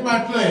mimi. my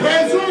plate.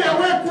 Rezo ya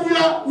we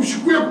kuya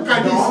ushikuye The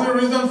kukanisa. only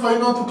reason for you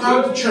not to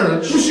come to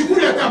church,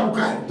 Ushikuye hata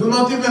bukari. do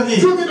not even eat.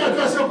 Jumi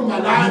najua sio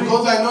kumalari.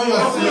 Because I know you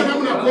are Hakuna sick.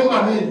 namna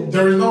kuomba Mungu.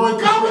 There is no way to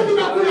Kama pray.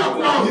 ninakula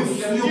kwangu. If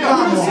you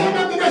come Unasema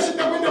home, mimi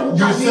nashinda kwenda you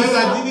kukanisa.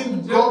 said I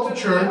didn't go to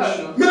church.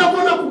 Mimi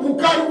nakwenda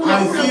kubukari kula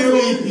I see you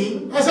kula. eating.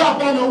 Sasa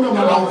hapana una I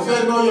malamu.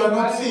 said no, you are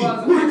not sick.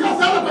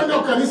 Ulikatala kwenda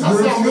kanisa You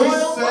saa refuse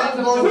moja.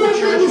 said going to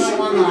church for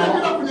one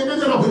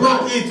hour. Do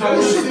not eat. I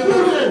will see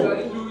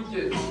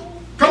you.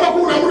 Kama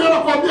kuna mtu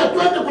anakuambia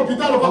twende kwa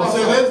hospitali kwa I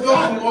said let's go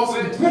to the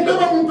hospital.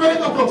 Mbeba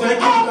mpeleka kwa Take it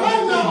ah to the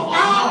bwana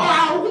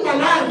hospital. huko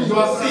malari. You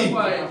are sick.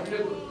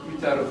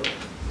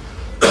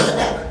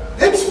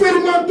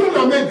 Expérimentons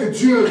la main de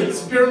Dieu.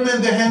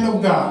 Experiment the hand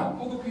of God.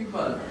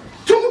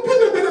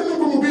 Tumpende mbele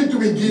Mungu mubintu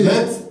vingine.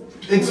 Let's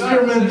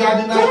experiment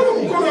God in our Tuna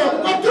things. mkono,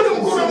 katuna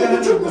mkono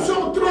mchuku sio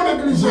trona We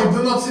iglesia.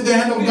 do not see the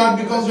hand of God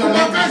because you are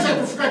Tunakaza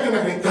lazy. tufikake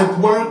na reka. At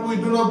work we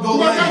do not go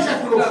Tunakaza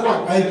late.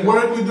 tulofuata. At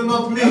work we do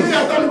not Mimi miss.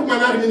 hata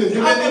nikumanari mimi.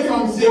 Even if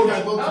I'm sick,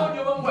 I go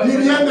to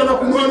Nilienda na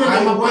kumwona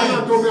I na mapana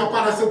went. tobe ya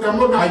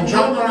paracetamol na I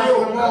jumped kumwona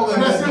around the leo. mall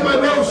and Nasema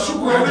leo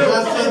siku ya I leo.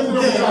 just said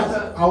today,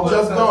 I'll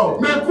just go.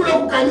 Mekula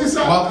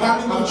kukanisa. But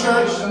coming to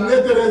church,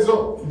 Nete rezo.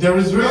 there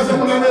is Sasa reason.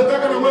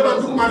 mnanetaka na mwenda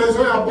tu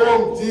marezo ya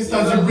bongo.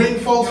 Sisters, you bring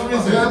false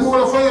reasons. Mungu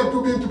anafanya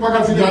tu bintu paka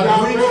You vile are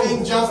doing damu.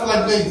 things just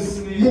like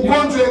this.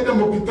 Mgonjwa ende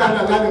hospitali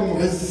alale mu.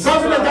 Sasa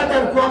vile dada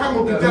alikuwa kama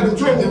hospitali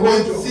njoo The way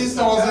mgonjwa.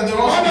 sister was in the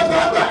Bwana hospital.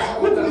 dada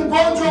huku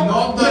mgonjwa.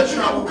 Not that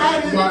Unachukua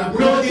bukari. you are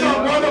Unawekea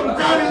bwana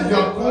bukari. You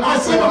are cooking for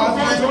Asema your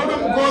mgonjwa, husband. ona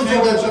Saying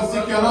mgonjwa. that you're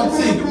sick, you're not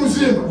sick. Mtu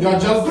mzima. You are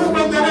just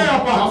Tuendelee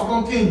hapa. Just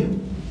continue.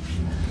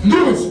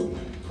 12.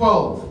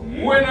 12.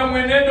 Muwe na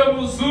mwenendo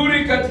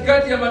mzuri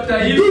katikati ya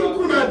mataifa.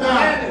 Ndugu na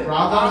dada.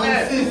 Brothers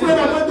and Kuwe sisters,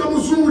 na mwendo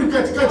mzuri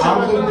katikati ya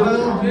have the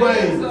mataifa. good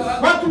ways.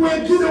 Watu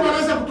wengine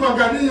wanaweza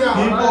kutuangalia.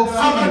 People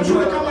see Hawajui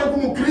you. kama huku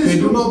They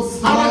Mkristo. do not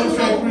smile if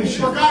you're a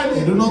Christian.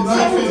 They do not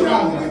see if you're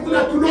a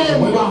God. The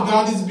word of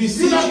God is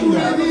beseeching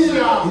them.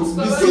 It's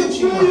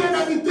beseeching Tukuye us.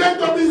 na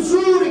vitendo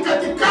vizuri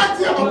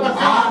katikati ya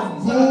mapatano.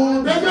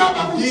 Good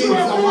Bebaba deeds mjue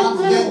amongst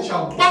Mungu. them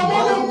shall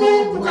Pamoja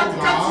Mungu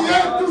katikati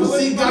yetu. To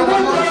see God Mungu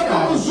amongst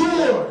wetu us.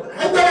 mzuri.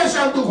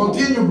 Endelesha ndugu.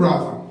 Continue,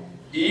 brother.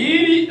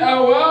 Ili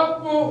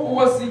awapo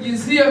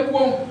uwasingizia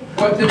kuwa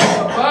watenda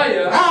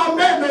mabaya,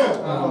 Amen.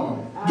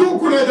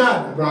 Ndugu na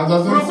dada. Brothers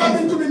and Kuna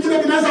sisters, vitu vingine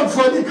vinaweza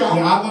kufanyika.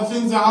 the other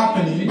things are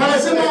happening.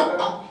 Wanasema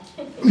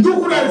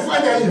ndugu na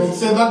alifanya They'll hivi.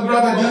 say that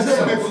brother did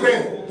Wanasema my so.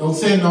 friend. They'll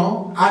say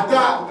no.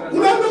 Hata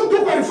unaona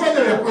ndugu alifanya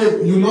ya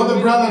kweli. You know the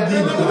brother did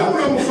Ndio that.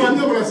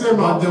 unamfanyia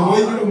unasema But the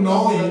way you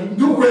know him,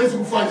 ndugu hawezi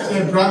kufanya.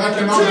 say brother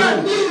cannot Sio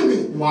do it.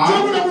 nini? Why?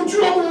 Sio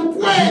unamjua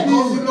ukweli.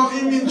 Because you know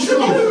him in Sio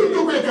truth. huyu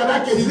ndugu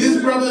yake. See, this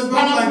brother is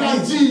not like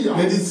this.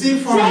 They deceive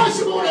from you.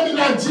 Sio bora ni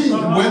najia.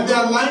 When they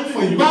are lying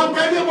for you,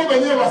 Baangalia kwa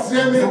wenyewe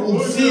waseme. they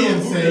will see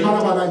and say,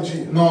 Mara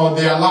banajia. no,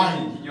 they are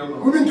lying.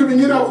 Kuna vitu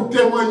vingine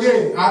utemwenye.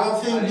 Other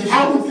things, they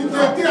Au should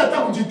utitetea hata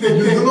you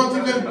kujitetea. do not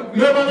even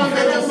Leo bana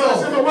defend yourself.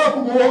 wanasema wewe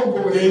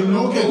kumuongo They wewe.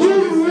 look at Huyu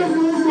you.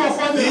 huyu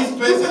afanye. This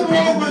person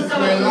did this,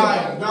 they're a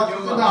liar. That's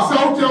enough.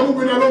 Sauti ya Mungu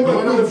The inalomba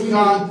word of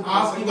God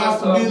asking us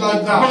to be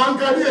like that.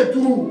 waangalie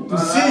tu. To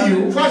see you,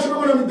 Fashi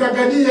wako na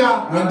mdangania.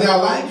 when they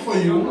are lying for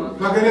you,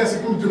 Angalia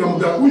siku mtu na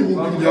mdanganya. Huyu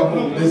Mungu mjabu.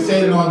 they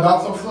say, no,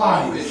 that's a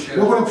fly.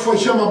 Wako na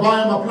kufanyia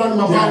mabaya, maplani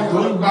They are mabaya.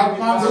 doing bad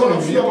plans Wako na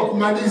for kufia you.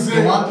 wakumalize.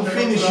 They want to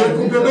finish you.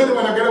 Kumbe mbele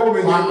wanaangalia kwa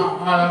wenyewe.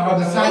 On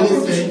the side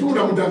they say, Tu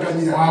na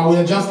mdangania. we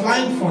are just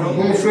lying for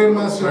Mon you. frère,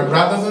 ma soeur. My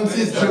brothers and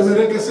sisters,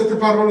 J'aimerais que cette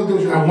parole I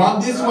d'aujourd'hui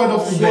want this word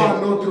of soit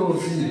today notre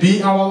vie.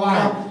 be our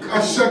life.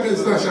 à chaque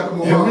instant, à chaque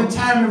moment. Every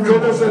time, Que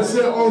le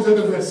verset 11 et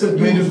le verset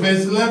 12. May the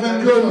verse 11 and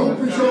Que nous 12.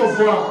 puissions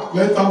voir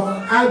Let us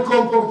un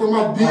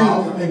comportement digne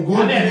have a good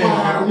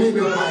parmi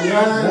behavior. les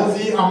païens.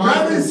 Worthy among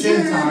Même the si ils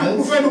Gentiles.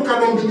 pouvaient nous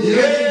calomnier,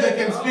 Yes, they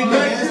can speak mais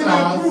against qu'ils ne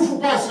us. trouvent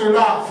pas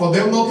cela. For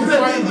them not to Il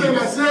est find dit it.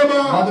 nasema,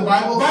 But the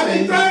Bible says,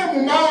 "Banitaye mu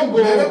mambo,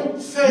 let them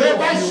say ne of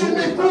you,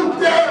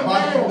 bashimikute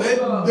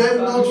but let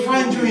them not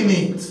find you in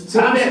it. C'est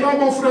pour cela,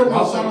 mon frère, mon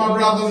Also, frère. my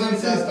brothers and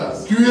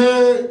sisters, Tu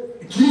es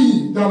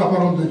qui dans la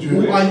parole de Dieu?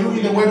 who are you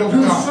in the Word of Tu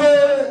God?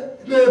 fais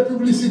les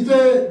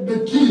publicités de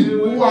qui?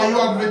 Who are you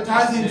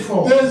advertising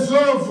for? Tes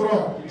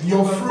œuvres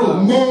Your fruit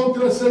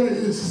montrent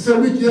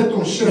celui qui est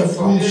ton chef.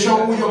 will show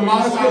who your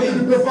Parce master que tu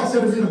ne is. peux pas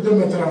servir deux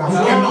maîtres à la You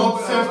fois. cannot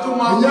serve two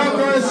Il n'y a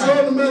qu'un masters.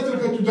 seul maître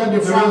que tu dois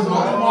There is défendre.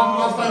 only one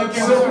master you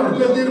can C'est pour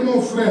serve. te dire, mon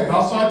frère,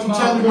 That's why to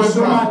tell you, que my ce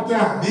brother,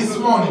 matin, this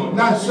morning,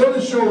 la seule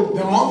chose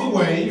the only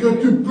way, que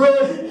tu peux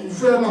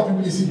faire la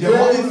publicité, the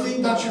only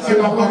thing that you c'est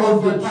can la parole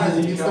de advertise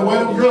Dieu. is the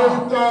Word of Que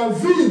God. ta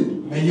vie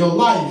May your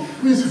life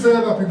puisse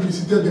faire la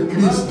publicité de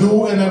Christ.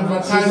 do an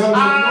advertisement.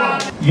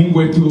 Mungu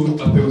wetu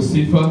apewe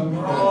sifa.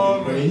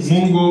 Praise.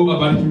 Mungu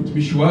abariki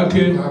mtumishi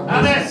wake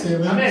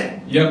Amen.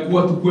 ya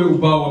kuwa tukue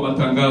ubao wa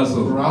matangazo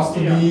For us to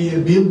be a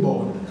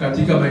billboard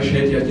katika maisha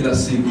yetu ya kila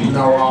siku. in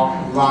our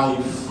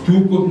life.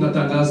 Tuko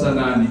tunatangaza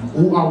nani?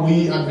 Who are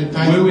we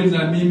advertising? Wewe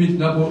na mimi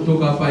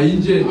tunapotoka hapa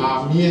nje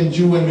Me and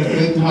you when we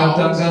get out.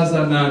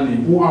 tunatangaza nani?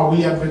 Who are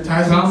we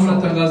advertising Kama for?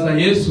 unatangaza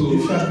Yesu,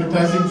 If you're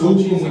advertising for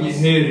uko mwenye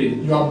Jesus, heri.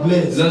 you are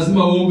blessed.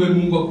 Lazima uombe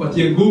Mungu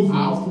akupatie nguvu I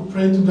have to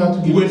pray to God to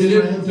give you uendelee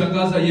strength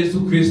kutangaza Yesu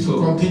to Kristo.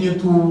 continue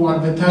to Na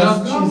advertise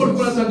kama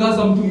ulikuwa Jesus.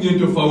 unatangaza mtu mwingine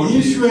If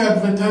tofauti, you are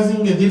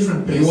advertising a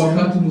different ni person,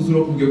 wakati mzuri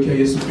wa kumgeukia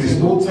Yesu it's a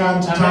Kristo. good time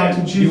to turn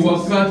to Ni Jesus.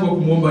 wakati wa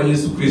kumwomba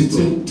Yesu It's Kristo.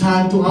 a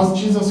time to ask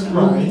Jesus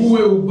Christ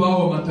Uwe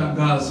ubao wa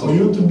matangazo. for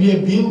you to be a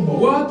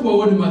billboard, Watu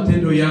waone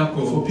matendo for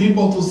yako.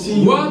 people to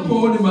see you, Watu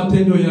waone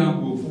matendo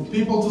yangu. for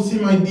people to see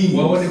my deeds,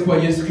 Waone kuwa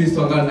Yesu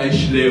Kristo angali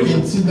anaishi leo.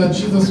 and see that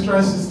Jesus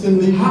Christ is still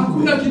living.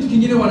 Hakuna kitu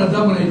kingine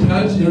wanadamu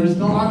wanahitaji. There is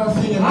no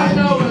other thing in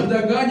Hata my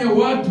wanadanganya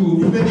watu.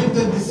 Even if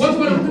they deceive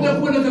Watu wanapenda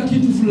people, kuona ka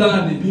kitu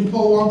fulani.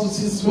 people want to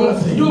see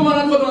something. Ndio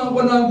maana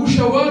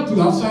wanaangusha watu.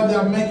 That's why they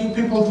are making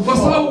people to Kwa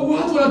fall. sababu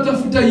watu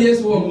wanatafuta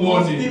Yesu Because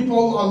wamuone.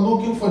 people are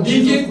looking for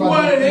Jesus, but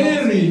Ingekuwa they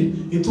cannot heri see.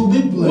 It will be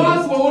blessed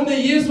watu waone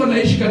Yesu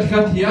anaishi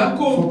katikati for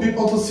yako.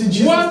 people to see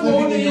Jesus Watu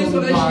waone living in Yesu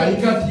your anaishi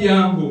life, katikati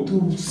yangu.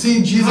 to see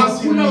Jesus in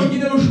Hakuna me.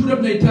 wengine ushuhuda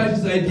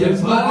tunahitaji zaidi ya There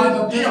is no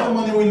other pale.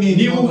 testimony we need.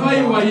 Ni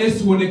uhai wa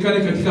Yesu uonekane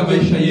katika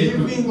maisha The yetu.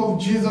 living of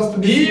Jesus to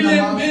be seen Ile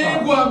amongst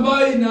mbegu us.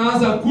 ambayo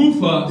inaanza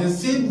kufa The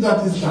seed that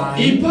is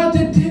dying, ipate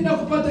tena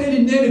kupata hili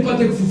neno,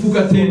 ipate kufufuka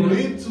for tena.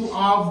 it to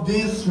have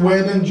this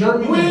word and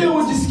germinate,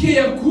 Wewe ujisikie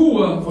ya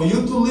kuwa for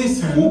you to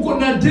listen, uko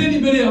na deni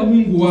mbele ya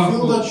Mungu feel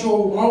wako that you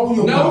owe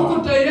your na uko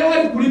God,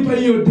 tayari kulipa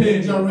hiyo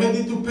deni, you are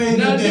ready to pay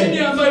na the deni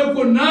debt. ambayo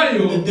uko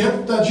nayo The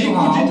debt that ni you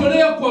have,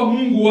 kujitolea kwa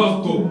Mungu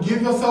wako. to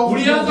give yourself to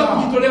Ulianza God.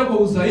 kujitolea kwa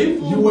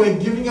udhaifu, You were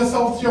giving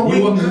yourself to your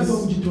ni wakati wa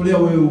weakness. kujitolea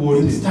wewe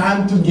wote It's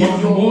time to give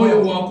kwa your moyo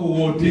all, wako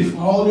wote. with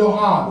all your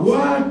heart.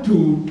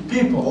 Watu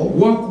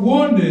People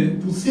wakuone,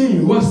 to see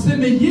you.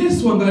 waseme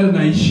Yesu angali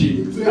anaishi.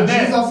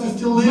 Jesus is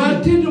still living.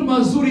 Matendo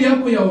mazuri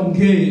yako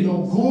yaongee. Your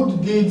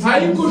good deeds.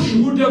 Haiko It's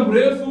shuhuda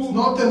mrefu,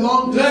 not a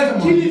long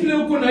lakini testimony, vile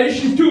uko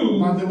naishi tu,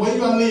 but the way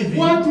you are living.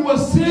 watu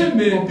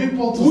waseme For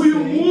people to huyu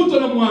say, mtu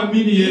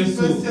anamwamini this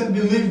Yesu. person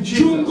believe Jesus.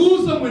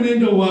 Chunguza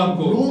mwenendo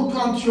wako. Look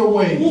at your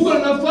way. Uko na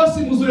nafasi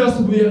nzuri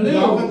asubuhi ya You have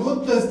leo. a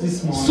good test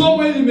this morning.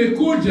 Somo hili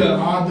limekuja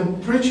The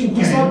preaching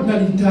kwa sababu came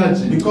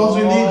tunalihitaji. because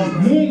we need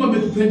it. Mungu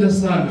ametupenda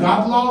sana,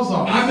 God loves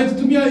us.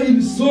 ametutumia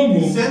hili somo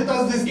He sent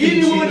us this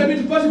ili wewe na teaching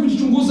mimi tupate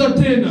kujichunguza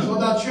tena, so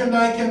that you and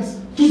I can search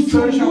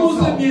tuchunguze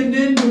ourselves.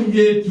 mienendo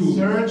yetu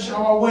Search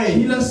our way.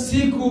 kila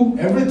siku,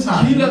 Every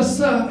time. kila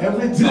saa,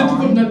 Every vile tuko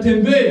time.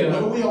 tunatembea,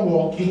 When we are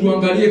walking,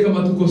 tuangalie kama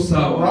tuko for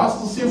sawa, us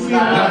to see if we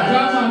na are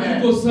kama right.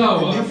 hatuko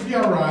sawa, And if we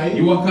are right,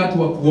 ni wakati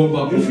wa kuomba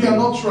if we are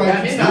Mungu, not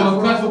right, it's ni time for us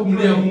wakati wa to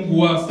kumlia pray.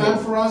 Mungu It's wako. time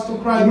for us to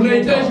cry. to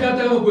Unahitaji God.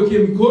 hata kuwekea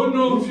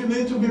mikono. If you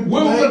need to be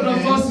Wewe uko na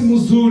praying, nafasi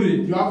mzuri.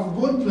 you have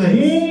a good place.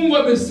 Mungu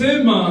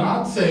amesema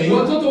God said,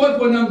 watoto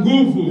wake wana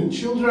nguvu, the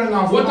children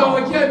are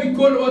watawekea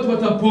mikono, watu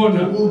watapona.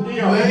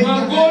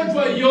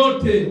 Magonjwa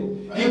yote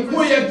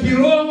ikuwe ya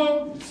kiroho,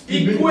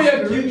 ikuwe ya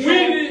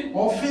kimwili,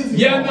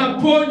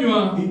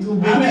 yanaponywa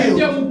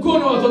kupitia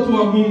mkono wa watoto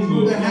wa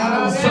Mungu.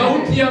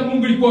 Sauti ya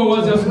Mungu ilikuwa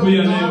wazi asubuhi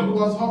ya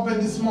leo.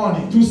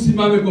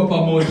 Tusimame kwa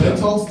pamoja,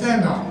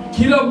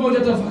 kila mmoja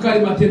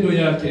tafakari matendo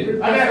yake,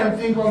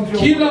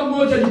 kila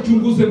mmoja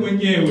jichunguze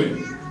mwenyewe.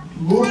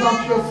 Look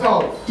at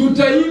yourself.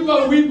 Tutaimba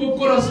wimbo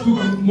chorus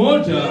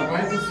moja,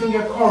 Try to sing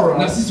a chorus.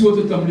 na sisi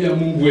wote tutamlia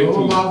Mungu All wetu.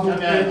 of us will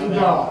pray to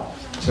God.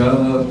 Cha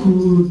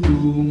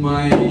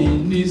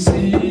kutumaini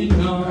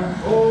sina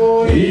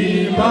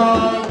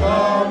ila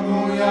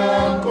damu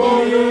yako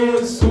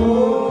Yesu,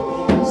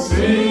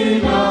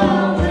 sina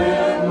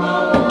wema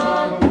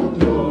wa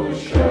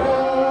kutosha,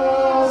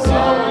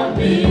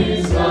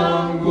 dhambi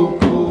zangu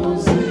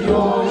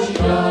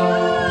kuziosha.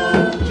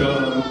 Cha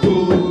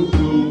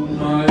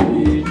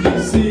kutumaini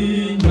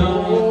sina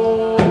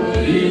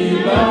ila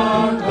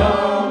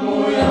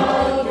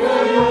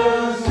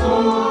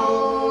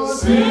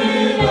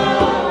sina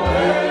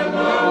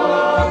wema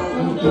wa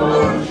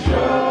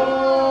kutosha,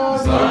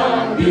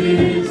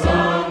 dhambi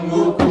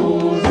zangu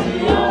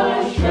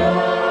kuziosha.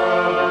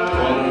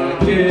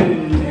 Kwake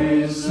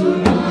Yesu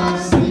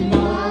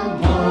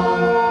nasimama,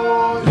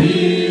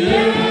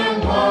 ndiye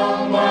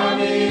mwamba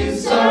ni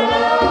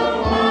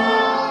salama,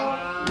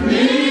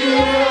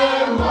 ndiye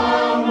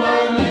mwamba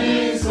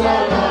ni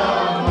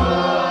salama,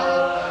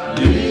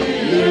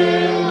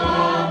 ndiye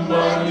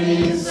mwamba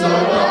ni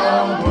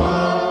salama.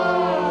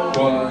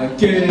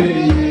 Kwake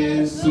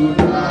Yesu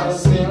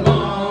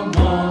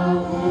nasimama,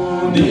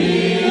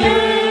 ndiye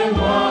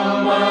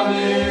mwamba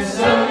ni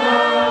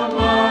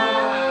salama,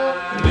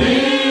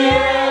 ndiye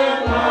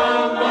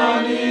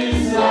mwamba ni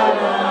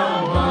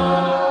salama,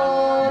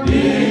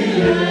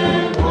 ndiye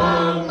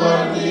mwamba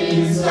ni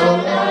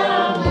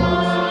salama.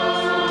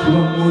 Kila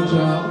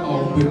mmoja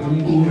aombe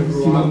Mungu,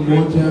 kila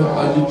mmoja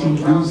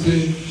ajichunguze.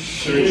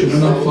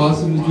 Tuna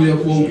nafasi nzuri ya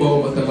kuomba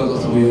matangazo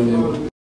asubuhi ya leo.